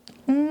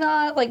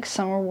 Not like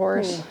Summer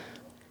Wars.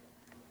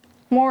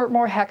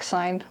 More Hack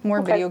Sign, more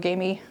Okay. video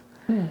gamey.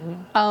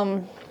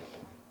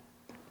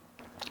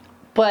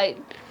 But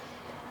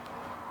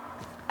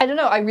I don't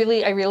know. I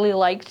really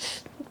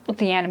liked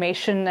the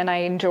animation, and I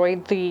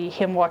enjoyed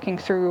him walking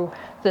through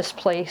this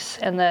place,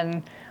 and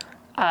then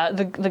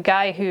the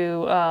guy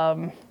who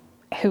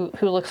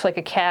looks like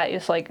a cat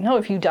is like, no,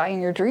 if you die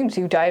in your dreams,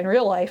 you die in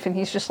real life, and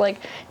he's just like,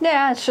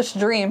 nah, it's just a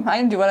dream. I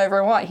can do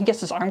whatever I want. He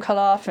gets his arm cut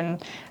off,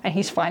 and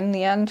he's fine in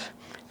the end.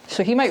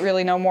 So he might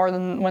really know more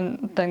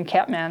than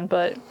Catman,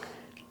 but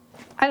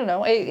I don't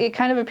know. It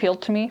kind of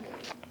appealed to me.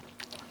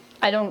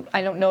 I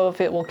don't know if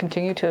it will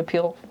continue to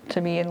appeal to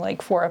me in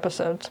like 4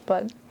 episodes,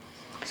 but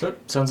So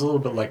it sounds a little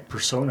bit like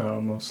Persona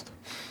almost,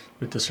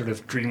 with the sort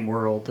of dream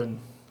world and.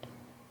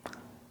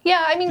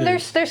 yeah, I mean, Yeah.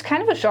 there's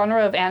kind of a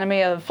genre of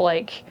anime of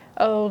like,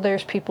 oh,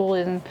 there's people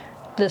in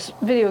this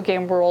video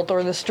game world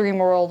or this dream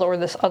world or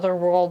this other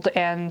world,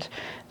 and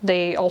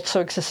they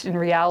also exist in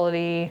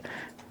reality.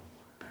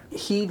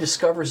 He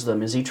discovers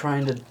them. Is he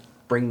trying to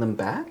bring them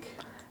back?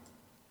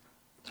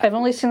 I've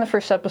only seen the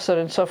first episode,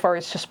 and so far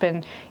it's just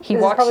been he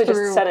This is walks probably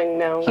through. just setting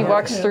now. He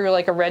walks through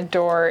like a red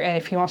door, and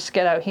if he wants to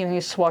get out, he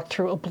needs to walk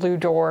through a blue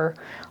door,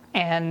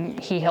 and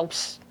he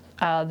helps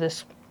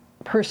this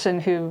person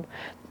who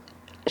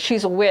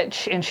she's a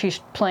witch and she's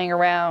playing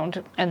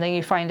around, and then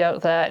you find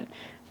out that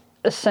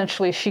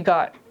essentially she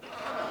got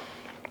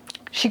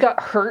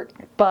hurt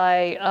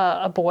by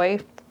a boy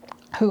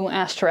who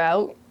asked her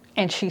out,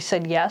 and she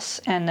said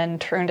yes, and then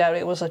turned out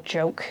it was a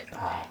joke,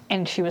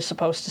 and she was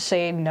supposed to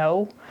say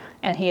no.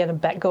 And he had a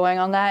bet going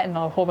on that, and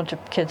a whole bunch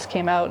of kids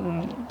came out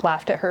and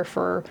laughed at her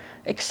for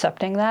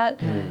accepting that.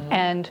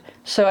 And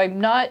so I'm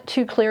not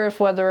too clear of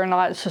whether or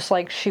not it's just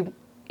like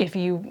if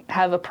you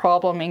have a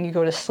problem and you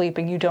go to sleep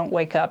and you don't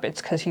wake up, it's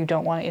because you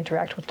don't want to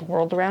interact with the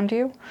world around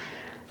you,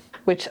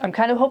 which I'm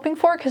kind of hoping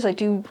for, because I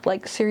do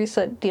like series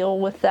that deal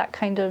with that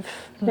kind of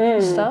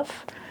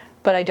stuff.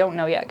 But I don't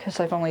know yet, because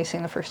I've only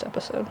seen the first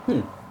episode.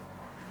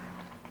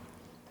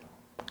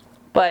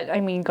 But,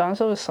 I mean,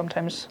 Gonzo is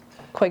sometimes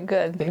quite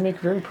good. They make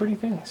very pretty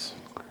things.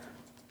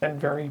 And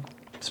very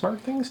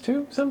smart things,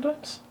 too,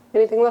 sometimes.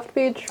 Anything left,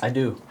 Beach? I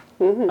do.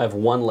 I have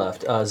one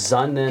left.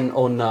 Zanen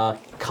Onna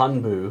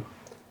Kanbu,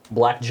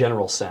 Black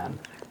General San.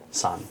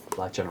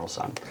 Black General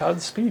San.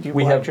 Godspeed, you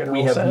We Black have General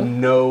we have San.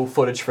 no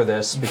footage for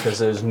this because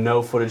there's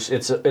no footage.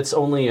 It's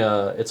only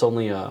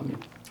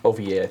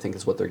OVA, I think,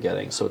 is what they're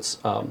getting. So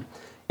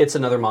it's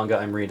another manga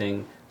I'm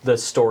reading. The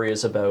story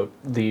is about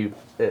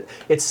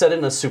it's set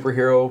in a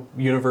superhero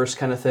universe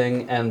kind of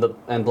thing, and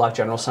Black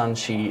General San,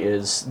 she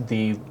is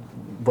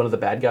one of the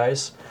bad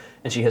guys,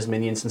 and she has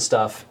minions and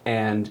stuff,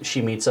 and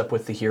she meets up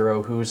with the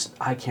hero who's,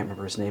 I can't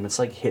remember his name. It's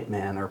like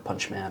Hitman or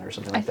Punchman or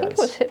something like that. I think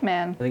it was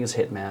Hitman. I think it's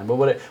Hitman, but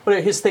what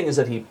his thing is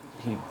that he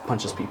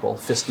punches people.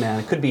 Fistman.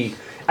 It could be,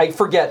 I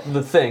forget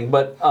the thing,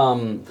 but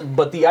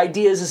the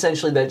idea is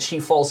essentially that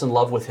she falls in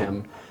love with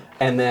him,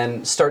 and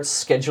then starts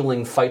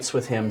scheduling fights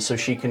with him so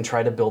she can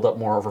try to build up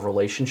more of a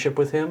relationship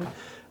with him.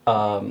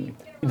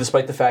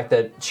 Despite the fact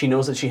that she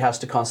knows that she has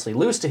to constantly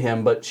lose to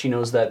him, but she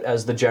knows that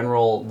as the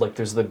general, like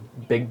there's the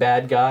big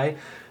bad guy.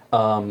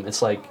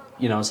 It's like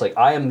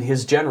I am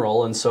his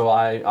general, and so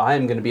I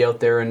am going to be out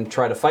there and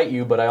try to fight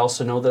you, but I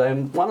also know that I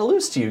want to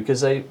lose to you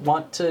because I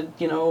want to,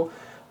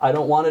 I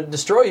don't want to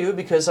destroy you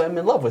because I'm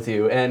in love with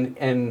you.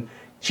 And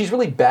she's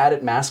really bad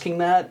at masking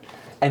that.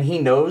 And he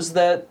knows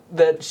that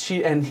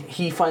she, and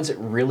he finds it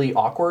really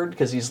awkward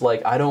because he's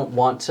like, I don't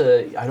want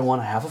to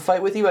have a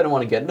fight with you. I don't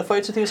want to get into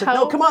fights with you. He's like,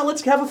 no, come on,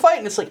 let's have a fight.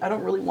 And it's like, I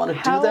don't really want to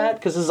do that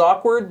because it's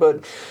awkward.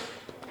 But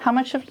How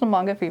much of the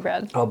manga have you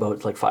read?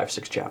 about like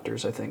 5-6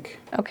 chapters, I think.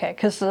 Okay,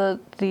 because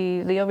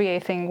the OVA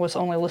thing was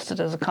only listed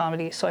as a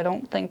comedy, so I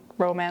don't think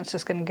romance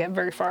is going to get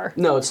very far.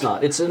 No, it's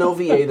not. It's an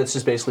OVA that's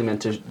just basically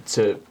meant to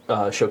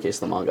showcase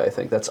the manga. I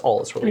think that's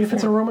all it's really. If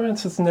it's for. a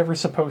romance that's never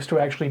supposed to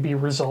actually be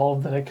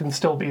resolved, then it can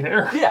still be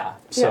there. Yeah.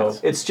 So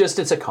Yes.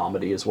 it's a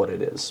comedy, is what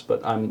it is.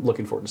 But I'm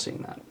looking forward to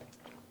seeing that.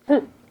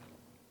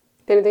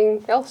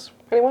 Anything else?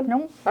 Anyone?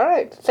 No. All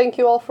right. Thank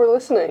you all for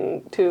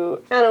listening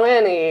to Anno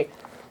Annie,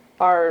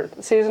 our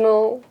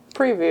seasonal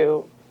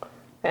preview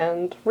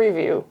and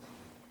review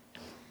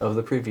Of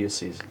the previous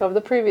season. of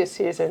the previous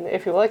season.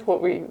 If you like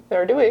what we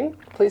are doing,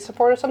 please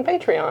support us on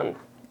Patreon.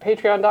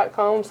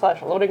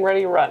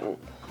 Patreon.com/loadingreadyrun.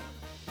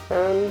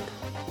 And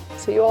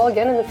see you all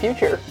again in the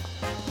future.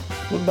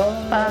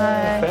 Goodbye,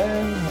 Bye.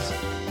 fans.